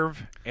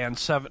Reserve and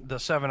the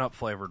 7-Up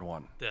flavored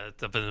one.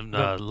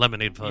 The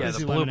lemonade fuzz. Yeah, the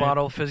Fizzy blue lemonade.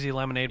 bottle fizzy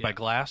lemonade by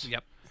Glass.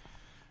 Yep.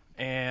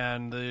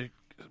 And the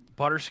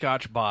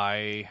butterscotch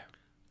by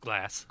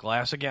Glass.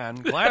 Glass again.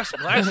 Glass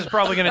is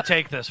probably going to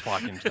take this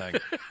fucking thing.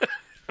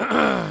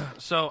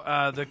 So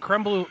the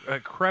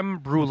creme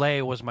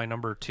brulee was my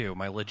number 2,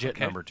 my legit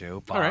number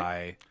 2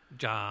 by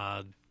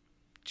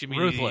Jimmy.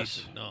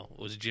 Ruthless. No, it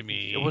was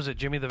Jimmy. Was it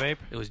Jimmy the Vape?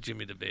 It was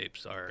Jimmy the Vape.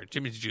 Sorry,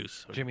 Jimmy's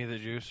Juice. Jimmy the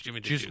Juice. Jimmy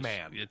the Juice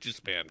Man. Yeah,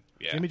 Juice Man.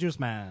 Yeah, Jimmy Juice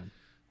Man.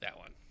 that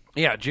one.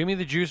 Yeah, Jimmy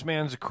the Juice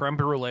Man's creme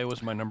brulee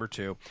was my number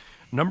 2.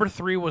 Number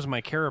 3 was my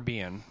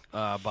Caribbean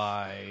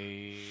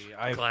by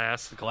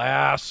Glass.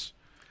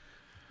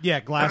 Yeah,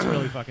 Glass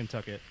really fucking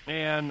took it.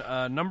 And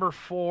number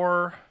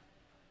 4,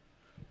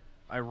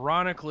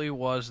 ironically,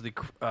 was the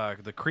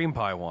cream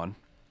pie one.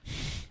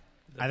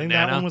 I think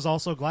banana. that one was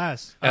also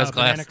Glass. That was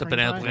Glass. The cream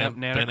pie?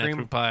 Banana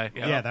cream pie.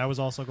 Yeah, that was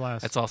also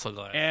Glass. That's also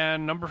Glass.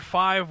 And number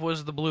 5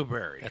 was the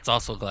blueberry. That's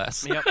also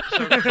Glass. Yep.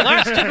 So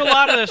Glass took a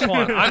lot of this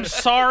one. I'm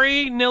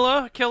sorry,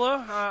 Nilla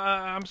Killa.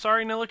 I'm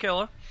sorry, Nilla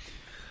Killa.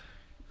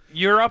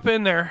 You're up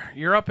in there.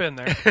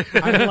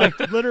 I mean, like,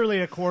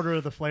 literally a quarter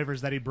of the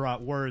flavors that he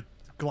brought were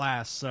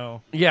Glass,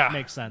 so Yeah. it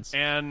makes sense.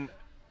 And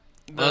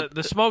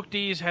the Smoked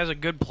D's has a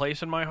good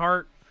place in my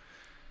heart.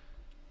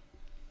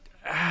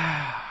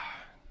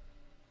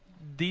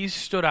 These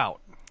stood out.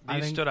 I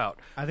think stood out.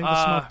 I think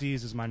the Smoked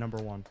D's is my number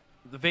 1.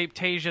 The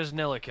Vape-Tasia's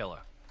Nilla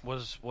Killa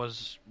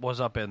was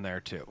up in there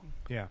too.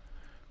 Yeah.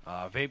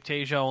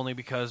 Vape-Tasia only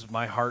because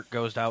my heart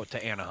goes out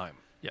to Anaheim.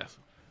 Yes.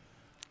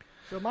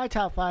 So my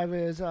top 5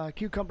 is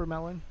cucumber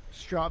melon,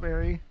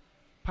 strawberry,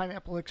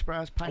 Pineapple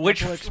Express,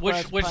 Which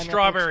Pineapple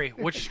strawberry?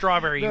 Which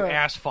strawberry? You The-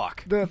 ass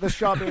fuck. The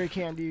strawberry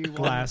candy one.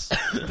 Glass.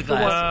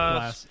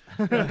 Glass.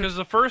 Because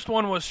the first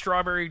one was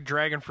strawberry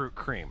dragon fruit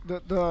cream.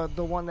 The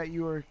one that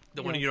you were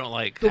The one you don't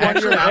like. the one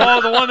you're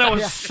Oh, the one that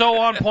was Yeah. so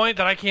on point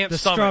that I can't The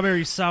stomach.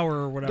 strawberry sour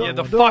or whatever. Yeah,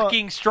 the one.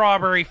 fucking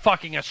strawberry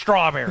fucking a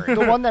strawberry.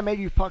 the one that made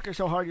you pucker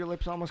so hard your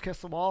lips almost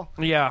kissed the wall.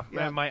 Yeah, Yeah.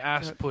 man, my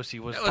ass pussy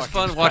was. It was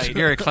fucking fun watching tight.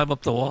 Gary climb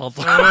up the wall.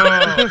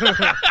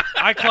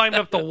 I climbed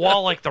up the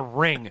wall like the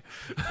Ring.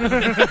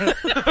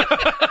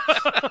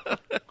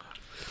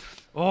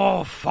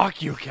 Oh,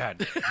 fuck you, Ken.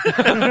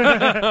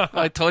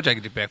 I told you I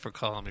could get back for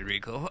calling me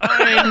Rico.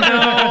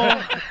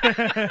 I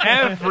know.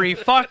 Every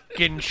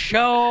fucking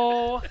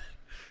show.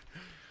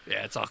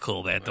 Yeah, it's all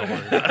cool, man. Don't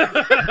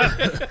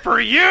worry. For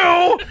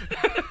you.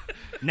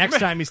 Next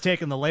time he's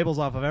taking the labels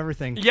off of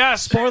everything.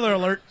 Yes. Spoiler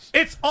alert.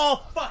 It's all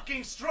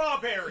fucking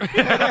strawberry.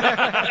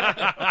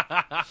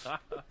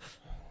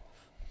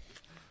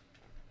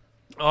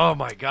 Oh,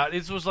 my God.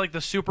 This was like the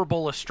Super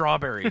Bowl of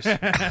strawberries.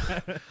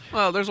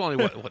 Well, there's only,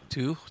 what,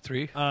 2,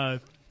 3? I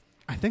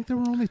think there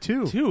were only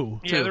 2.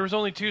 2. Yeah, there was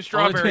only 2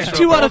 strawberries. two.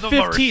 so 2 out of both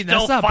them are 15.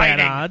 That's still not fighting.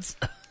 bad odds.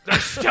 They're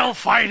still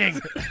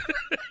fighting.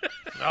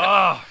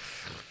 Oh.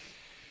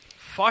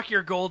 Fuck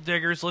your gold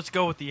diggers. Let's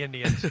go with the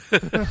Indians.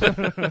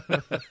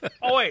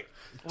 Oh, wait.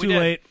 We Too did.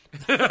 late.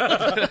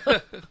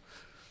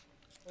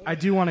 I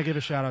do want to give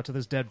a shout out to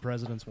this Dead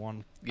Presidents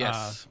one.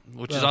 Yes,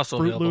 which is also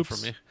Fruit available Loops.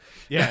 for me.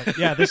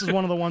 Yeah, this is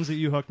one of the ones that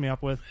you hooked me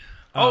up with.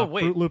 Oh,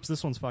 wait. Fruit Loops,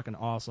 this one's fucking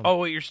awesome. Oh,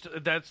 wait.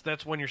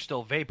 That's when you're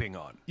still vaping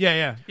on.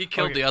 Yeah. He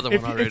killed the other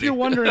If, one already. if you're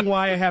wondering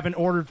why I haven't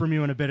ordered from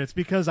you in a bit, it's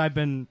because I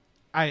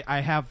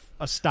have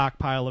a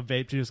stockpile of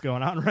vape juice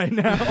going on right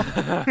now.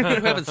 You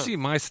haven't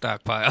seen my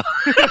stockpile.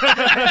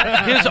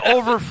 His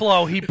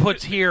overflow he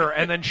puts here,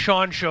 and then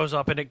Sean shows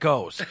up and it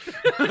goes.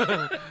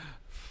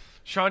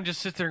 Sean just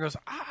sits there and goes,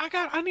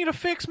 I need a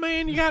fix,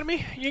 man. You got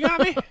me?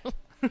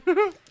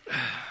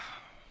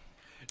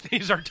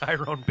 These are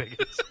Tyrone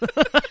bigots.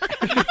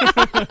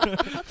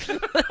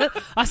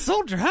 I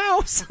sold your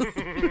house.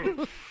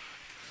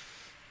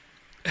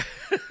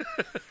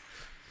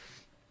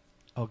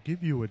 I'll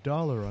give you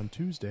 $1 on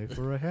Tuesday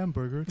for a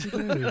hamburger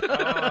today.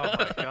 Oh,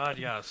 my God,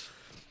 yes.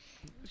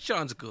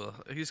 Sean's cool.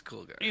 He's a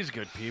cool guy. He's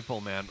good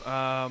people, man.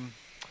 I'm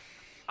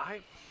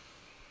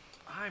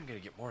going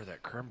to get more of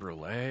that creme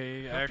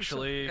brulee,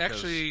 actually. 'cause-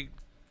 Actually,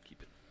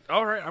 keep it.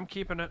 All right, I'm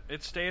keeping it.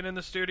 It's staying in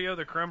the studio.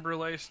 The creme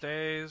brulee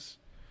stays.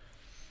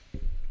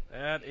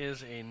 That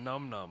is a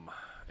num-num.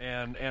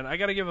 And I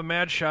got to give a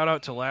mad shout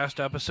out to last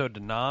episode to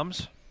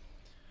Noms,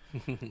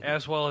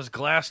 as well as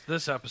Glass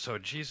this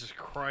episode. Jesus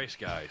Christ,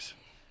 guys.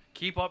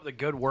 Keep up the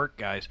good work,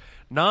 guys.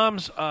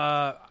 Noms,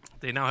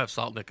 they now have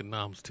Salt Nick and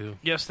Noms, too.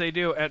 Yes, they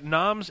do. At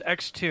Noms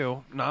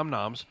X2,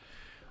 Noms,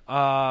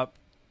 I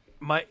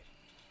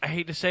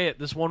hate to say it,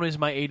 this one is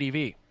my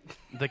ADV.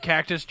 The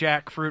Cactus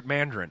Jackfruit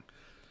Mandarin.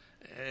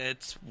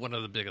 It's one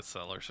of the biggest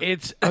sellers.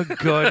 It's a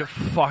good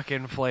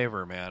fucking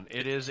flavor, man.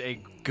 It is a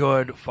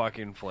good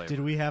fucking flavor.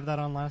 Did we have that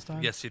on last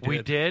time? Yes, you did.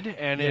 We did,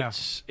 and Yeah.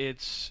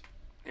 it's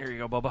here you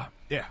go, Bubba.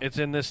 Yeah. It's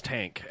in this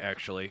tank,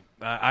 actually.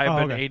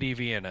 I've been okay. ADV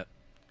in it.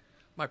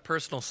 My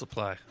personal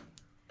supply.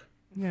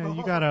 Yeah,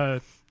 you got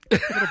a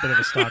little bit of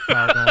a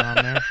stockpile going on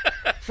there.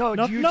 So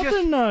do you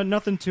just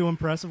Nothing too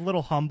impressive. A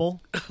little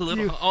humble.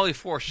 Only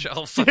 4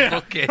 shelves.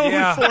 Okay.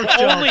 Yeah,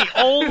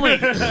 only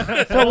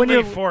so when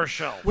you're 4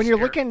 shelves. when you're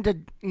looking to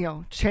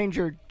change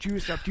your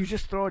juice up, do you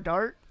just throw a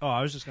dart? Oh,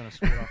 I was just gonna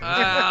screw it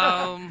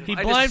up. He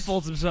I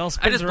blindfolds himself.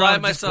 I Spins just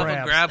around blind and just myself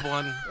and grabs.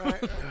 grab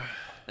one.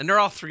 And they're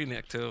all 3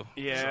 Nick, too.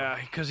 Yeah,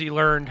 because he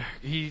learned.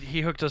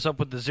 He hooked us up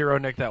with the 0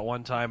 Nick that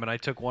one time, and I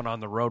took one on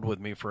the road with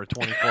me for a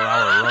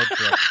 24-hour road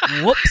trip.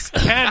 Whoops.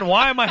 Ken,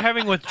 why am I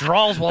having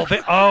withdrawals while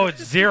oh,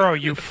 it's 0,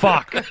 you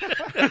fuck.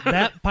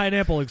 That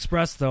Pineapple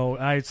Express, though,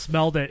 I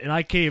smelled it, and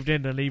I caved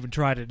in and even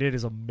tried it. It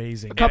is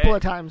amazing. A couple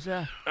of times,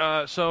 yeah.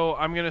 So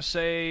I'm going to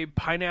say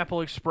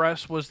Pineapple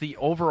Express was the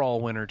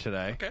overall winner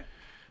today. Okay.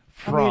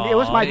 I mean, it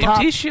was my top.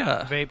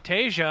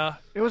 Vapetasia.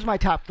 It was my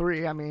top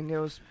 3. I mean, it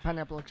was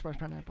Pineapple Express.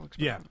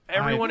 Yeah.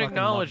 Everyone I fucking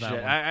acknowledged love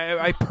it. that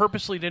one. I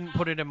purposely didn't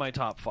put it in my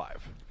top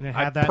 5. And it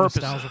had that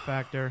nostalgia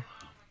factor.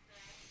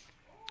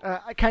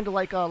 I kind of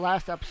like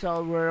last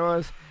episode where it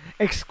was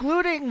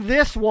excluding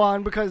this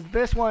one because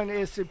this one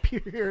is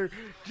superior.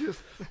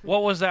 Just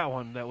What was that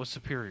one that was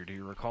superior? Do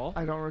you recall?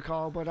 I don't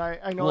recall, but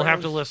I know We'll it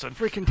have to was listen.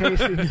 Freaking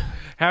tasty.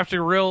 Have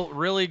to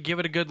really give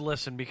it a good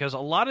listen because a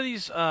lot of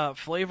these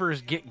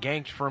flavors get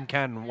ganked from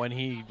Ken when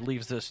he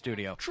leaves this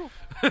studio. True.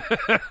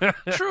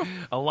 True.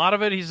 A lot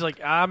of it, he's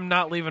like, I'm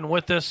not leaving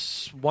with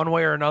this one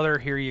way or another.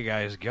 Here you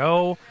guys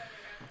go.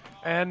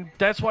 And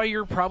that's why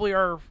you're probably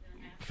our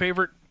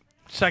favorite,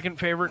 second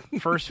favorite,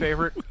 first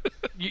favorite.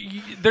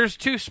 There's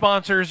 2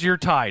 sponsors. You're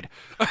tied.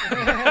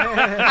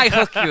 I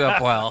hook you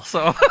up well,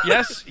 so.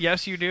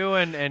 Yes, you do.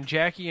 And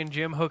Jackie and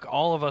Jim hook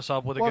all of us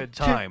up with a good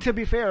time. To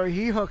be fair,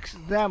 he hooks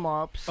them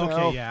up. So.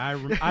 Okay, yeah,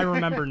 I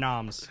remember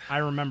Noms. I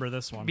remember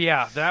this one.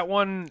 Yeah, that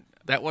one.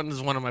 That one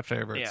is one of my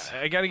favorites.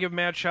 Yeah, I got to give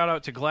mad shout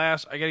out to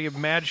Glass. I got to give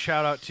mad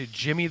shout out to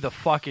Jimmy the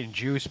fucking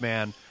Juice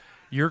Man.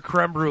 Your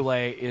creme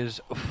brulee is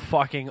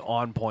fucking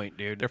on point,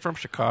 dude. They're from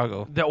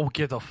Chicago.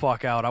 Get the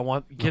fuck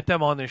out. Get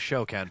them on this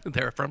show, Ken.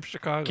 They're from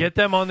Chicago. Get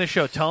them on this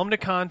show. Tell them to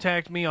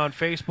contact me on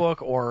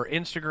Facebook or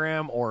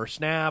Instagram or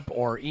Snap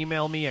or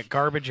email me at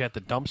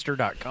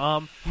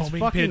garbage@thedumpster.com.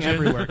 Homing pigeon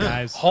everywhere,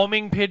 guys.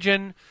 Homing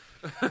pigeon.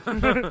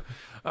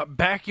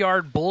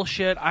 Backyard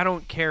bullshit. I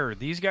don't care.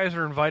 These guys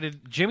are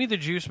invited. Jimmy the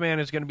Juice Man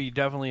is going to be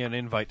definitely an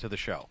invite to the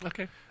show.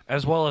 Okay.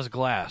 As well as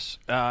Glass,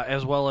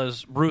 as well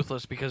as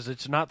Ruthless, because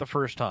it's not the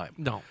first time.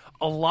 No.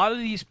 A lot of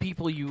these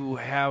people you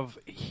have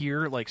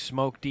here, like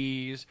Smoke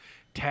D's,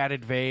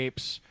 Tatted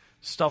Vapes,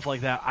 stuff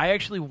like that, I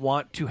actually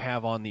want to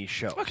have on these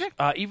shows. Okay.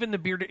 Even the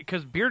Bearded,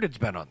 because Bearded's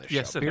been on this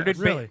Yes, show. it Bearded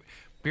has. Vape, Really?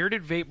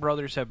 Bearded Vape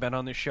Brothers have been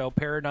on this show.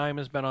 Paradigm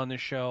has been on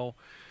this show.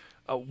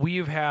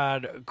 We've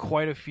had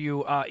quite a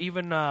few.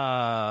 Even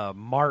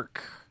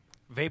Mark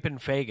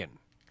Vapin Fagan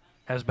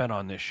has been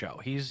on this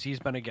show. He's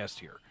been a guest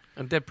here.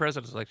 And Dead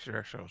Presidents likes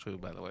your show, too,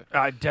 by the way.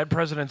 Dead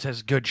Presidents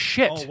has good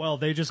shit. Oh, well,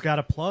 they just got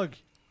a plug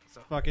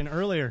fucking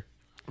earlier.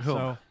 Who?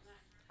 So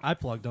I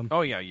plugged them.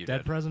 Oh, yeah, you Dead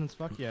did. Presidents,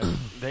 fuck yeah.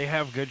 They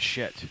have good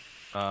shit.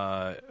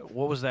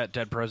 What was that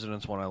Dead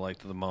Presidents one I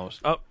liked the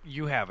most? Oh,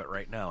 you have it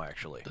right now,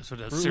 actually. So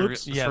the Fruit cereal-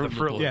 Loops? Yeah, the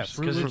Fruit Loops. Yeah,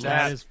 Fruit 'Cause Loops,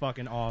 that is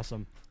fucking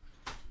awesome.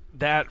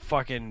 That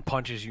fucking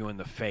punches you in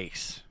the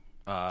face.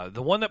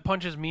 The one that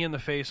punches me in the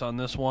face on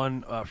this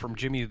one from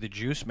Jimmy the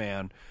Juice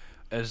Man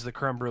is the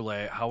creme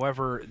brulee.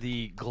 However,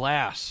 the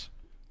Glass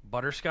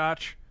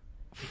butterscotch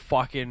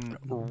fucking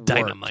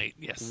Dynamite,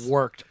 yes.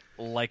 worked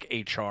like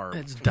a charm.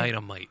 It's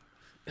dynamite.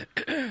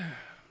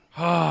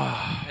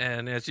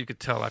 And as you could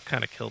tell, I've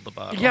kind of killed the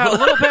bottle. Yeah, a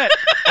little bit.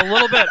 A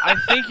little bit. I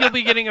think you'll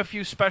be getting a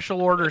few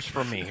special orders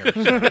from me here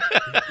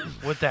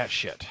with that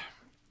shit.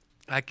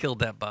 I killed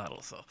that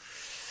bottle, so.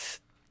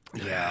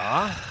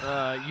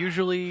 Yeah.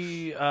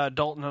 Usually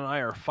Dalton and I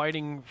are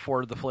fighting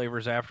for the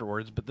flavors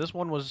afterwards, but this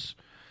one was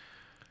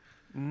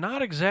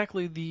not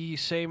exactly the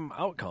same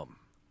outcome.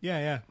 Yeah,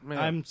 yeah. Man.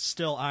 I'm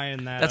still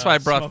eyeing that. That's why I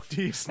brought. Smoke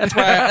Teas. That's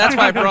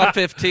why I brought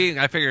 15.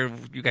 I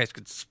figured you guys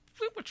could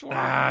split which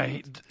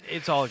one.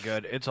 It's all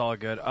good. It's all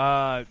good.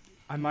 I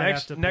might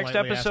next have to next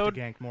politely ask to episode,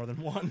 gank more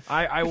than one.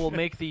 I will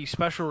make the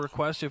special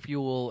request if you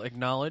will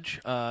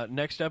acknowledge.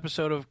 Next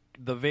episode of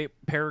the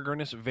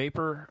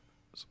Peregrinus-Vapor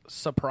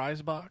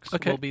surprise box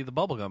will be the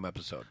bubblegum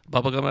episode.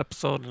 Bubblegum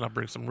episode, and I'll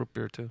bring some root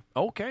beer too.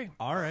 Okay.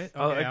 All right.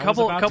 A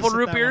couple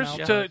root beers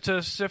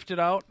to sift it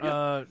out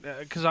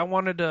because I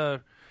wanted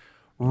to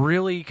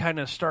really kind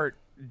of start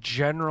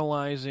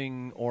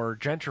generalizing or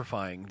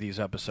gentrifying these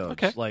episodes.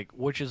 Okay. Like,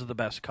 which is the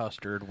best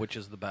custard? Which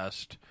is the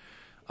best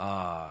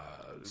root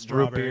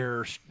Strawberry.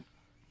 beer?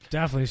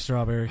 Definitely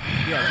strawberry.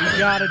 Yeah, you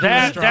gotta do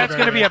That's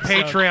going to be a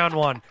episode. Patreon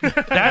one.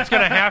 That's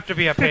going to have to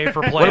be a pay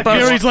for play. What about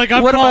Gary's like,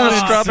 I'm what calling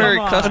about it strawberry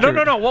some,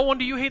 custard? No. What one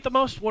do you hate the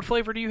most? What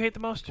flavor do you hate the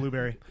most?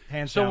 Blueberry,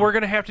 hands So down. we're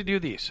going to have to do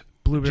these.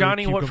 Blueberry,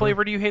 Johnny, what cucumber.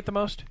 flavor do you hate the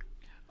most?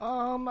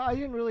 I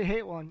didn't really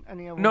hate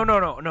any of them. No.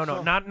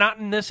 So- Not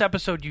in this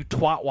episode, you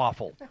twat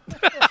waffle.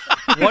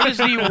 What is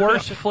the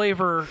worst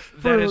flavor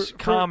that is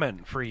common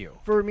for you?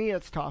 For me,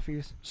 it's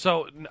toffees.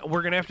 So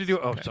we're going to have to do...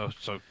 Oh,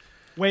 so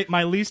Wait,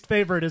 my least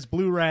favorite is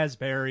blue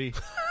raspberry.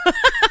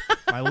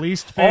 My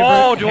least favorite.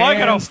 Oh, do I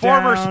got a hands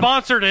former down.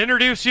 sponsor to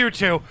introduce you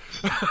to?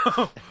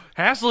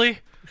 Hasley,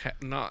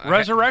 No,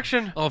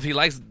 Resurrection, Oh, if he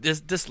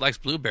dislikes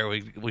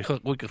blueberry, we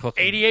could hook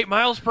him. 88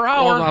 miles per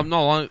hour. Oh, I'm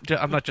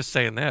not just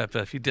saying that.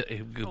 But if he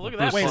did, look at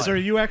that Wait, fun. so are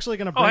you actually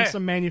going to bring hey.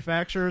 some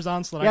manufacturers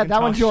on so that Yeah, I can that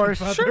talk one's shit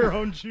yours. about Sure. their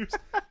own juice?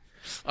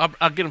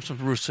 I'll get him some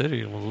Brew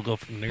City, and we'll go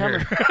from there.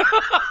 Hammer.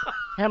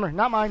 Hammer,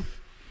 not mine.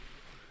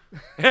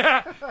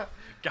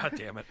 God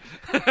damn it.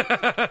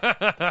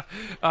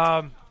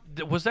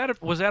 Was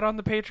that on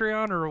the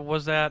Patreon or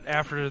was that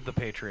after the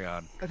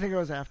Patreon? I think it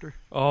was after.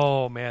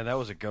 Oh man, that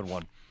was a good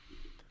one.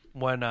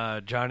 When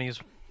Johnny's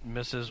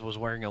missus was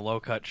wearing a low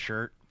cut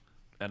shirt,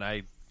 and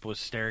I was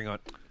staring on.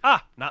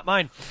 Not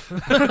mine.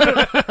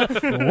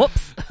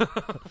 Whoops.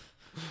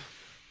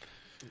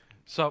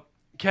 So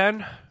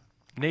Ken,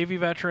 Navy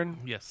veteran,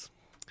 Yes.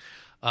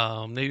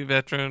 Navy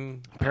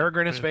veteran.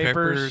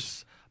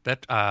 peregrinus-vapors,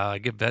 I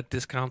give vet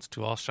discounts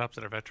to all shops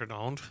that are veteran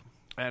owned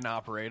and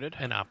operated.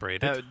 and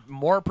operated.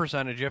 More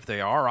percentage if they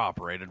are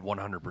operated,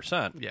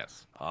 100%.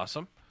 Yes.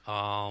 Awesome.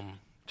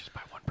 Just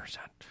by 1%.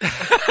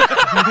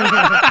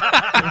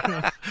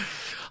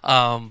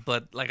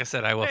 But like I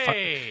said, I will.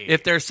 Hey.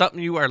 If there's something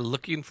you are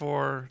looking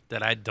for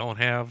that I don't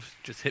have,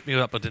 just hit me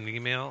up with an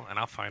email and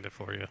I'll find it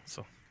for you.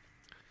 So.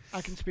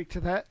 I can speak to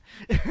that.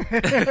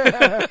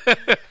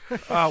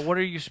 What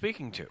are you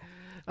speaking to?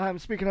 I'm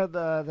speaking of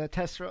the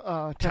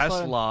Tesla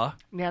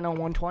Nano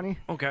 120.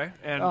 Okay,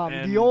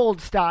 and the old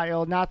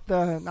style, not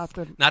the new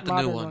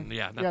modern one.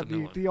 Yeah, not yeah, the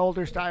new one. The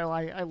older style.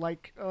 I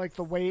like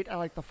the weight. I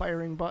like the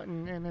firing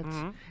button,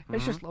 and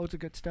it's just loads of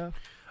good stuff.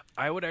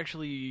 I would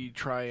actually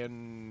try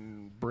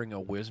and bring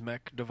a Wismec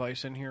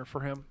device in here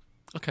for him,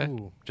 Okay.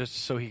 Ooh. just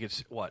so he could.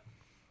 What?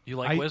 You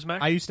like Wismec?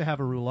 I used to have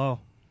a rouleau.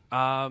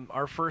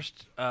 Our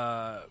first.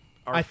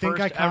 I think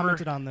I first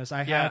commented ever, on this.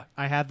 I Yeah.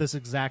 had this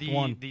exact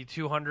one. the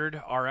 200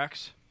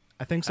 RX.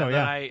 I think so. And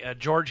Yeah. then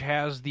George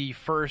has the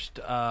first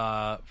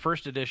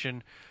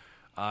edition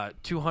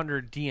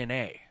 200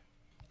 DNA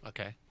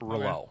Okay.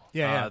 rouleau.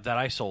 Yeah. that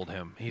I sold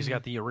him. He's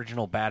got the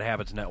original Bad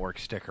Habits Network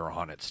sticker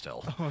on it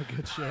still. Oh,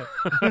 good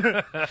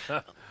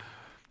shit.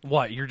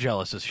 What? You're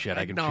jealous as shit.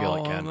 I can feel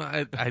it, Ken.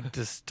 I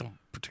just don't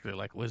particularly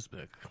like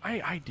Wismec.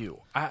 I do.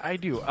 I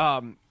do.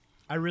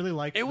 I really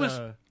liked It was-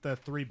 the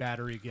 3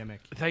 battery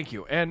gimmick. Thank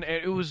you. And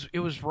it was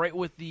right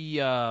with the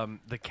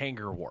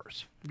Kanger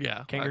Wars.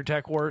 Yeah. Kanger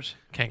Tech Wars.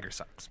 Kanger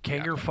sucks.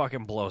 Kanger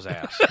fucking blows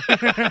ass.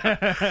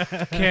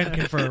 Can't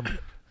confirm.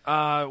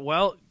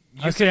 Well,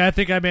 I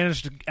think I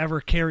managed to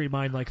ever carry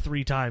mine like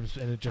 3 times,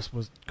 and it just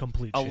was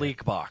complete a shit.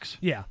 leak box.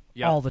 Yeah,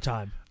 Yep. all the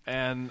time.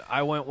 And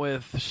I went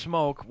with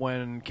Smoke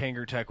when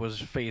Kanger Tech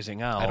was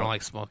phasing out. I don't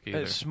like Smoke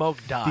either. Smoke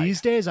died. These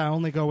days, I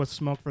only go with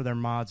Smoke for their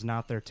mods,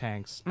 not their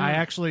tanks.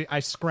 I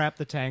scrap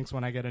the tanks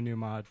when I get a new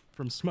mod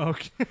from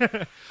Smoke.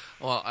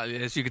 Well,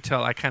 as you can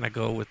tell, I kind of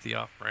go with the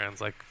off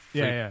brands like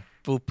Yeah.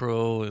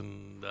 Pro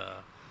and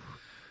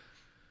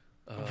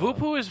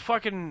Vupu is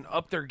fucking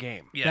up their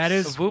game. yes. That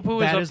is Vupu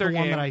is that up is their the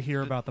one game. that I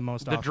hear about the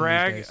most The often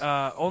drag, these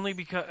days. only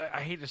because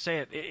I hate to say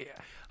it,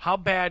 how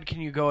bad can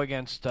you go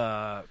against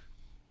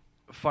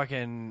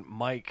fucking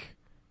Mike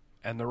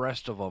and the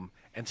rest of them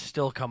and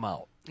still come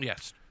out?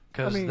 yes.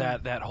 Because I mean-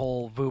 that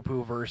whole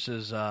Vupu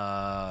versus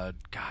God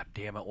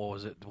damn it, what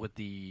was it with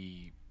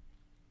they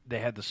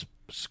had the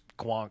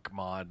Squonk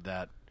mod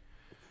that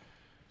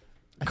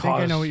I think I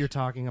know caused what you're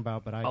talking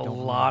about, but I a don't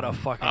lot remember.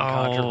 of fucking Oh,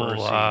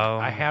 controversy. wow.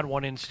 I had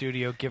one in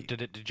studio,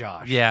 gifted it to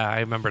Josh. Yeah, I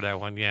remember that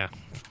one. Yeah,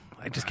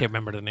 I just can't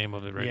remember the name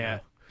of it right Yeah.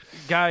 now.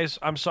 Guys,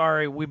 I'm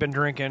sorry. We've been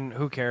drinking.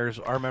 Who cares?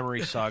 Our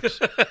memory sucks.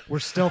 We're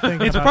still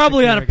thinking. It's about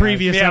probably on Shakira, a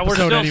previous yeah, we're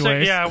episode still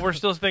anyways. we're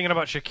still thinking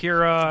about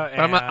Shakira.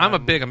 But I'm a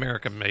and- big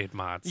American-made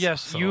mods.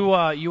 Yes, so-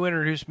 you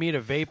introduced me to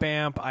Vape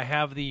Amp. I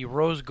have the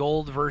rose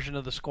gold version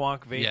of the Squonk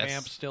Vape Yes.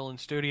 Amp still in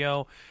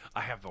studio.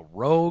 I have the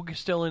Rogue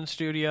still in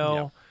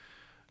studio.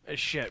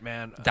 Shit,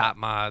 man. dot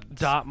mods.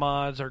 Dot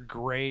mods are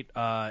great.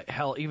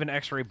 Hell, even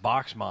X-ray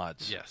box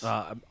mods. Yes.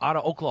 Out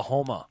of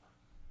Oklahoma.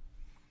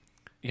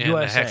 And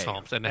USA. the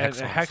Hexomes. And the And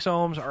Hexomes.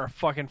 Hexomes are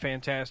fucking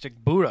fantastic.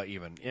 Buddha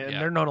even. And Yeah.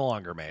 they're no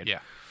longer made. Yeah.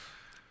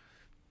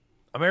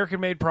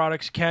 American-made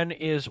products, Ken,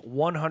 is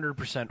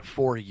 100%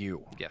 for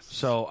you. Yes.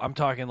 So I'm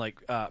talking like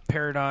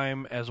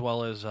Paradigm, as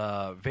well as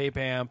Vape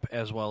Amp,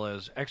 as well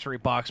as X-Ray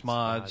Box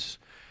Mods.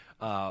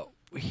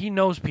 he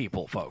knows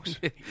people, folks.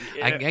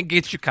 I can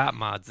get you cop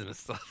mods and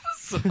stuff.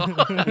 So.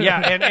 Yeah,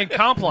 and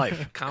Comp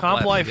Life.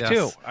 Comp Life, yes.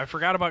 too. I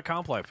forgot about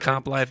Comp Life.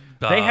 Comp Life.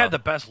 They had the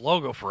best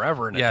logo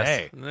forever in a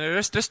day.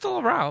 They're still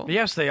around.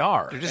 Yes, they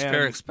are. They're just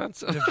very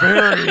expensive. They're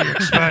very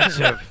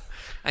expensive.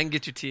 I can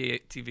get you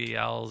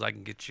TVLs. I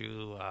can get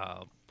you...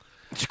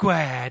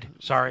 Squid.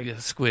 Sorry. Yeah,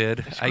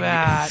 Squid.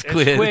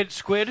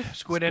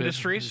 Squid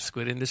Industries.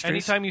 Squid Industries.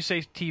 Anytime you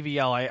say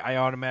TVL, I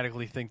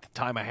automatically think the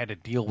time I had to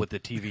deal with the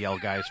TVL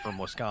guys from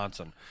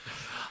Wisconsin.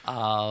 Squid!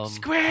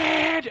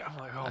 I'm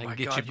like, oh I can my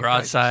get God, you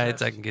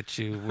broadsides. I can get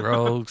you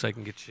rogues. I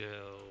can get you...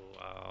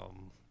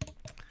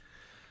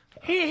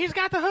 He's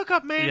got the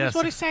hookup, man. Yes. That's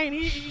what he's saying.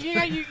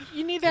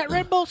 You need that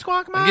Red Bull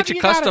Squawk mod? I can get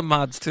you custom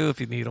mods, too,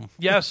 if you need them.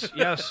 Yes.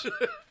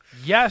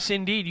 Yes,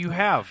 indeed, you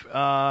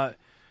have.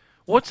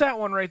 What's that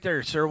one right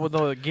there, sir, with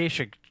the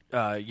geisha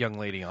young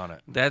lady on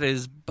it? That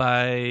is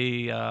by,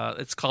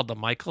 it's called the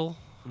Michael.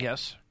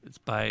 Yes. It's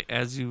by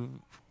I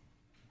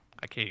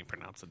can't even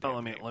pronounce it. Oh,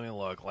 let me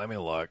look.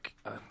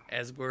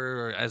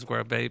 Asguar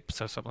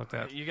Vapes or something like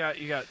that. You got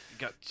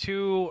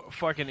two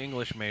fucking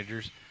English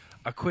majors.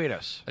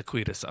 Aquitas,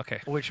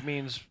 okay. Which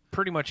means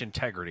pretty much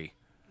integrity.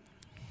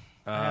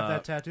 I have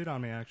that tattooed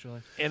on me,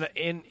 actually.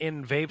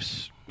 In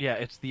vapes, yeah,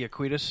 it's the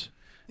Aquitas.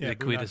 Yeah,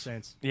 Boondock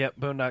Saints. Yep,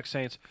 Boondock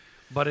Saints.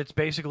 But it's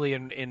basically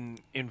in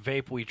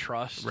vape we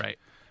trust. Right.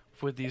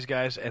 With these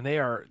guys, and they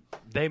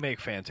make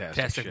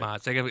fantastic shit.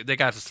 mods. They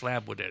got a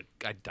slab wood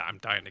that I'm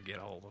dying to get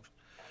a hold of.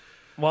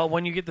 Well,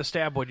 when you get the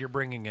stab wood, you're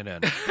bringing it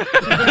in.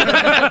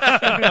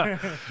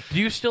 Do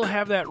you still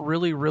have that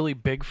really, really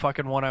big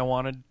fucking one I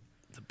wanted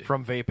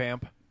from Vape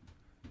Amp?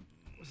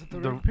 Was it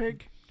the Rig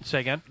Pig? Say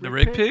again? The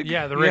Rig Pig?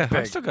 Yeah, the Rig Pig.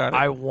 I still got it.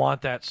 I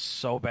want that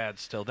so bad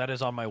still. That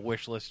is on my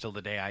wish list till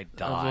the day I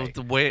die.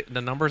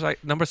 The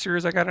number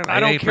series I got in, I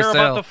don't care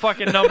about the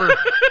fucking number.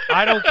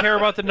 I don't care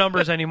about the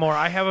numbers anymore.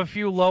 I have a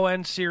few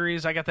low-end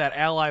series. I got that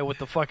Ally with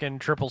the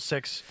fucking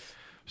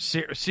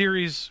 666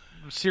 series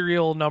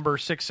serial number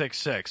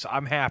 666.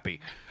 I'm happy.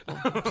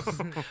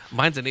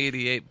 Mine's an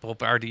 88, both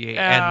RDA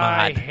and mod.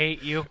 I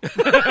hate you.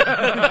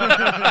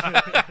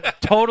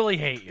 Totally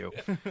hate you.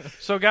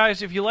 So,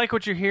 guys, if you like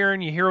what you're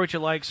hearing, you hear what you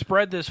like,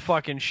 spread this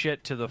fucking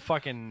shit to the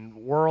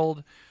fucking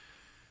world.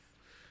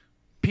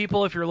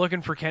 People, if you're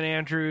looking for Ken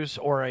Andrews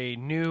or a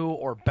new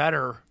or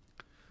better,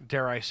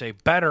 dare I say,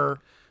 better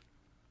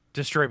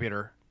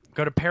distributor,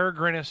 go to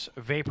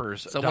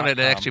peregrinus-vapors.com. Someone that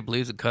actually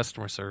believes in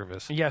customer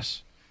service.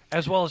 Yes.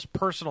 As well as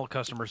personal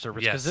customer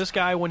service. Because Yes. this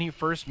guy, when he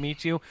first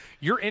meets you,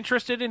 you're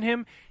interested in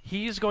him,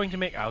 he's going to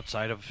make,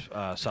 outside of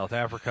South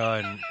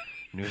Africa and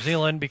New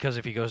Zealand, because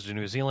if he goes to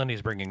New Zealand,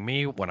 he's bringing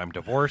me when I'm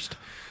divorced.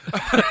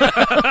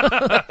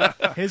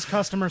 His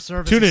customer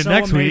service Tune is in so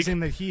next week. amazing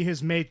that he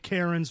has made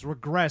Karens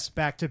regress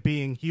back to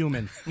being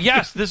human.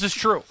 Yes, this is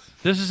true.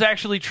 This is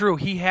actually true.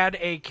 He had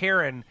a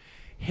Karen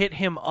hit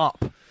him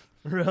up.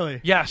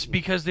 Really? Yes,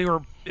 because they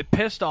were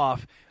pissed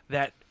off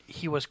that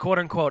he was,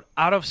 quote-unquote,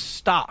 out of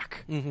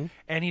stock. Mm-hmm.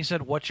 And he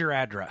said, what's your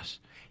address?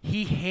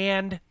 He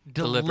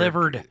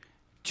hand-delivered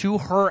to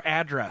her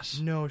address.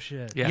 No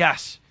shit. Yeah.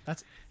 Yes.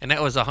 And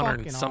that was 100 and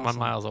fucking some odd awesome.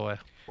 miles away.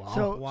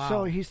 Wow.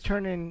 So he's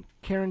turning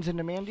Karens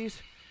into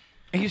Mandy's?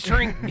 He's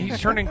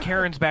turning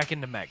Karens back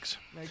into Megs.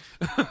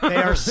 They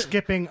are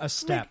skipping a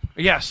step.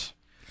 Yes.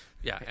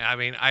 Yeah, I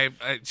mean,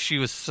 she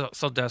was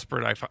so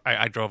desperate.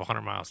 I drove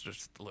 100 miles to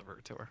just deliver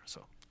it to her.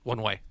 So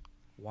one way.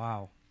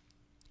 Wow.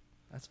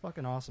 That's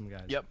fucking awesome,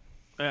 guys. Yep.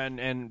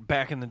 And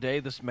back in the day,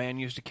 this man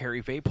used to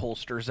carry vape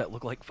holsters that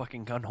look like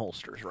fucking gun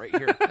holsters right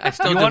here. I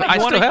still You do. want I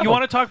still have to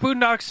them. talk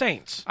Boondock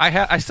Saints?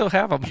 I still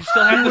have them. You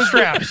still have the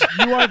straps.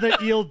 You are the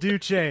Il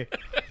Duce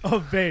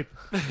of vape.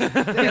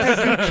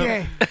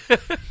 Okay.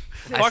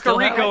 Fuck a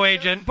Rico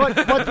agent. But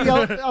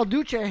the El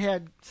Duce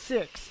had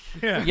 6.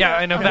 Yeah,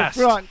 and a On vest.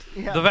 the front.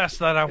 Yeah. The vest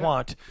that I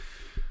want.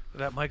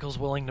 That Michael's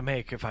willing to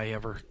make if I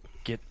ever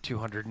get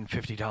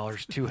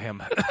 $250 to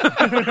him.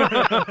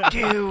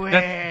 Do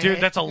it. Dude,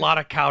 that's a lot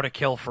of cow to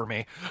kill for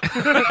me.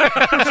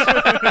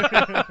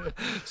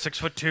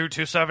 6'2",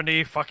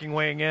 270, fucking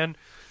weighing in.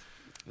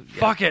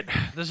 Fuck it.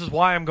 This is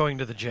why I'm going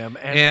to the gym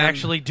and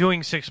actually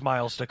doing 6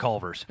 miles to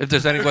Culver's. If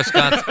there's any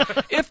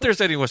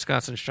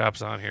Wisconsin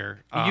shops on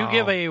here, You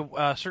give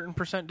a certain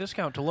 %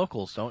 discount to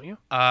locals, don't you?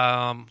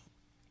 well,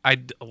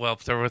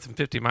 if they're within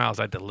 50 miles,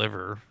 I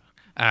deliver.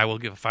 I will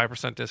give a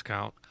 5%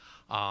 discount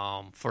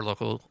for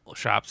local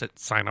shops that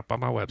sign up on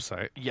my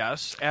website.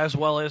 Yes, as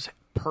well as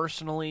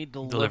personally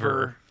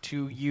deliver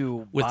to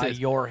you by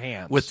your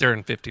hands.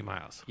 Within 50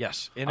 miles.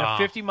 Yes, in a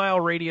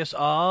 50-mile radius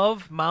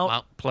of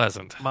Mount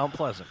Pleasant. Mount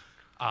Pleasant.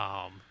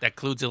 That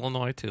includes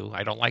Illinois, too.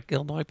 I don't like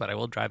Illinois, but I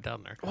will drive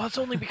down there. Well, it's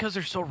only because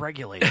they're so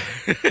regulated.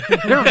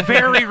 They're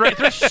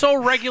they're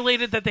so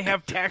regulated that they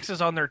have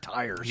taxes on their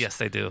tires. Yes,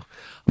 they do.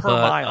 Per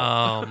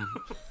mile.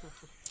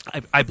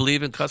 I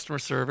believe in customer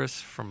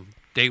service from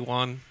day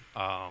one.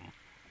 I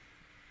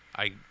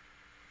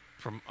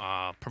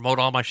promote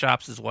all my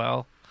shops as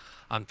well.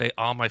 on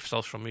all my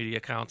social media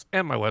accounts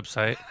and my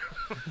website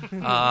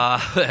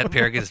at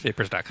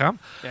peregrinus-vapors.com.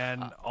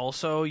 And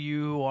also,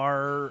 you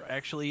are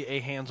actually a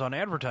hands-on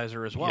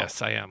advertiser as well.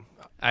 Yes, I am.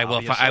 I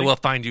will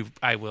find you.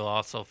 I will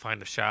also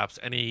find the shops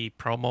any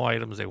promo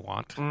items they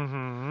want.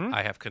 Mm-hmm.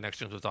 I have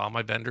connections with all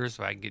my vendors,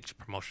 so I can get you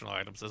promotional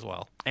items as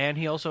well. And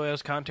he also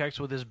has contacts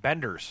with his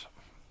benders.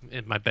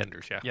 In my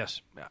vendors, yeah.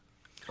 Yes, yeah.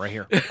 Right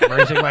here. I'm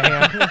raising my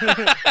hand.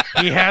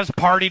 He has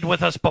partied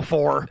with us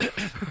before.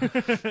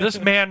 This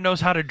man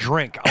knows how to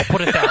drink. I'll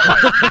put it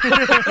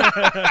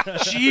that way.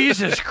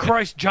 Jesus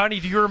Christ, Johnny!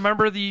 Do you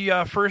remember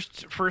the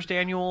first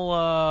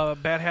annual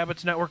Bad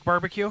Habits Network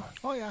barbecue?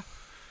 Oh yeah.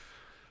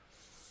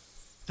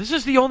 This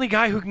is the only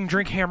guy who can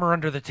drink hammer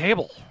under the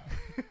table.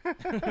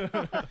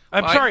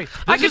 I'm sorry.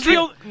 I can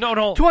feel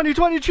no.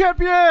 2020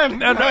 champion.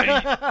 No.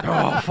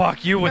 Oh,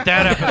 fuck you with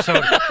that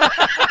episode.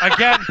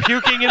 Again,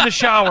 puking in the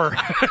shower,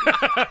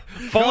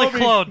 fully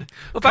clothed.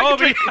 If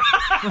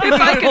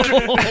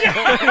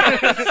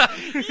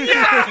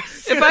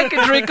I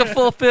could drink a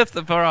full fifth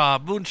of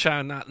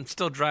moonshine and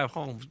still drive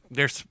home,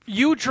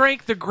 you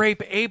drank the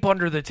grape ape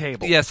under the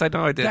table. Yes, I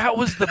know I did. That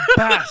was the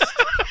best.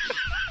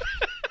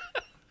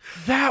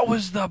 That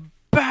was the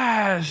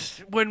best.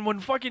 When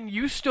fucking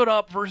you stood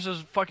up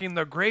versus fucking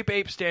the grape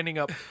ape standing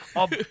up,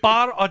 a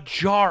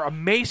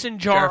mason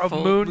jar of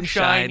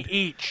moonshine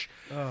each.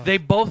 Oh. They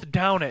both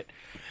down it.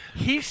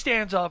 He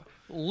stands up.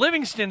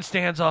 Livingston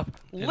stands up.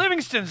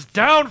 Livingston's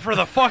down for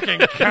the fucking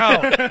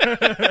count.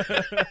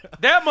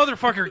 That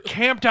motherfucker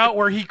camped out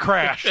where he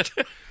crashed.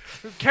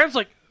 Ken's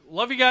like,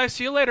 love you guys.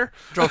 See you later.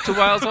 Drove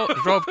 2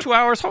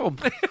 hours home.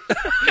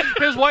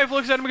 His wife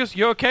looks at him and goes,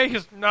 "You okay?" He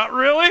goes, "Not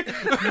really."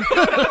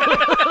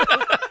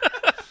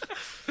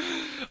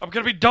 I'm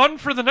going to be done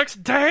for the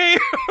next day.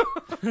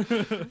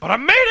 But I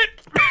made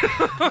it.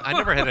 I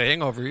never had a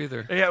hangover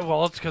either. Yeah,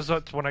 well, it's because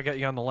that's when I got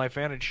you on the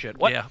LifeVantage shit.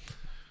 What? Yeah.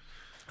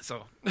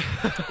 So,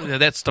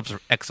 that stuff's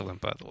excellent,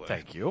 by the way.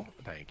 Thank you.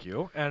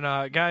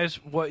 And, guys,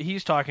 what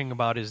he's talking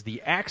about is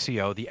the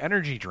Axio, the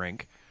energy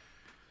drink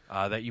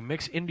that you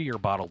mix into your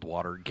bottled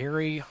water.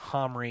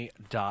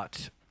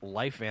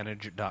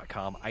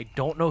 GaryHomry.lifevantage.com. I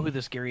don't know who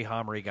this Gary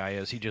Homry guy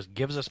is. He just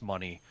gives us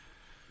money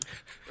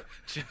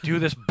to do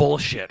this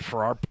bullshit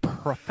for our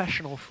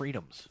professional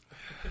freedoms.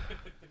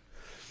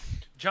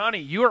 Johnny,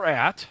 you are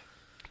at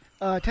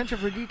Attention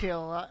for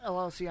Detail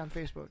LLC on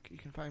Facebook. You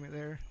can find me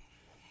there.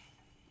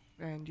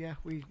 And yeah,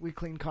 we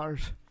clean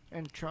cars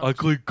and trucks. I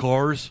clean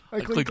cars. I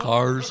clean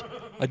cars.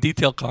 I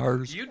detail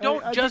cars. You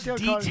don't just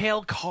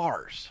detail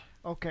cars.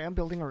 Okay, I'm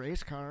building a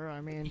race car.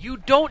 I mean, you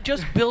don't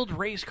just build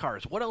race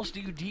cars. What else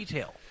do you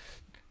detail?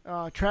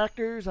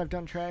 Tractors. I've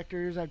done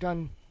tractors. I've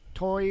done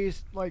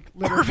toys like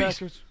little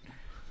tractors.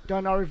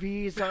 Done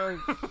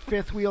RVs,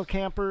 fifth wheel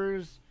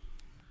campers.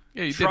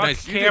 Yeah, you did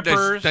nice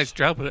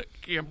job with it.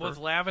 Camper. With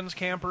Lavin's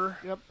camper.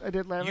 Yep, I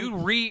did Lavin. You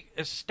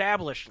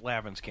re-established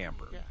Lavin's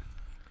camper. Yeah.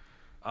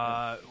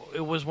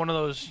 It was one of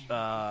those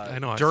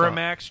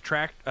Duramax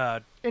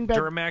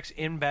Duramax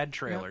in-bed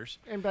trailers.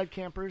 Yep. In-bed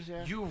campers,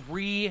 yeah. You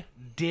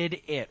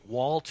redid it,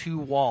 wall to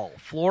wall,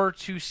 floor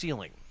to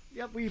ceiling.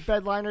 Yep, we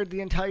bed-linered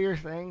the entire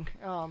thing.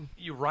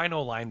 You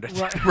rhino-lined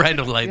it.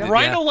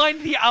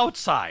 Rhino-lined the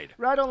outside.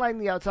 Rhino-lined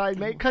the outside,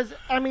 mate. Because,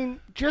 I mean,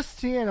 just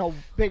seeing a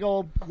big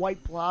old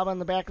white blob on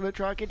the back of the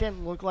truck, it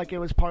didn't look like it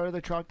was part of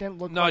the truck.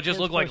 It just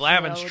looked like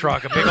Lavin's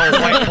truck, a big old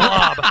white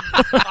blob.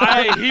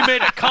 He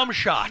made a cum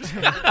shot.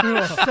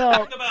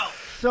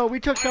 So we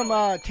took some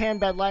tan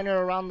bed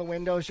liner around the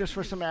windows just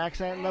for some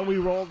accent, and then we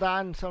rolled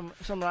on some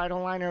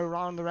rhino liner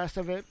around the rest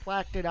of it,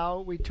 blacked it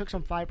out. We took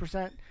some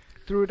 5%.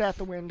 Threw it at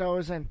the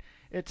windows and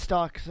it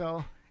stuck.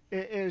 So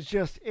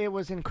it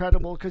was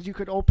incredible because you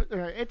could open.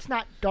 It's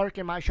not dark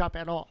in my shop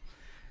at all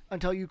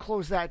until you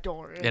close that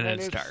door, and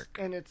it's dark.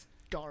 And it's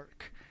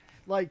dark.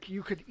 Like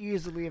you could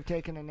easily have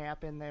taken a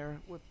nap in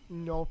there with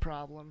no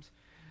problems.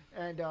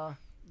 And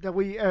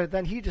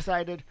then he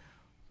decided,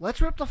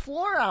 let's rip the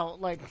floor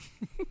out. Like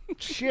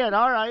shit,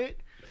 all right.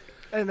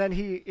 And then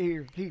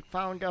he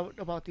found out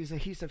about these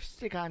adhesive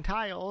stick-on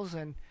tiles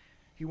and.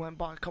 He went and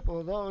bought a couple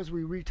of those.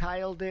 We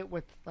retiled it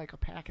with like a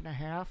pack and a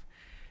half.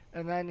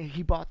 And then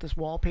he bought this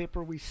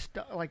wallpaper.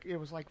 It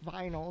was like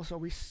vinyl, so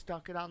we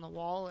stuck it on the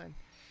wall and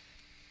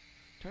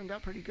turned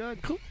out pretty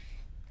good. Cool.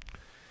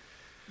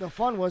 The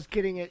fun was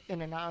getting it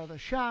in and out of the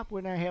shop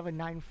when I have a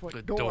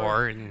 9-foot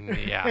door.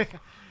 Yeah.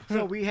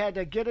 So we had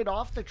to get it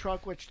off the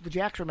truck, which the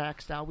jacks were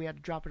maxed out. We had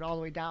to drop it all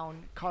the way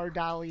down, car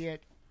dolly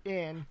it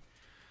in.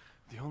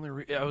 The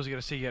only I was going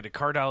to say you had to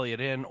car dolly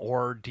it in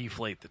or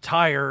deflate the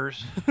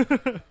tires.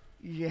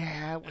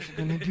 Yeah, I wasn't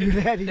going to do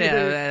that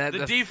either.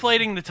 The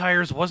deflating the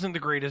tires wasn't the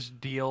greatest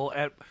deal.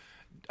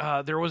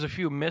 There was a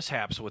few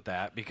mishaps with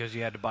that because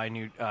you had to buy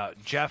new.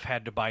 Jeff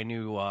had to buy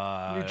new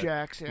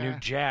jacks. Yeah. New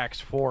jacks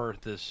for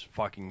this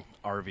fucking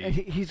RV. And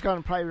he's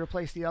going to probably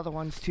replace the other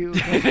ones too.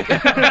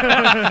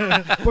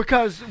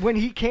 Because when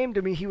he came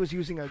to me, he was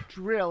using a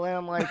drill, and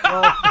I'm like,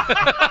 well,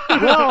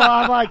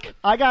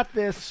 I got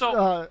this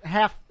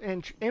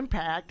half-inch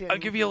impact. And I'll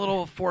give you a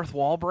little fourth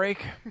wall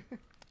break.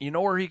 You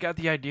know where he got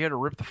the idea to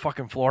rip the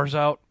fucking floors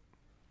out?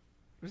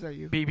 Was that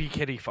you? BB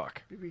kitty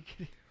fuck. BB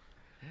kitty.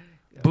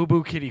 Boo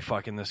boo kitty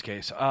fuck in this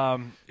case.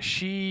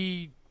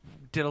 She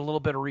did a little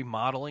bit of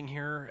remodeling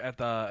here at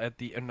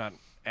the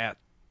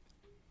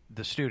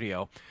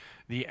studio.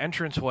 The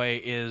entranceway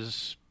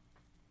is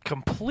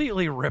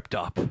completely ripped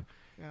up,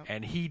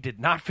 and he did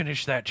not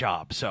finish that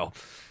job. So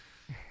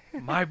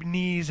my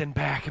knees and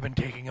back have been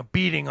taking a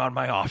beating on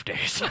my off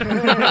days.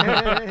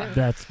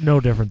 That's no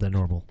different than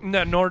normal.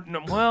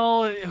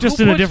 Well,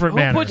 just in a different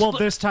manner. Well,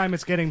 this time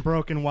it's getting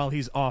broken while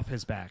he's off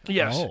his back.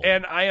 Yes,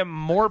 and I am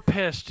more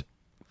pissed.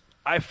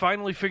 I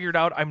finally figured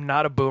out I'm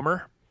not a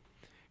boomer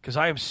because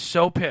I am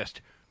so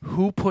pissed.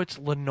 Who puts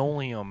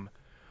linoleum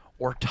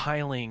or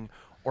tiling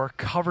or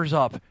covers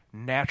up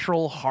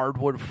natural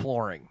hardwood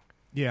flooring?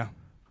 Yeah.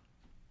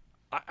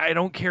 I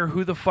don't care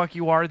who the fuck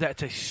you are.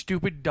 That's a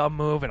stupid, dumb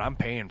move, and I'm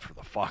paying for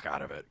the fuck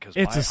out of it. Cause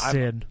it's a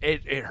sin.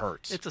 It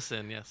hurts. It's a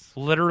sin, yes.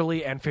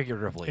 Literally and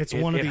figuratively. It's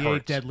one of the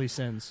hurts. 8 deadly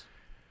sins.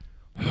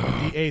 The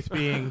 8th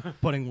being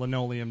putting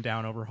linoleum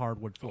down over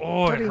hardwood floor.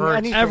 Oh, it hurts.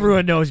 Anything,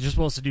 Everyone knows you're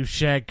supposed to do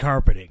shag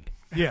carpeting.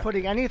 Yeah.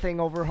 Putting anything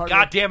over hardwood.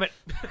 God damn it!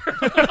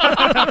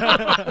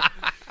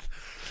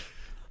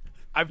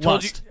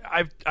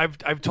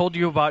 I've told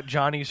you about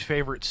Johnny's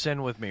favorite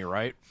sin with me,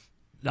 right?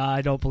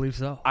 I don't believe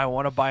so. I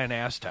want to buy an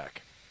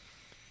Aztec.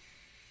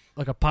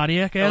 Like a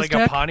Pontiac Aztec?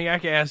 Like a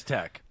Pontiac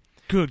Aztec.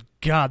 Good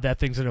God, that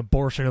thing's an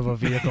abortion of a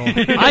vehicle.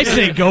 I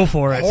say go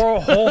for it.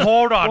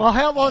 Hold on. Well,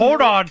 hell,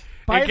 hold on.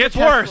 buy It gets the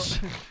Tesla. worse.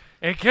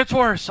 It gets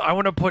worse. I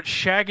want to put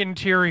shag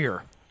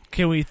interior.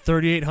 Can we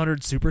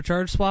 3800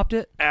 supercharge swapped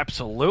it?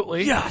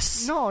 Absolutely.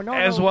 Yes. No,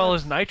 As well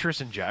as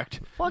nitrous inject.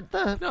 Fuck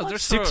the. No, fuck,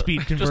 just 6-speed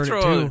just converted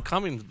throw too. a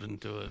Cummins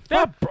into it.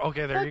 Yeah,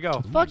 okay, there you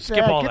go. fuck Skip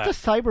that. all Get that.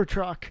 the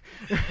Cybertruck.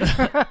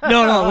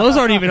 No, those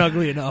aren't even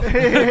ugly enough.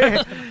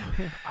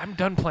 I'm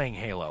done playing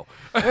Halo.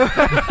 Still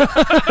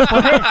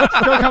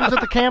comes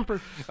with the camper.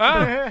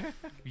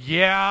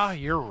 Yeah,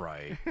 you're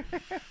right.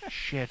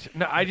 Shit.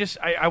 No,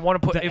 I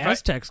want to put... The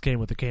Aztecs came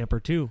with the camper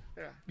too.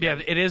 Yeah,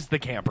 it is the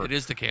camper. It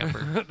is the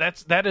camper.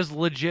 That is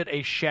legit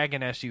a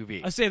shaggin'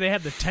 SUV. I say they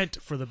had the tent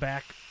for the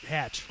back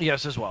hatch.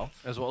 Yes, as well.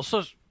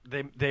 So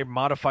they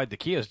modified the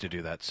Kias to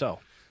do that. So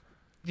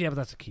Yeah, but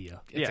that's a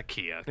Kia. It's a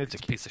Kia. It's a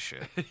piece of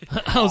shit.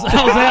 How's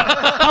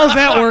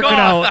that working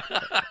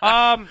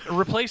out?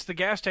 Replace the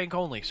gas tank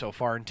only so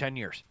far in 10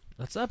 years.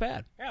 That's not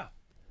bad. Yeah.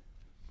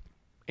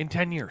 In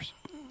 10 years.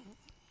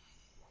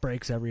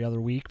 Brakes every other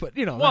week, but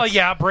you know. Well,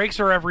 yeah, brakes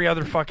are every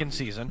other fucking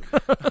season.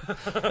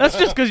 That's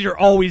just because you're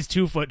always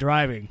 2-foot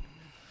driving.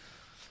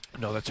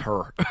 No, that's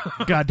her.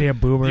 Goddamn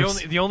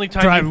boomers. The only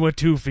time driving with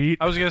 2 feet.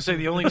 I was gonna say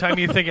the only time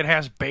you think it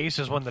has bass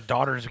is when the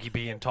daughter's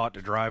being taught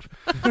to drive.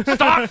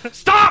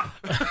 Stop!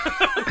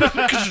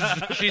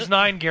 She's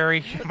 9,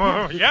 Gary.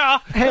 Yeah.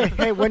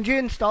 Hey, when did you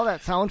install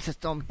that sound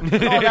system? Oh,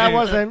 that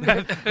wasn't.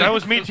 That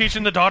was me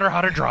teaching the daughter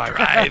how to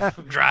drive.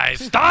 Drive.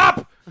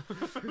 Stop!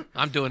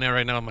 I'm doing that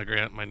right now with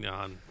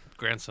my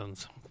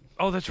grandsons.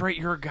 Oh, that's right.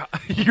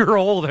 You're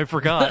old. I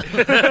forgot.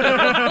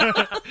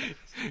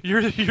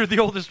 You're the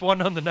oldest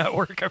one on the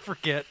network. I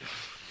forget.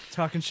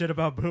 Talking shit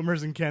about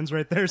boomers and Ken's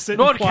right there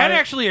sitting No, quiet. Ken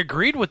actually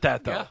agreed with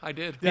that, though. Yeah, I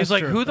did. He's That's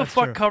like, true. who the That's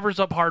fuck true. covers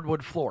up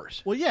hardwood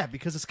floors? Well, yeah,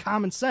 because it's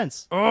common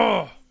sense.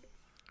 Oh.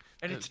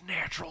 And it's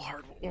natural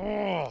hardwood.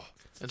 Oh.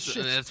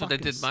 That's what they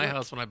did in my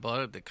house when I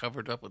bought it. They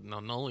covered it up with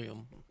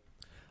linoleum.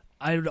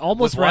 I'd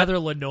almost With what? rather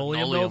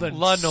linoleum though than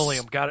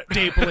Linoleum, got it.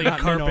 stapling Not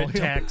carpet linoleum.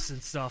 tacks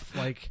and stuff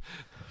like.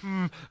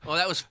 Well,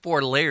 that was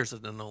 4 layers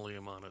of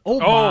linoleum on it.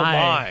 Oh Oh, my!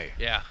 my.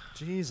 Yeah.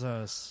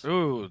 Jesus.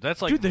 Ooh,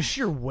 that's like... Dude, the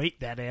sheer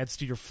weight that adds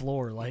to your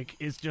floor, like,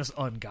 is just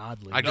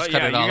ungodly. I just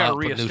cut it all you gotta out,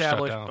 put new stuff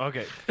reestablish. down.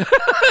 Okay.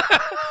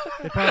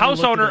 They probably House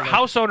looked at owner, it like,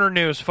 house owner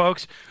news,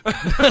 folks.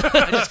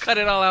 I just cut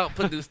it all out,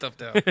 put new stuff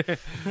down.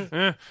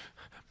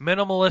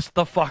 Minimalist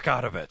the fuck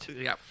out of it.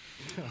 Yeah.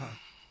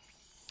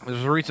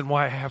 There's a reason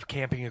why I have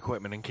camping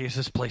equipment in case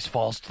this place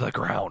falls to the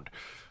ground.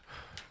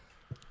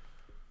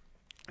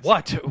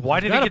 What?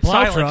 Why did it got a get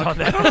plow silent truck. on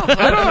that?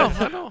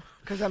 I know.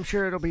 Because I'm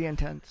sure it'll be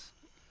intense.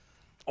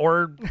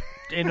 Or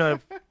in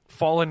a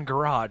fallen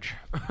garage.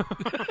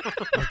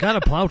 I've got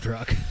a plow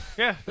truck.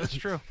 Yeah, that's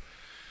true.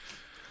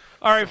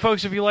 All right,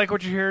 folks, if you like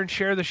what you hear and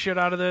share the shit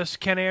out of this,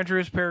 Ken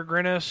Andrews,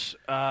 Peregrinus,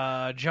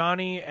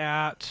 Johnny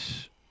at...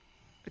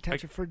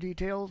 Attention for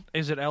details.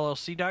 Is it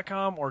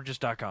LLC.com or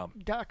just .com?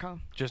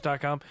 .com. Just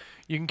 .com.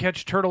 You can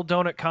catch Turtle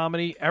Donut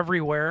Comedy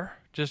everywhere.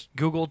 Just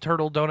Google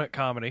Turtle Donut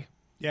Comedy.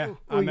 Yeah, Ooh,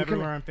 I'm you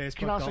everywhere can- on you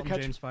can Facebook. also Dalton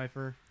catch- James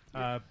Pfeiffer.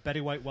 Betty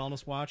White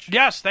Wellness Watch.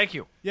 Yes, thank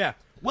you. Yeah.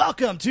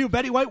 Welcome to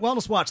Betty White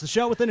Wellness Watch, the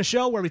show within a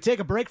show where we take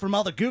a break from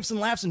all the goofs and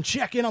laughs and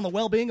check in on the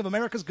well-being of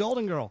America's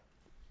Golden Girl.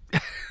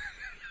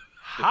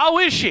 How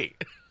is she?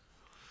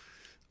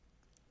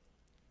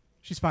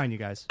 She's fine, you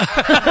guys. Are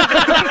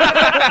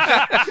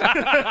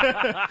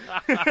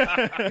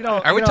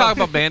we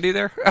talking about Mandy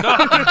there?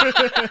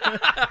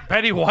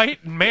 Betty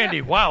White and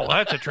Mandy. Wow,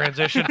 that's a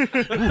transition.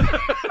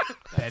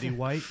 Betty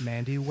White,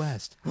 Mandy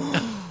West.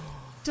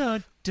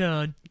 Dun,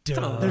 dun,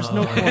 dun. There's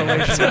no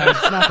correlation, guys.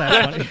 It's not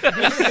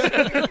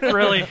that funny.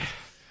 Really?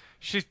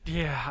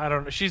 I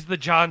don't know. She's the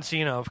John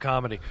Cena of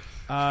comedy.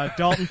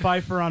 Dalton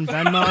Pfeiffer on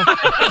Venmo.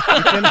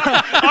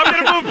 I'm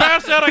going to move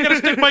past that. I'm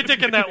going to stick my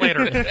dick in that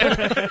later.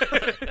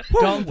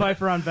 Dalton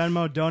Pfeiffer on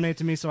Venmo. Donate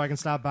to me so I can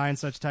stop buying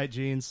such tight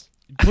jeans.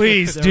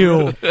 Please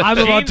do. I'm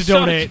about to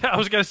donate. I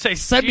was going to say,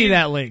 send me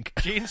that link.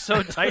 Jeans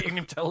so tight you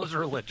can tell his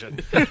religion.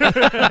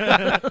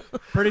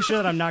 Pretty sure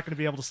that I'm not going to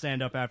be able to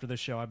stand up after this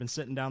show. I've been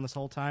sitting down this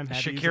whole time.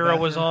 Shakira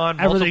was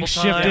on. Everything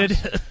shifted.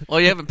 Well,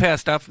 you haven't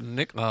passed out from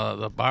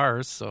the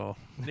bars, so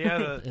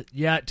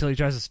yeah, until he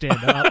tries to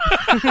stand up.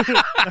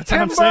 That's what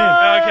I'm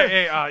saying.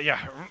 Okay,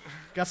 yeah.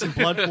 Got some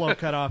blood flow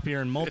cut off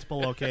here in multiple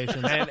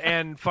locations.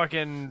 And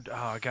fucking,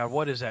 oh god,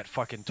 what is that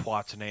fucking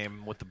twat's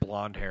name with the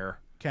blonde hair?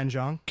 Ken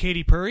Jeong?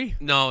 Katy Perry?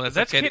 No, that's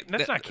not Katy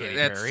Perry.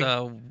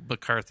 That's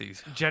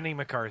McCarthy's. Jenny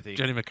McCarthy.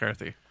 Jenny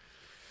McCarthy.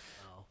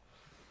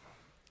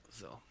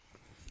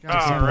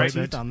 All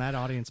right, on that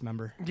audience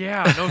member.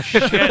 Yeah, no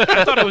shit.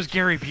 I thought it was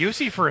Gary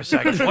Busey for a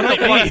second. What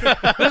the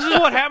fuck? This is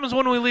what happens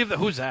when we leave.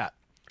 Who's that?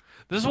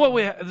 This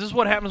is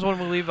what happens when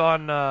we leave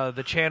on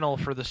the channel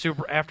for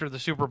after the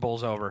Super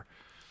Bowl's over.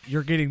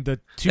 You're getting the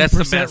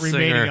 2%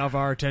 remaining of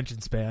our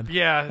attention span.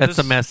 Yeah, that's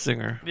the Masked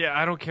Singer. Yeah,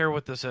 I don't care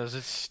what this is.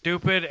 It's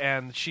stupid,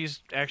 and she's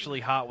actually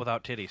hot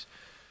without titties.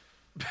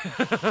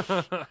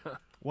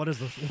 What is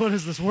this? What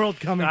is this world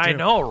coming to? I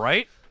know,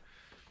 right?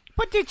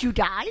 But did you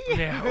die?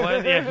 Yeah,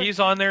 well, yeah, he's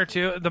on there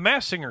too. The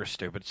Masked Singer is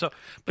stupid. So,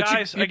 but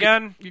guys, you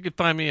again, you could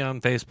find me on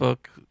Facebook,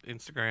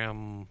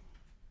 Instagram,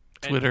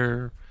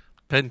 Twitter.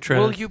 Pinterest.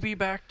 Will you be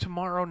back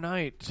tomorrow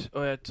night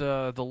at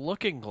the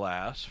Looking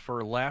Glass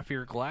for Laugh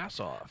Your Glass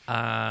Off?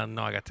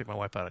 No, I got to take my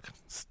wife out of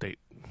state.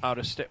 Out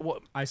of state? Well,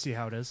 I see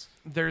how it is.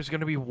 There's going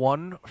to be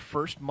one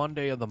first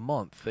Monday of the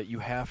month that you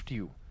have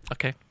to.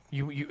 Okay.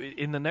 You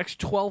in the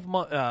next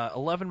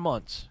 11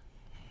 months,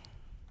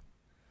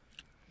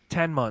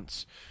 10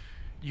 months,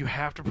 you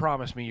have to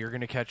promise me you're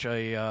going to catch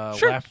a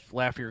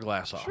laugh your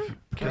glass off.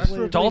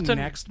 Sure. Dalton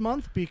next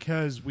month,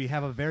 because we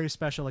have a very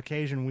special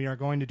occasion. We are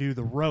going to do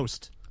the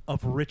roast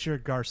of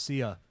Richard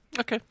Garcia.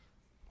 Okay.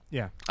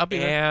 Yeah. I'll be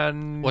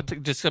and there.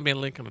 Just send me a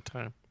link on the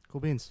time. Cool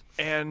beans.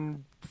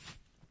 And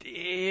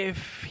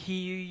if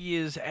he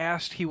is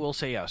asked, he will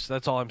say yes.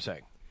 That's all I'm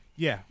saying.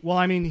 Yeah. Well,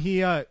 I mean,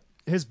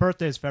 his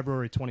birthday is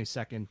February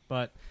 22nd,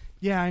 but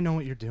yeah, I know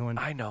what you're doing.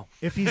 I know.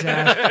 If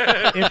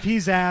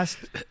he's asked,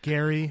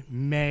 Gary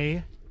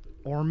may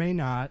or may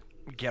not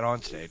get on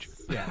stage.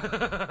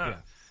 Yeah.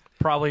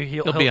 Probably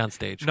he'll be on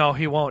stage. No,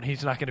 he won't.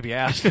 He's not going to be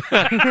asked.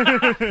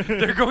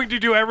 They're going to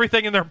do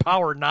everything in their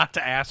power not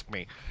to ask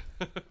me.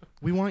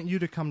 We want you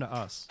to come to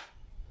us.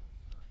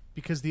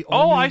 Because the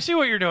only... Oh, I see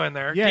what you're doing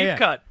there.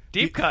 Yeah,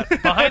 Deep cut.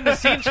 Behind the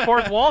scenes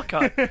fourth wall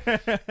cut.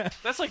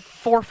 That's like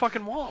 4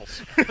 fucking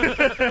walls.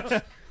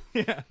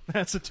 Yeah,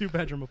 that's a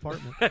 2-bedroom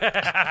apartment.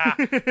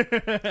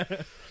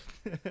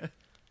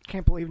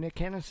 Can't believe Nick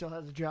Cannon still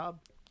has a job.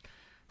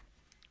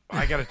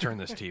 I got to turn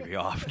this TV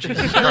off.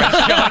 Jesus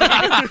Christ,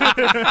 Johnny.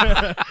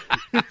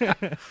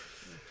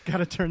 Got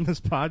to turn this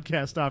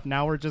podcast off.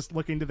 Now we're just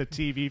looking to the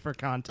TV for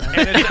content.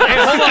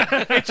 Hold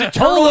on. It's a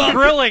turtle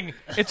grilling.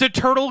 It's a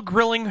turtle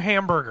grilling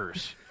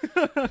hamburgers.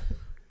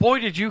 Boy,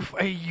 did you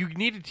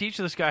need to teach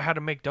this guy how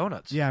to make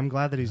donuts. Yeah, I'm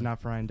glad that he's not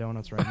frying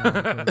donuts right now.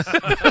 Because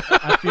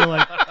I feel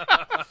like...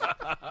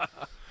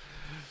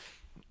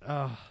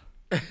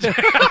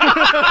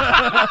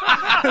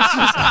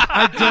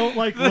 I don't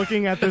like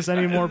looking at this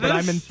anymore, but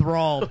I'm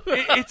enthralled.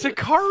 It's a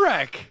car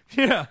wreck.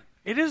 Yeah.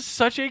 It is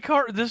such a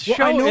car... This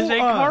show is a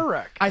car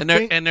wreck.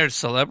 And there's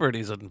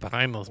celebrities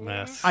behind those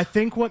masks. I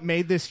think what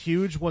made this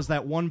huge was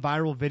that one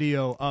viral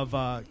video of...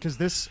 Because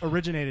this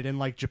originated in,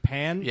 like,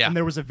 Japan. Yeah. And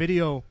there was a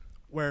video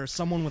where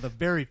someone with a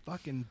very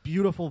fucking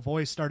beautiful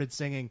voice started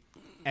singing.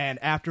 And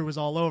after it was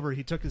all over,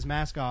 he took his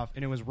mask off,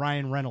 and it was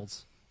Ryan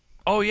Reynolds.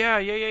 Oh,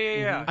 yeah.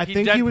 Mm-hmm. I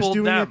think he was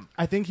doing it.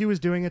 I think he was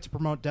doing it to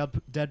promote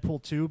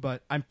Deadpool 2,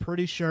 but I'm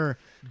pretty sure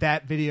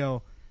that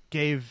video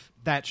gave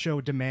that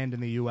show demand in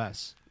the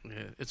U.S. Yeah,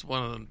 it's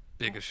one of the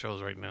biggest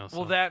shows right now. So.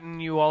 Well, that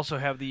and you also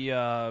have the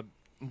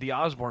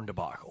Osborne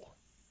debacle.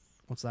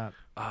 What's that?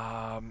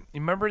 You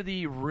remember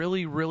the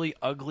really, really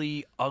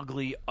ugly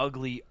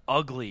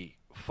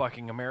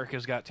fucking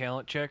America's Got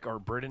Talent chick or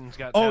Britain's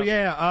Got Talent? Oh,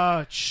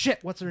 yeah. Shit,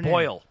 what's her name?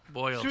 Boyle.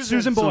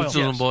 Susan Boyle.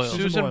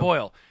 Susan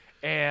Boyle.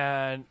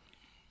 And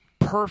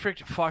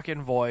perfect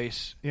fucking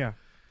voice. Yeah.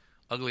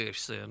 Ugly as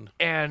sin.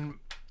 And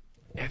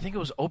I think it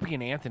was Opie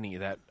and Anthony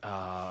that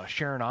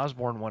Sharon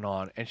Osbourne went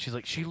on, and she's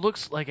like, she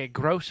looks like a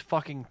gross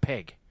fucking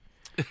pig.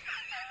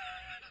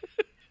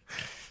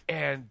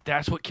 And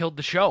that's what killed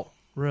the show.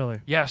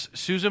 Really? Yes,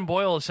 Susan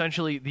Boyle,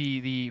 essentially,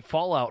 the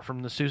fallout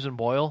from the Susan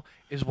Boyle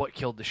is what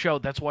killed the show.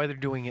 That's why they're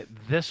doing it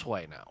this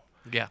way now.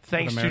 Yeah.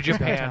 Thanks to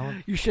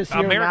Japan. You should see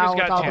her now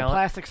with all the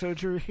plastic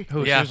surgery.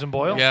 Who, Susan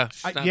Boyle? Yeah.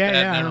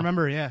 I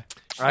remember, yeah.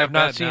 I have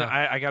not seen it.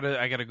 I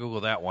gotta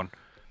Google that one.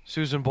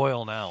 Susan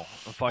Boyle now.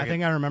 I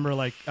think I remember,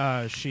 like,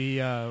 she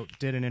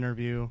did an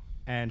interview,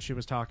 and she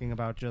was talking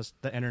about just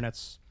the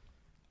internet's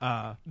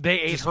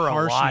they ate her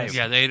harshness. alive.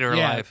 Yeah, they ate her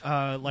alive.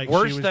 Like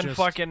worse she was than just...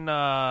 fucking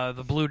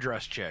the blue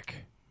dress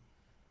chick,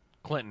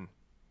 Clinton.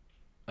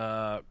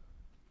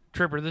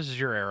 Tripper, this is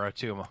your era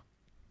too.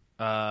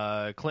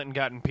 Clinton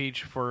got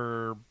impeached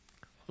for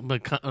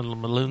Monica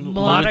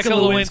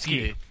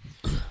Lewinsky.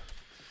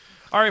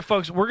 All right,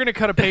 folks, we're going to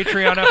cut a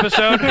Patreon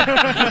episode.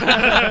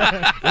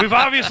 We've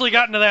obviously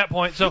gotten to that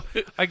point. So,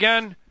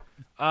 again,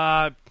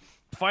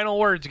 final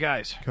words,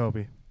 guys.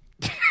 Kobe.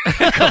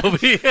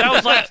 Kobe. That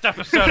was last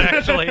episode,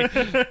 actually.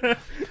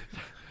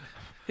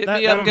 Hit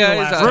me up,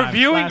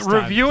 guys.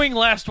 Reviewing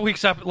last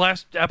week's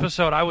last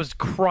episode, I was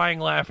crying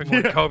laughing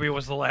when Kobe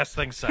was the last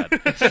thing said.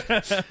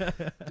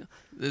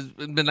 It's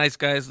been nice,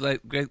 guys.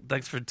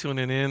 Thanks for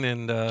tuning in.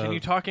 And can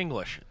you talk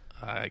English?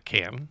 I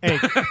can. Hey,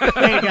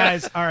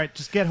 guys. All right,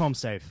 just get home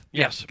safe.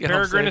 Yes. Get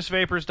home safe.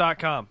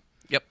 peregrinus-vapors.com.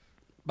 Yep.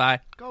 Bye.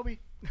 Kobe.